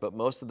hours, but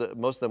most of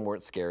them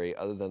weren't scary,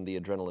 other than the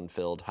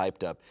adrenaline-filled,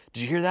 hyped up.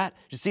 Did you hear that?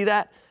 Did you see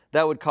that?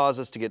 That would cause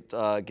us to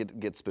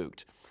get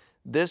spooked.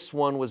 This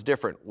one was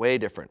different, way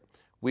different.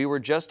 We were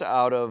just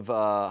out of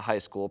high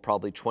school,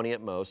 probably 20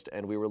 at most,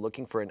 and we were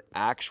looking for an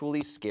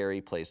actually scary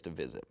place to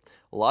visit.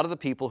 A lot of the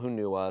people who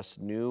knew us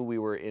knew we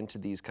were into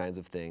these kinds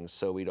of things,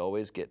 so we'd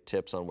always get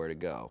tips on where to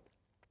go.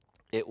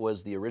 It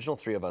was the original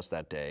 3 of us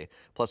that day,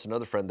 plus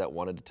another friend that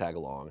wanted to tag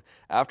along.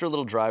 After a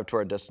little drive to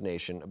our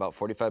destination, about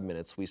 45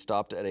 minutes, we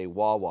stopped at a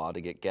Wawa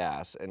to get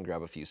gas and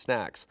grab a few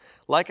snacks.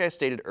 Like I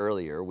stated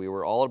earlier, we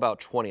were all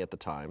about 20 at the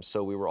time,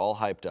 so we were all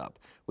hyped up.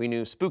 We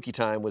knew spooky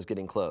time was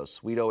getting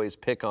close. We'd always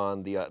pick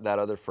on that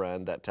other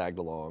friend that tagged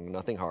along.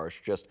 Nothing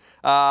harsh, just,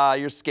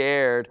 you're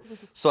scared.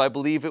 So I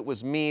believe it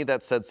was me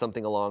that said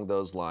something along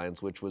those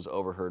lines, which was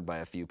overheard by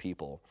a few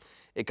people.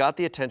 It got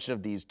the attention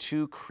of these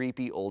 2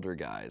 creepy older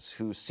guys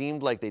who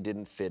seemed like they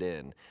didn't fit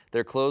in.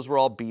 Their clothes were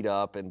all beat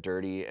up and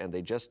dirty, and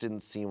they just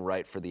didn't seem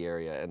right for the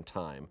area and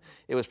time.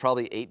 It was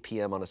probably 8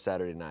 p.m. on a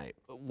Saturday night.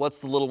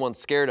 "What's the little one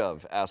scared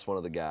of?" asked one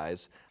of the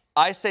guys.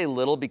 I say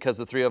little because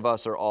the 3 of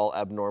us are all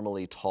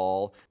abnormally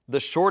tall.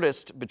 The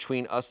shortest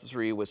between us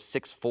 3 was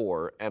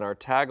 6'4", and our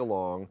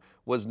tag-along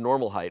was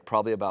normal height,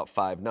 probably about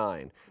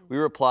 5'9". We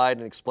replied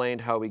and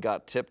explained how we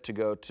got tipped to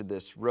go to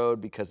this road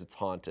because it's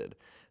haunted.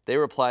 They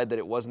replied that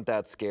it wasn't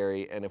that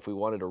scary, and if we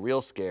wanted a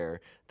real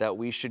scare, that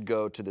we should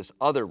go to this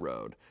other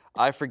road.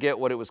 I forget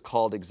what it was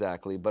called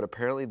exactly, but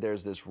apparently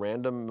there's this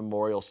random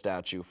memorial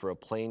statue for a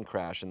plane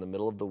crash in the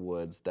middle of the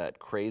woods that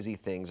crazy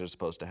things are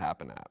supposed to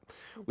happen at.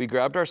 We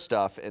grabbed our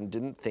stuff and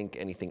didn't think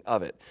anything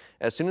of it.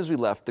 As soon as we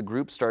left, the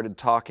group started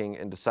talking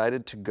and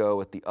decided to go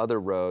with the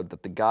other road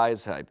that the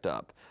guys hyped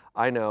up.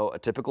 I know, a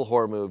typical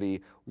horror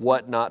movie,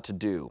 what not to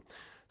do.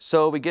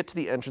 So we get to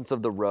the entrance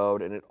of the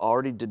road, and it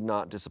already did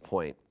not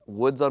disappoint.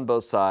 Woods on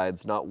both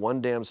sides, not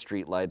one damn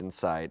street light in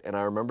sight, and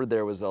I remember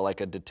there was like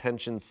a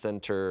detention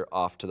center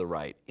off to the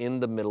right, in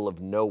the middle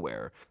of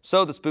nowhere.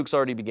 So the spooks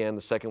already began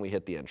the second we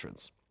hit the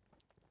entrance.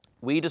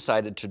 We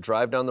decided to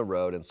drive down the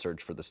road and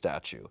search for the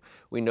statue.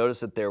 We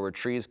noticed that there were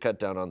trees cut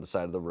down on the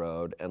side of the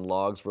road, and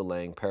logs were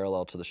laying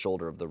parallel to the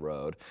shoulder of the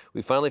road.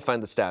 We finally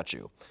find the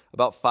statue.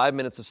 About 5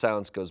 minutes of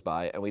silence goes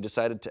by, and we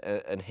decided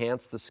to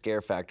enhance the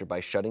scare factor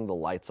by shutting the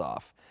lights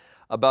off.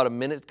 About a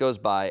minute goes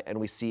by, and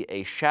we see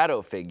a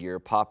shadow figure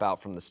pop out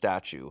from the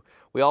statue.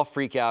 We all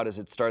freak out as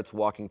it starts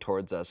walking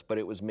towards us, but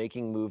it was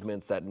making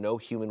movements that no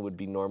human would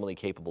be normally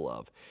capable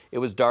of. It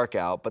was dark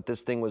out, but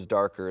this thing was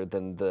darker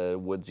than the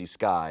woodsy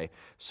sky,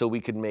 so we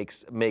could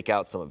make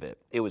out some of it.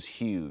 It was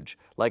huge.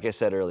 Like I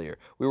said earlier,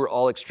 we were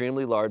all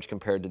extremely large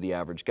compared to the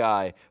average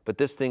guy, but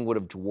this thing would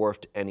have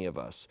dwarfed any of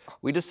us.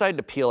 We decided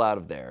to peel out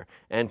of there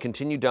and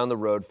continue down the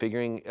road,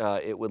 figuring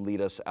it would lead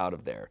us out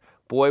of there.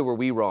 Boy, were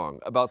we wrong.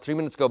 About 3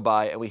 minutes go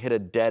by and we hit a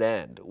dead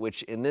end,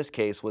 which in this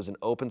case was an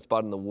open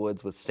spot in the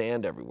woods with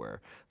sand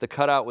everywhere. The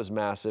cutout was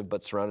massive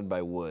but surrounded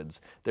by woods.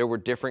 There were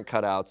different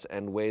cutouts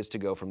and ways to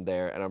go from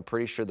there, and I'm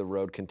pretty sure the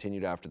road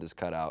continued after this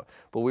cutout,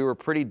 but we were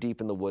pretty deep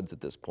in the woods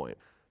at this point.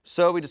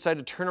 So we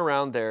decided to turn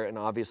around there and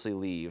obviously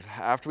leave.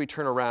 After we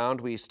turn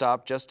around, we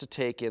stopped just to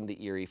take in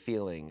the eerie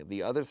feeling.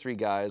 The other 3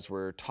 guys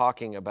were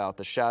talking about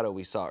the shadow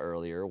we saw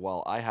earlier,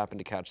 while I happened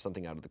to catch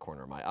something out of the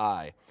corner of my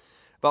eye.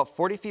 About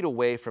 40 feet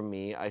away from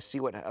me, I see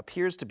what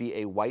appears to be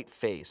a white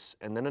face,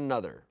 and then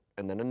another,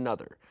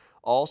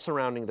 all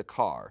surrounding the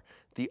car.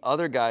 The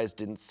other guys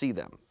didn't see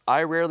them.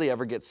 I rarely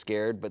ever get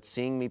scared, but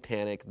seeing me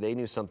panic, they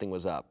knew something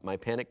was up. My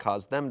panic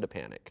caused them to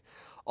panic.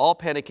 All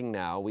panicking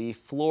now, we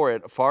floor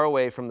it far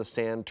away from the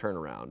sand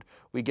turnaround.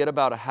 We get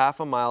about a half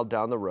a mile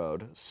down the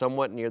road,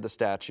 somewhat near the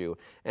statue,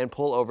 and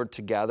pull over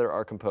to gather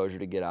our composure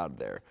to get out of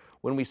there.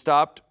 When we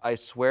stopped, I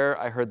swear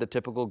I heard the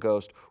typical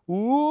ghost,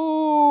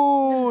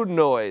 ooh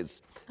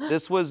noise.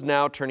 This was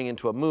now turning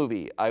into a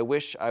movie I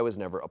wish I was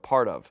never a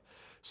part of.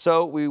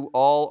 So we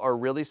all are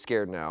really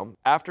scared now.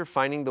 After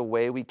finding the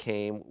way we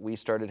came, we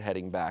started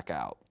heading back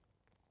out.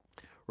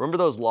 Remember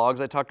those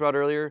logs I talked about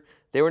earlier?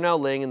 They were now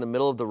laying in the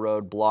middle of the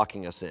road,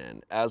 blocking us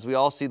in, as we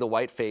all see the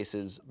white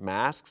faces,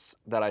 masks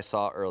that I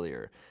saw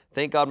earlier.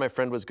 Thank God my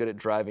friend was good at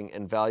driving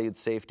and valued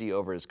safety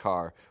over his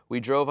car. We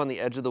drove on the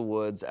edge of the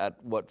woods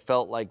at what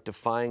felt like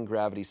defying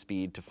gravity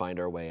speed to find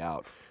our way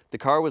out. The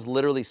car was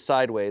literally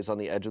sideways on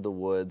the edge of the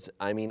woods.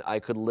 I mean, I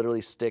could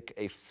literally stick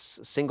a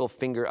single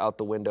finger out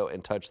the window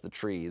and touch the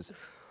trees.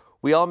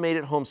 We all made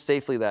it home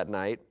safely that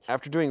night.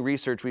 After doing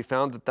research, we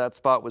found that that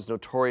spot was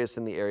notorious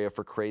in the area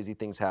for crazy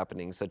things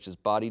happening, such as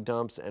body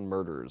dumps and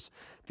murders.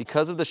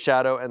 Because of the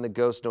shadow and the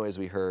ghost noise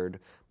we heard,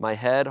 my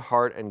head,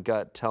 heart, and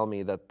gut tell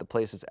me that the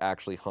place is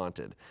actually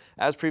haunted.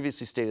 As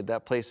previously stated,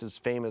 that place is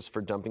famous for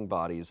dumping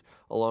bodies,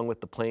 along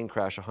with the plane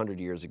crash 100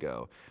 years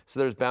ago. So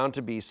there's bound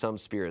to be some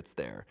spirits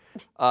there.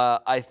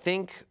 I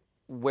think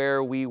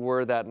where we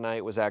were that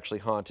night was actually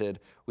haunted.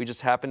 We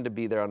just happened to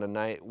be there on a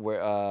night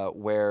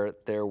where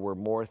there were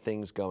more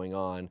things going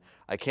on.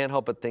 I can't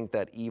help but think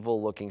that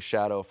evil-looking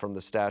shadow from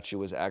the statue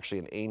was actually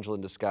an angel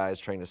in disguise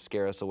trying to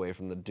scare us away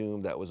from the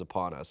doom that was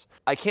upon us.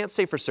 I can't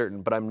say for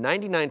certain, but I'm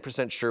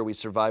 99% sure we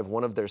survived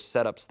one of their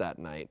setups that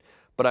night,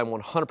 but I'm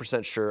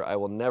 100% sure I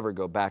will never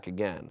go back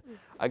again.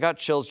 I got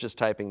chills just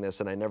typing this,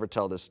 and I never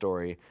tell this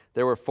story.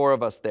 There were 4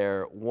 of us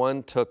there.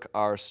 One took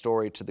our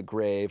story to the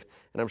grave,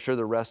 and I'm sure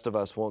the rest of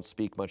us won't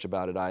speak much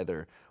about it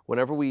either.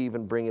 Whenever we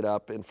even bring it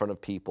up in front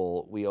of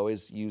people, we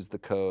always use the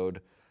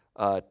code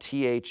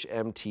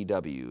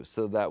THMTW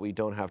so that we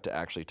don't have to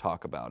actually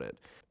talk about it.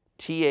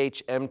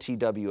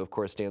 THMTW, of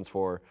course, stands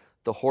for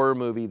the horror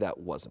movie that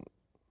wasn't.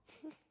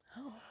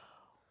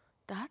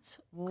 That's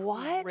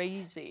what?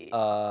 Crazy.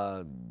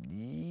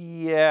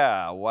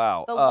 Yeah,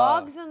 wow. The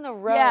logs in the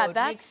road yeah,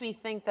 makes me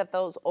think that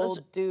those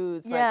old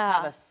dudes like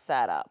have a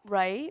setup.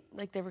 Right?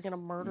 Like they were gonna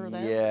murder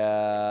them.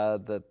 Yeah,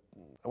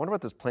 I wonder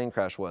what this plane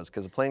crash was,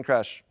 because a plane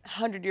crash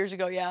 100 years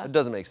ago, yeah. It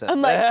doesn't make sense.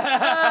 I'm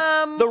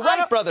like, the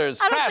Wright brothers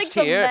crashed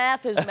here. I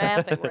don't think the math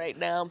is mathing right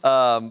now.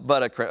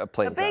 But a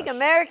plane A crash. big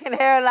American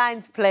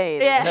Airlines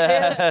plane.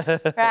 Yeah.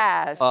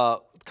 Crash.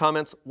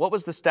 Comments, what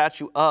was the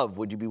statue of?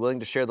 Would you be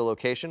willing to share the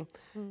location?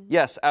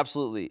 Yes,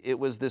 absolutely. It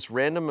was this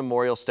random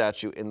memorial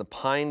statue in the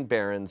Pine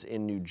Barrens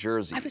in New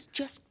Jersey.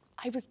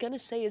 I was gonna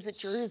say, is it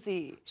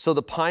Jersey? So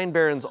the Pine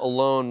Barrens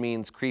alone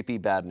means creepy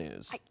bad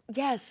news.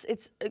 Yes,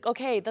 it's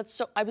okay. That's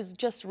so. I was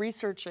just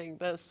researching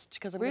this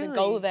because I'm gonna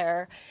go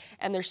there,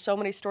 and there's so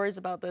many stories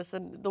about this.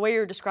 And the way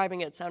you're describing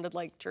it sounded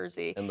like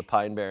Jersey. And the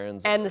Pine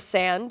Barrens. And the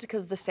sand,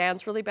 because the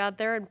sand's really bad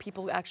there, and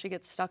people actually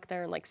get stuck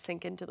there and like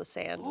sink into the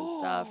sand and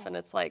stuff. And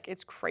it's like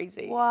it's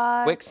crazy.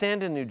 What?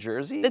 Quicksand in New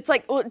Jersey? It's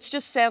like, well, it's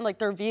just sand. Like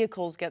their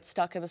vehicles get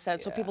stuck in the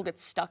sand, so people get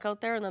stuck out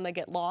there, and then they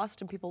get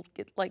lost, and people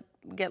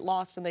get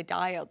lost and they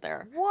die out there.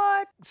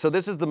 What? So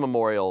this is the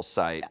memorial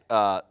site.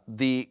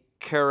 The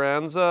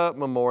Carranza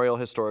Memorial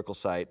Historical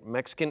Site.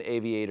 Mexican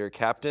aviator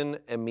Captain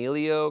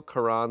Emilio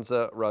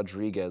Carranza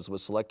Rodriguez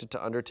was selected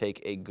to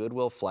undertake a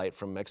goodwill flight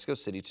from Mexico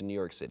City to New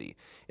York City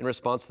in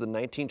response to the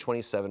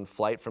 1927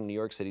 flight from New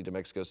York City to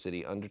Mexico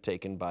City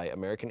undertaken by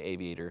American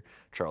aviator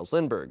Charles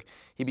Lindbergh.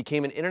 He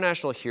became an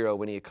international hero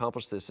when he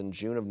accomplished this in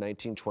June of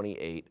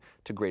 1928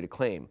 to great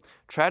acclaim.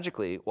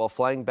 Tragically, while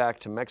flying back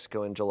to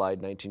Mexico in July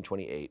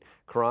 1928,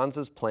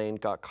 Carranza's plane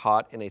got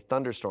caught in a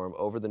thunderstorm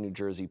over the New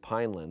Jersey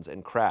pinelands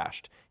and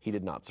crashed. He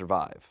did not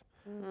survive.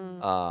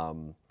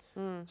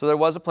 So there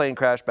was a plane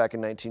crash back in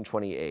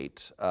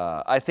 1928.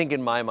 I think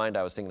in my mind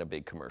I was thinking a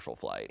big commercial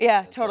flight.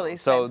 Yeah, totally.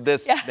 So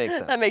this makes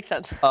sense. That makes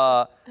sense.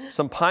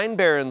 Some Pine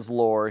Barrens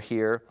lore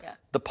here.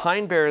 The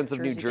Pine Barrens of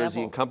New Jersey Jersey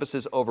Devil.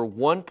 encompasses over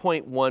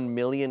 1.1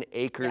 million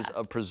acres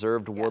of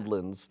preserved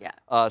woodlands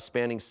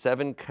spanning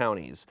 7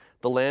 counties.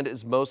 The land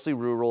is mostly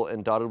rural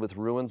and dotted with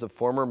ruins of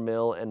former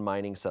mill and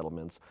mining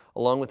settlements,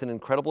 along with an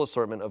incredible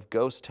assortment of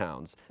ghost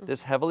towns.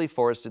 This heavily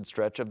forested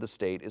stretch of the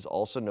state is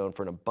also known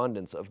for an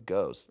abundance of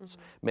ghosts.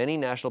 Many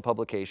national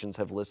publications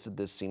have listed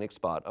this scenic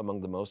spot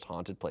among the most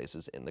haunted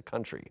places in the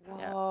country.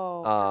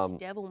 Whoa. Jersey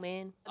Devil,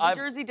 man. The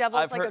Jersey Devil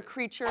is like a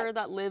creature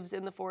that lives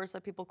in the forest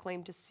that people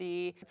claim to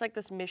see. It's like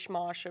this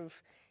mishmash of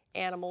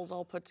animals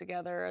all put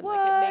together, and like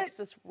it makes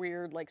this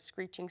weird like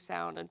screeching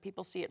sound, and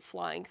people see it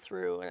flying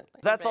through. And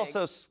That's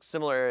also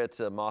similar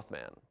to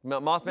Mothman.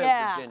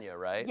 Mothman's Virginia,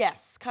 right?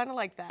 Yes, kind of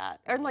like that,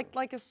 or like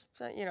a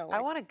you know. Like,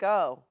 I want to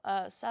go.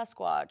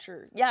 Sasquatch,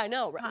 or I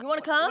know. Right? You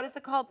want to come? What is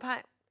it called?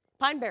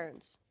 Pine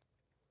Barrens.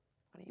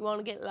 You want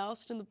to get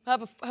lost in the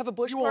have a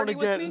bush You party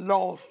with me? want to get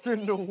lost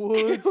in the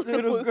woods,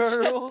 little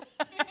girl?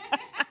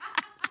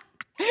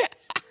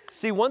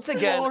 See, once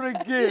again,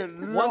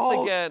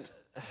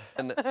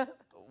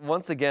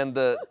 once again,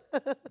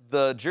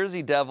 the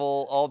Jersey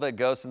Devil, all the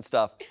ghosts and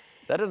stuff,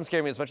 that doesn't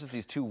scare me as much as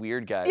these 2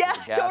 weird guys. Yeah, at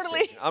the gas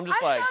totally. station. I'm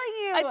just like,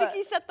 I think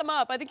he set them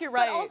up. I think you're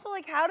right. But also,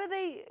 like, how do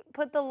they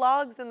put the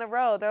logs in the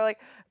road? They're like,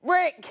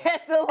 Rick,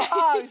 get the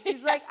logs.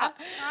 He's like, I'm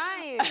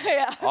trying.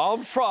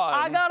 I'm trying.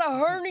 I got a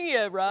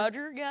hernia,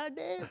 Roger.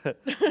 Goddamn.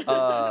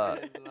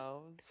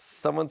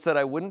 Someone said,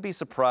 I wouldn't be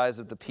surprised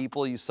if the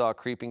people you saw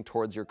creeping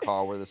towards your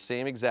car were the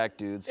same exact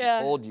dudes who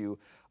told you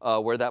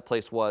where that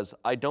place was.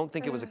 I don't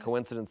think it was a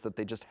coincidence that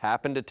they just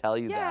happened to tell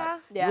you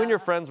that. You and your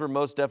friends were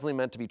most definitely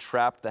meant to be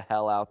trapped the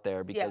hell out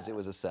there because it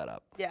was a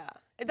setup. Yeah,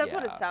 that's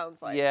what it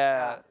sounds like.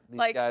 Yeah,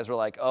 these guys were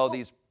like, oh,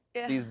 these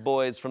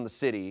boys from the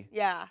city.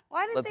 Yeah.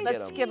 Why did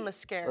Let's give them a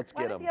scare. Let's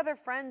Why get did them. the other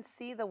friends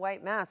see the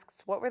white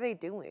masks? What were they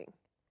doing?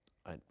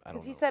 I don't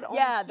Because know. he said only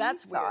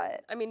that's he saw weird.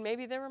 it. I mean,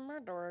 maybe they were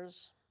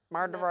murderers.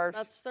 Murderers.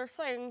 That's their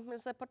thing,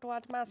 is they put the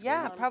white mask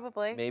Yeah, on.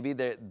 probably. Maybe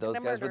those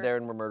guys were there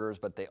and were murderers,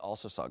 but they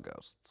also saw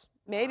ghosts.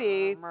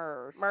 Maybe.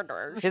 Murderers.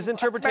 Murderers. His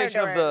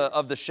interpretation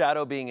of the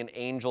shadow being an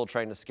angel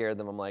trying to scare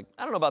them, I'm like,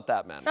 I don't know about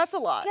that, man. That's a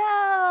lot.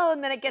 No,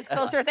 and then it gets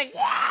closer. It's like,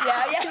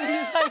 Yeah.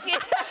 He's like,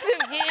 get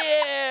out of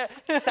here.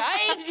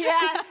 Psych.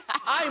 Yeah.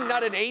 I'm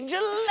not an angel,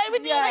 I'm a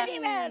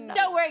demon.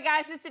 Don't worry,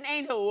 guys, it's an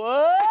angel.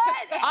 What?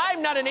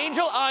 I'm not an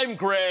angel, I'm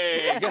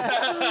Greg.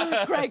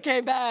 Greg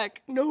came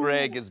back. No.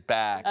 Greg is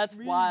back. That's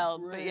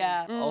wild, but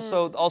yeah.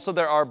 Also,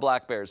 there are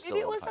black bears still.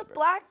 Maybe it in was Pine a Barrens.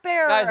 black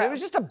bear. Guys, maybe it was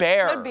just a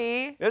bear. Could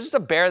be. It was just a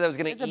bear that was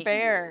gonna eat It's a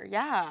bear,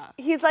 yeah.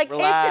 He's like,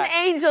 Relax. it's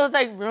an angel. It's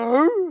like,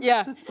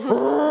 Yeah.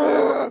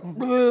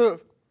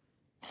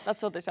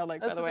 That's what they sound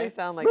like, by the way. They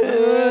sound like.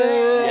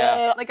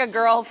 Yeah. Like a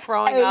girl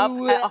throwing up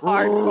at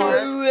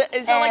hardcore.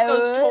 It sounds like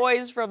those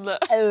toys from the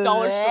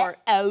dollar store.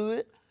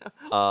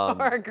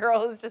 Or a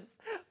girl is just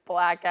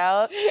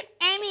blackout.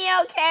 Amy,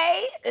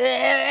 okay?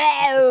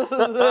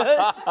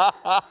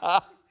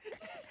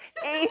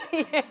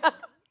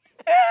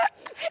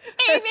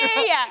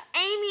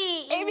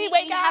 Amy, wake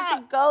up. You have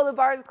to go. The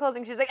bar is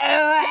closing. She's like,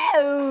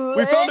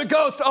 We found a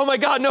ghost. Oh my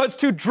God, no, it's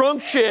 2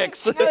 drunk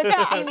chicks. No,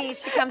 it's Amy.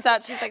 She comes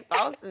out. She's like,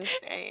 that was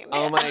insane.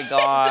 Oh my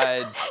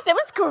God. That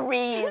was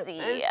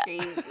crazy.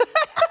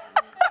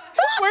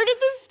 Where did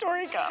this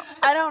story go?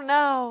 I don't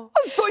know.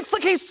 So it's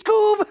like, hey,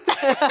 Scoob.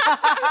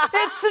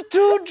 It's the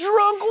 2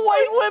 drunk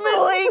white women.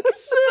 Like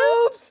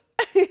Scoobs.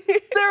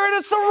 They're in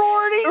a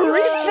sorority.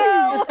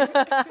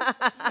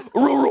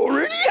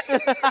 Sorority?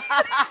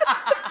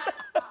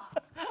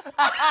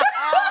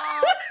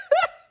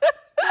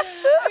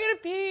 I'm gonna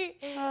pee.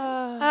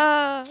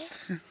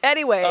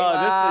 Anyway.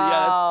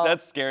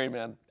 That's scary,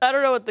 man. I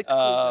don't know what the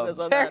conclusion is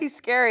on that. Very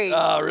scary.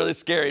 Oh, really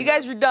scary. You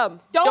guys are dumb.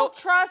 Don't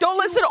trust Don't two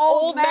listen to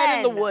old old men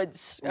in the men.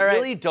 woods. You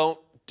really don't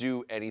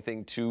do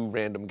anything 2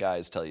 random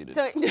guys tell you to do.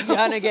 So you're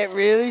gonna get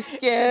really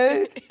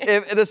scared.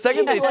 If the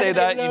second they say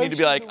that, you need to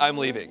be like, I'm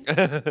leaving.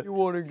 You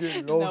want to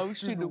get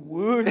lost in the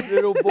woods,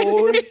 little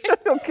boy?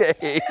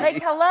 Okay.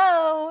 Like,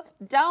 hello,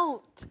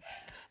 don't.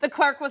 The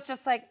clerk was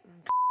just like,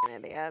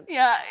 idiot.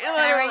 Yeah, Can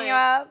I ring you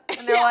up?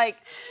 And they're like,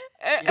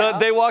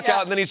 They walk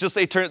out, and then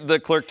the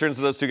clerk turns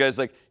to those 2 guys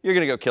like, you're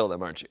gonna go kill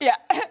them, aren't you? Yeah.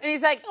 and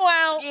he's like,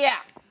 Well, yeah.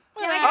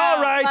 Can I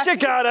All right, you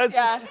got us.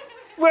 Yeah.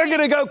 We're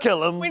gonna go kill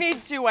them. We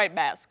need 2 white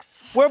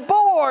masks. We're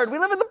bored. We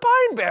live in the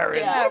Pine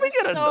Barrens. Yeah, what are we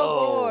we're gonna so do?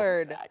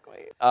 bored.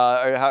 Exactly.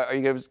 Are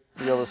you guys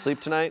gonna be able to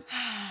sleep tonight?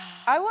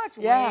 I watch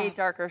way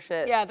darker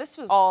shit. Yeah, this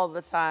was all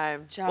the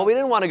time. Well, we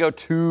didn't want to go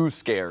too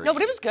scary. No,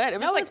 but it was good. It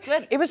was No, it like was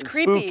good. It was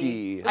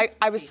creepy. spooky.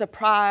 I was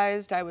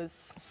surprised. I was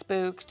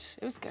spooked.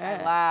 It was good.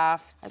 I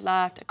laughed. I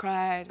laughed. I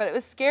cried. But it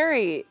was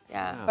scary.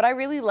 Yeah. But I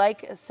really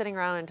like sitting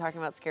around and talking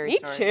about scary Me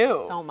stories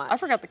too. so much. I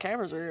forgot the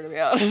cameras were here, to be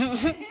honest. I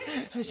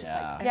was just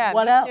like, Yeah,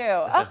 what me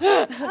else?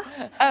 too.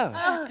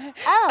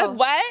 Oh.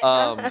 What?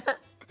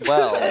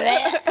 Well,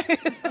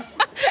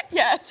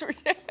 Yes, we're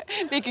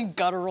making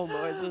guttural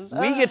noises.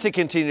 we get to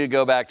continue to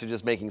go back to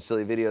just making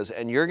silly videos,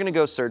 and you're gonna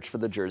go search for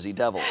the Jersey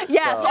Devil.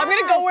 Yeah, so I'm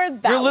gonna go where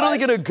that You're literally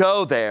was. gonna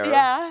go there.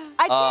 Yeah.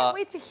 I can't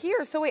wait to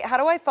hear. So wait, how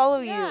do I follow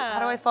you? Yeah. How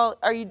do I follow?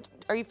 Are you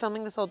Are you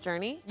filming this whole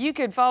journey? You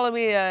could follow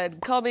me at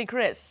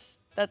Kallmekris.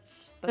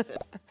 That's it.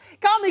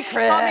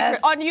 Kallmekris.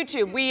 On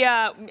YouTube. We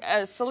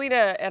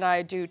Selina and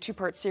I do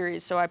 2-part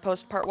series, so I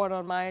post part 1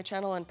 on my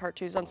channel and part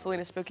 2 is on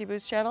Selina's Spooky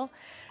Boost channel.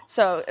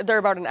 So they're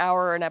about an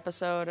hour an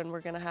episode, and we're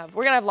gonna have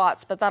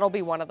lots, but that'll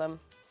be one of them.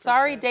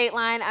 Sorry,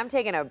 Dateline, I'm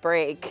taking a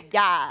break.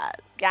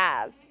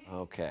 Yes.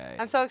 Okay.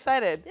 I'm so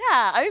excited.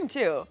 Yeah, I am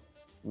too.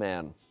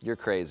 Man, you're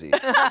crazy.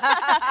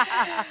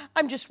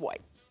 I'm just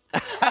white.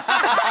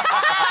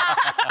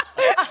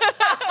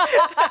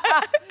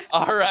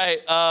 All right.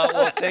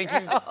 Well,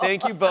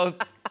 thank you both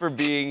for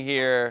being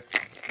here.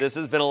 This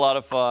has been a lot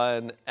of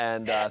fun,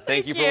 and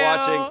thank you for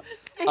watching.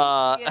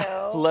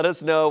 Let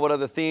us know what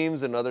other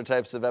themes and other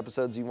types of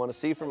episodes you want to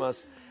see from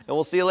us, and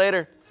we'll see you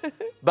later.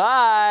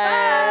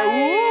 Bye.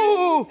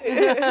 Woo!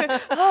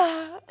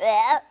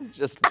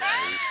 Just.